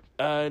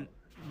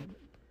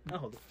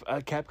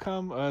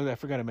 Capcom. I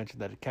forgot to mention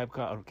that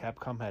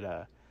Capcom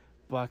had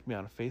blocked me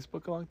on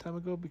Facebook a long time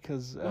ago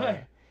because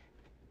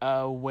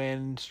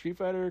when Street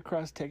Fighter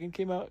Cross Tekken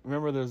came out,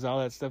 remember there was all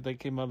that stuff that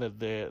came out that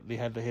they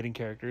had the hidden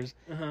characters.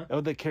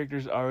 Oh, the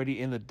characters already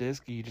in the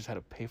disc. You just had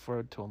to pay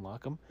for it to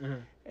unlock them.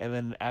 And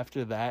then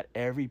after that,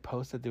 every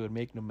post that they would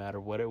make, no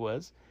matter what it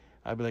was,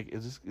 I'd be like,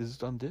 "Is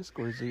this on disc,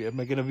 or am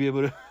I gonna be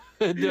able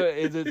to do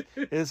it?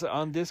 Is it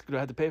on disc? Do I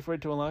have to pay for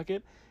it to unlock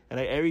it?" And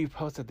every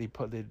post that they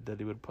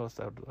would post,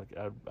 I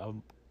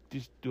would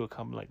just do a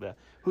comment like that.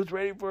 Who's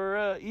ready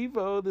for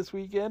Evo this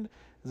weekend?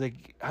 It's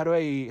like, how do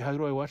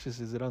I watch this?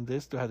 Is it on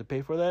disc? Do I have to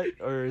pay for that,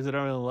 or is it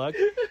on unlock?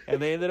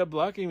 And they ended up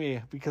blocking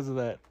me because of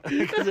that.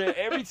 Because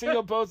every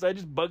single post, I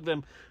just bugged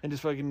them and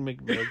just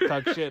fucking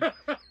talk shit,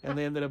 and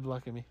they ended up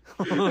blocking me.